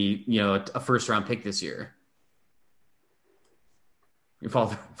might be a 1st round pick this year. If all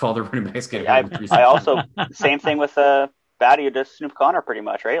the running backs get I also same thing with Batty or just Snoop Connor, pretty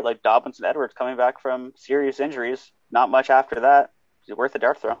much, right? Like Dobbins and Edwards coming back from serious injuries. Not much after that. It's worth a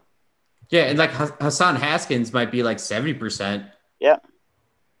dart throw. Yeah, and like Hassan Haskins might be like 70%. Yeah.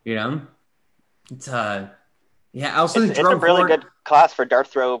 It's also it's a really good class for dart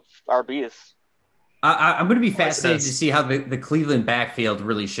throw RBs. I'm going to be fascinated to see how the Cleveland backfield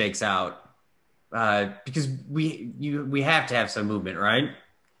really shakes out, because we have to have some movement, right?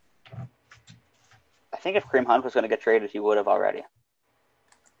 I think if Kareem Hunt was going to get traded, he would have already.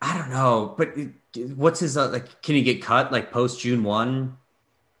 I don't know, but what's his can he get cut like post June 1?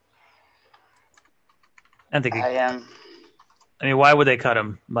 I think. I mean, why would they cut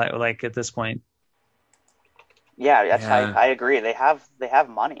him? Like at this point? Yeah, I agree. They have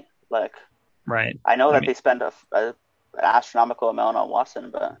money. Like, right. I know that they spend an astronomical amount on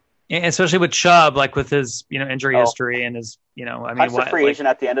Watson, but especially with Chubb, like with his injury history and his Hunt's a free agent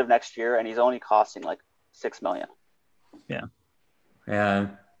at the end of next year, and he's only costing like $6 million. Yeah. Yeah.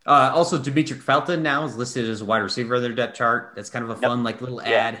 Also, Demetric Felton now is listed as a wide receiver on their depth chart. That's kind of a fun little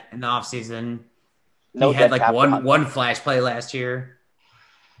ad in the offseason. He had like one flash play last year.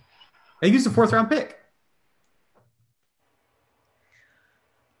 He was a 4th round pick.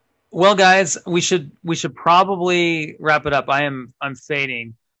 Well, guys, we should probably wrap it up. I'm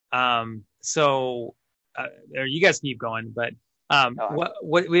fading. So you guys keep going, but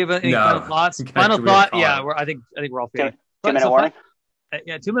what we have any final thoughts? Final thought? Yeah, I think we're all fading. 2-minute warning.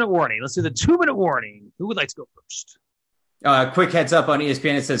 Yeah, 2-minute warning. Let's do the 2-minute warning. Who would like to go first? Quick heads up on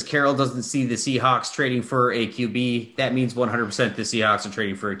ESPN. It says Carroll doesn't see the Seahawks trading for a QB. That means 100% the Seahawks are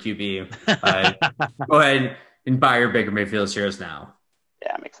trading for a QB. Go ahead and buy your Baker Mayfield shares now.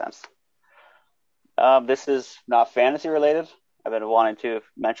 Yeah, makes sense. This is not fantasy related. I've been wanting to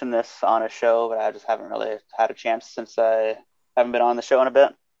mention this on a show, but I just haven't really had a chance since I haven't been on the show in a bit.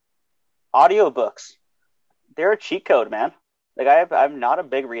 Audiobooks. They're a cheat code, man. Like I'm not a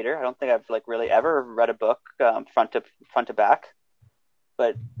big reader. I don't think I've really ever read a book front to back.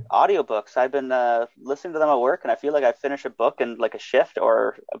 But audiobooks, I've been listening to them at work, and I feel like I finish a book in a shift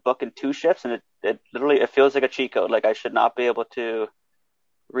or a book in 2 shifts, and it literally feels like a cheat code. Like I should not be able to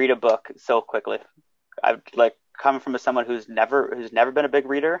read a book so quickly. I've coming from someone who's never been a big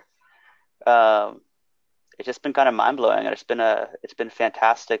reader. It's just been kind of mind blowing, and it's been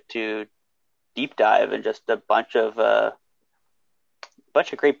fantastic to deep dive in just a bunch of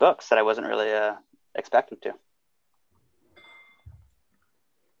great books that I wasn't really expecting to.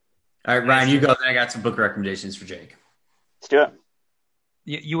 All right, Ryan, you go. Then I got some book recommendations for Jake. Let's do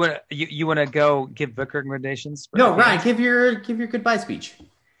it. You want to go give book recommendations? No, Ryan, give your goodbye speech.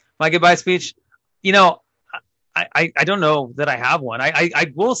 My goodbye speech. I don't know that I have one.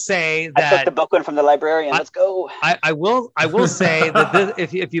 I will say that I took the book one from the librarian. Let's go. I will say that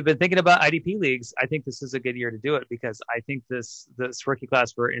if you've been thinking about IDP leagues, I think this is a good year to do it, because I think this rookie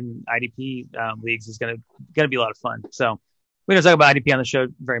class for in IDP leagues is going to be a lot of fun. So we don't talk about IDP on the show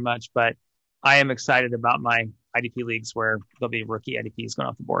very much, but I am excited about my IDP leagues where there'll be rookie IDPs going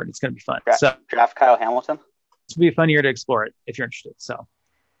off the board. It's going to be fun. Draft Kyle Hamilton. It's going to be a fun year to explore it if you're interested. So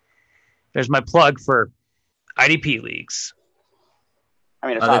there's my plug for IDP leagues. I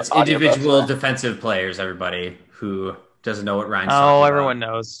mean, it's individual defensive players, everybody who doesn't know what Ryan's talking about. Everyone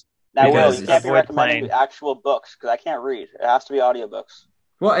knows. Now, Will, you can't be recommending actual books because I can't read. It has to be audiobooks.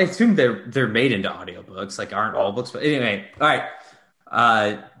 Well, I assume they're made into audiobooks, aren't all books. But anyway, all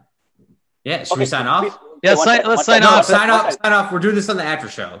right. Should we sign off? Yeah, let's sign off. Sign off. We're doing this on the after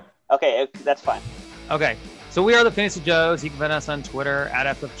show. Okay, that's fine. Okay, so we are the Fantasy Joes. You can find us on Twitter at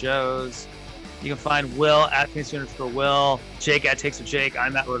FFJoes. You can find Will at Fantasy_Will, Jake at Takes with Jake.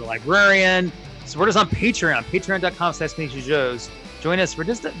 I'm at Road Librarian. Support us on Patreon, patreon.com/FantasyJoes. Join us for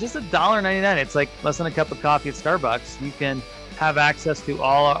just $1.99. It's like less than a cup of coffee at Starbucks. You can have access to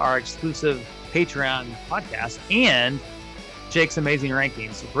all our exclusive Patreon podcasts and Jake's amazing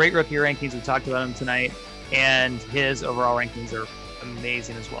rankings. Great rookie rankings. We talked about them tonight, and his overall rankings are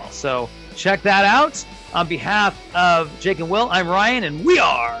amazing as well. So check that out. On behalf of Jake and Will, I'm Ryan, and we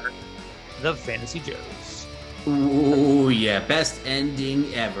are the Fantasy Joes. Ooh, yeah. Best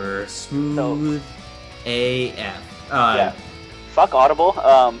ending ever. Smooth AF. Yeah. Fuck Audible.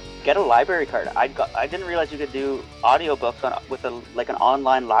 Get a library card. I didn't realize you could do audiobooks with an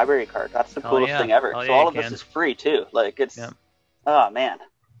online library card. That's the coolest thing ever. So all of this is free too. Oh man.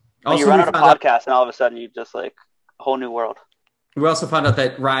 When you run out of podcasts and all of a sudden you just a whole new world. We also found out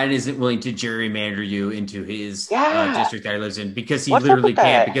that Ryan isn't willing to gerrymander you into his district that he lives in because he literally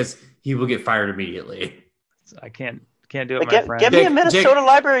can't, because he will get fired immediately. I can't do it, my friend. Give me a Minnesota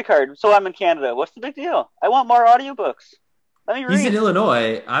library card so I'm in Canada. What's the big deal? I want more audiobooks. Let me read. He's in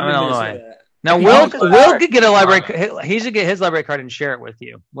Illinois. I'm in Illinois. Now, Will could get a library. He should get his library card and share it with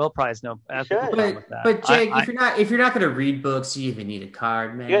you. Will probably has no problem with that. But Jake, if you're not going to read books, you even need a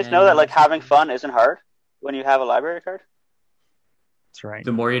card, man. You guys know that having fun isn't hard when you have a library card. That's right.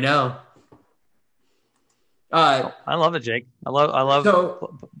 The more you know. I love it, Jake. I love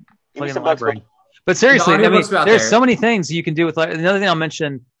plugging the library. But seriously, there's so many things you can do with. Another thing I'll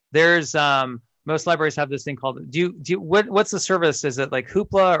mention. There's most libraries have this thing called. What's the service? Is it like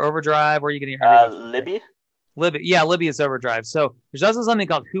Hoopla or Overdrive? Where are you getting your Libby? Libby, yeah, Libby is Overdrive. So there's also something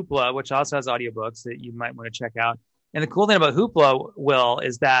called Hoopla, which also has audiobooks that you might want to check out. And the cool thing about Hoopla, Will,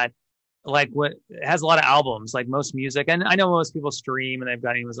 is that it has a lot of albums, like most music. And I know most people stream and they've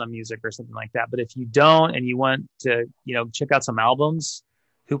got Amazon Music or something like that. But if you don't and you want to, check out some albums,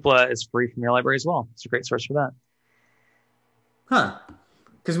 Hoopla is free from your library as well. It's a great source for that. Huh.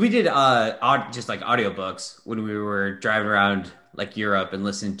 Because we did just audiobooks when we were driving around Europe and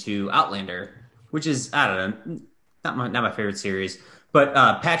listened to Outlander, which is, I don't know, not my favorite series. But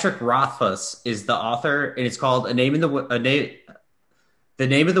Patrick Rothfuss is the author, and it's called The Name of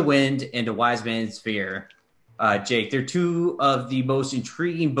the Wind and A Wise Man's Fear. Jake, they're two of the most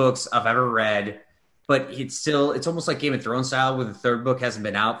intriguing books I've ever read. but it's almost like Game of Thrones style, where the third book hasn't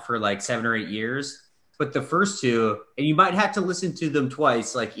been out for like 7 or 8 years. But the first two, and you might have to listen to them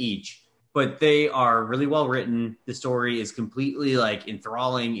twice, like each, but they are really well written. The story is completely like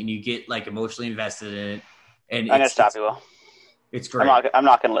enthralling, and you get like emotionally invested in it. And I'm gonna stop you, Will. It's great. I'm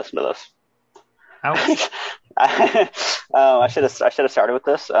not gonna listen to this. I should have started with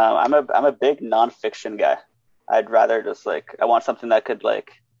this. I'm a big nonfiction guy. I'd rather just I want something that could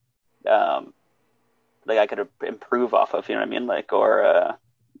I could improve off of, you know what I mean? Or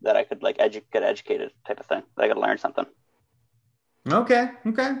that I could get educated type of thing. That I could learn something. Okay.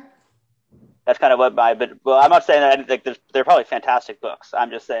 That's kind of what I'm not saying that they're probably fantastic books. I'm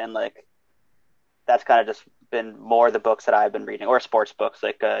just saying that's kind of just been more the books that I've been reading, or sports books,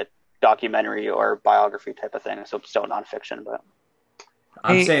 like a documentary or biography type of thing. So still nonfiction, but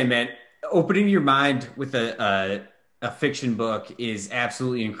I'm saying, man, opening your mind with a fiction book is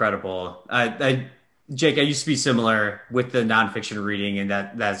absolutely incredible. Jake, I used to be similar with the nonfiction reading, and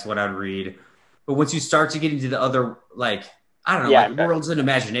that's what I'd read. But once you start to get into the other, I don't know, worlds and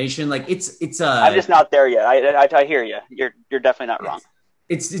imagination, it's I'm just not there yet. I hear you. You're definitely not wrong.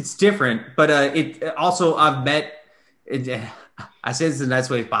 It's different, but it also, I've met, I say this in the nice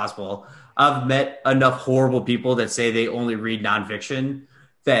way possible, I've met enough horrible people that say they only read nonfiction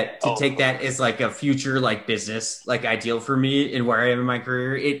that to take that as a future business ideal for me and where I am in my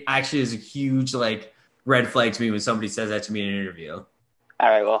career, it actually is a huge red flag to me when somebody says that to me in an interview. All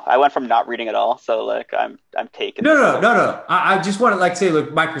right, well, I went from not reading at all, so I'm taking. No. I just want to say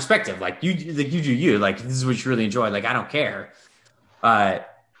my perspective. You do you. This is what you really enjoy. I don't care. But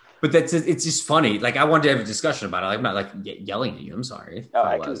it's just funny. I wanted to have a discussion about it. I'm not yelling at you. I'm sorry. Oh,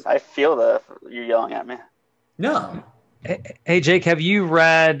 I feel you're yelling at me. No. Hey, Jake, have you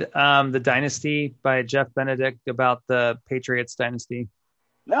read The Dynasty by Jeff Benedict about the Patriots dynasty?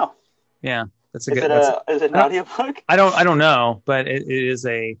 No. Yeah, that's a is good. Is it an audiobook? I don't know, but it is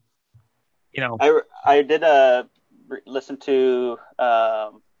a. I did listen to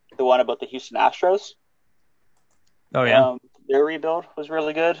the one about the Houston Astros. Oh yeah. Their rebuild was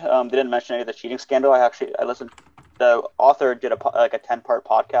really good. They didn't mention any of the cheating scandal. I listened. The author did a 10-part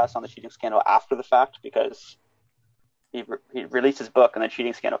podcast on the cheating scandal after the fact, because he released his book and the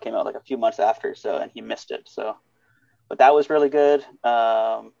cheating scandal came out a few months after, and he missed it. So, but that was really good.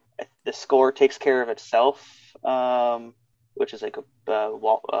 The score takes care of itself, which is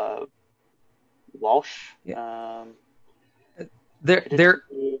Walsh. Yeah.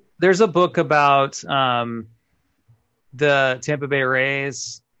 There's a book about the Tampa Bay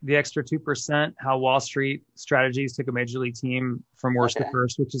Rays, the extra 2%, how Wall Street strategies took a major league team from worst to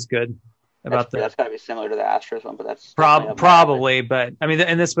first, which is good. That's got to be similar to the Astros one, but that's probably. But I mean,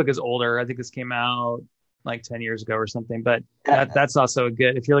 and this book is older. I think this came out 10 years ago or something. But that's also a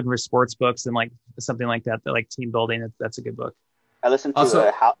good, if you're looking for sports books and something like that team building, that's a good book. I listened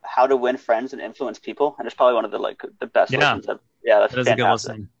to How to Win Friends and Influence People, and it's probably one of the best listens. That's a good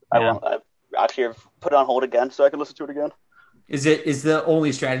listen. I've actually put it on hold again so I can listen to it again. Is the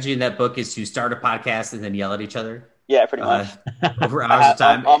only strategy in that book is to start a podcast and then yell at each other? Yeah, pretty much. Over hours of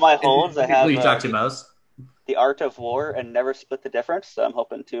time. On my holds, I have you talk to most. The Art of War and Never Split the Difference. So I'm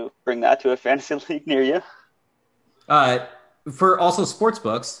hoping to bring that to a fantasy league near you. For also sports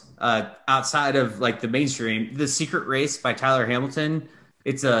books, outside of the mainstream, The Secret Race by Tyler Hamilton.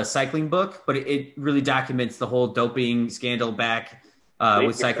 It's a cycling book, but it really documents the whole doping scandal back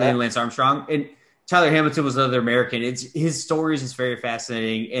with cycling and Lance Armstrong. And Tyler Hamilton was another American. His stories is very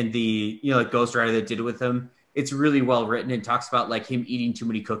fascinating, and the Ghost Rider that did it with him, it's really well written and talks about him eating too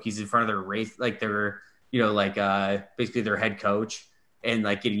many cookies in front of their race, their basically their head coach, and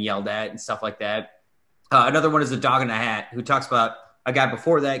getting yelled at and stuff like that. Another one is A Dog in a Hat, who talks about a guy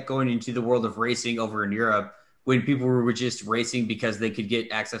before that going into the world of racing over in Europe when people were just racing because they could get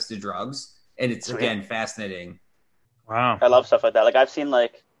access to drugs, and it's again fascinating. Wow, I love stuff like that. I've seen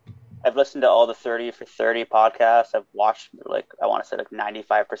I've listened to all the 30 for 30 podcasts. I've watched I want to say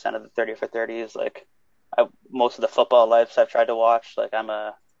 95% of the 30 for 30s. Most of the football lives I've tried to watch.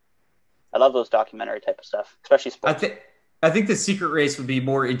 I love those documentary type of stuff, especially sports. I think The Secret Race would be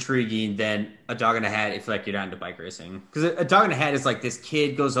more intriguing than A Dog in a Hat if you're not into bike racing. Because A Dog in a Hat is this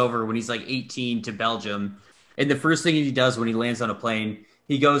kid goes over when he's 18 to Belgium, and the first thing he does when he lands on a plane,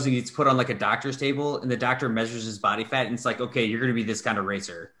 he goes and gets put on a doctor's table, and the doctor measures his body fat, and it's okay, you're going to be this kind of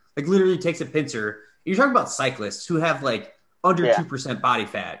racer. Literally takes a pincer. You're talking about cyclists who have under 2% body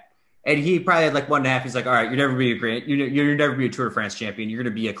fat. And he probably had 1.5. He's all right, you're never be you're never be a Tour de France champion. You're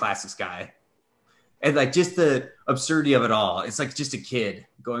going to be a classics guy. And just the absurdity of it all. It's just a kid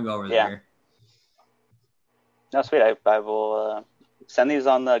going over there. No, sweet. I will send these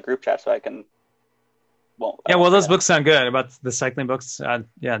on the group chat so I can won't. Yeah, well, those books sound good about the cycling books.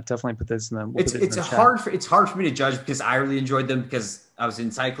 Yeah, definitely put this in the. It's hard for me to judge because I really enjoyed them because I was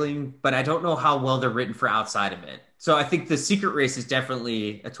in cycling, but I don't know how well they're written for outside of it. So I think the Secret Race is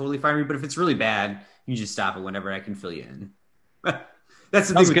definitely a totally fine read. But if it's really bad, you just stop it whenever I can fill you in. That's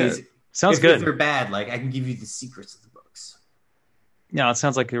the thing with these. Sounds good. If they're bad, like I can give you the secrets of the books. Yeah, it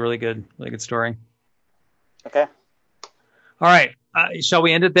sounds like a really good story. Okay. All right. Shall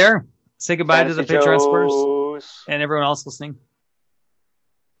we end it there? Say goodbye to the Patreon supporters and everyone else listening.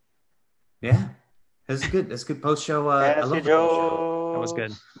 Yeah, that's good. That's good post show. I love the post show. That was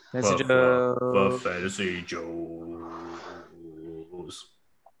good. Fantasy Joes. Fantasy Joes.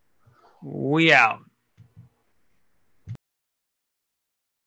 We out.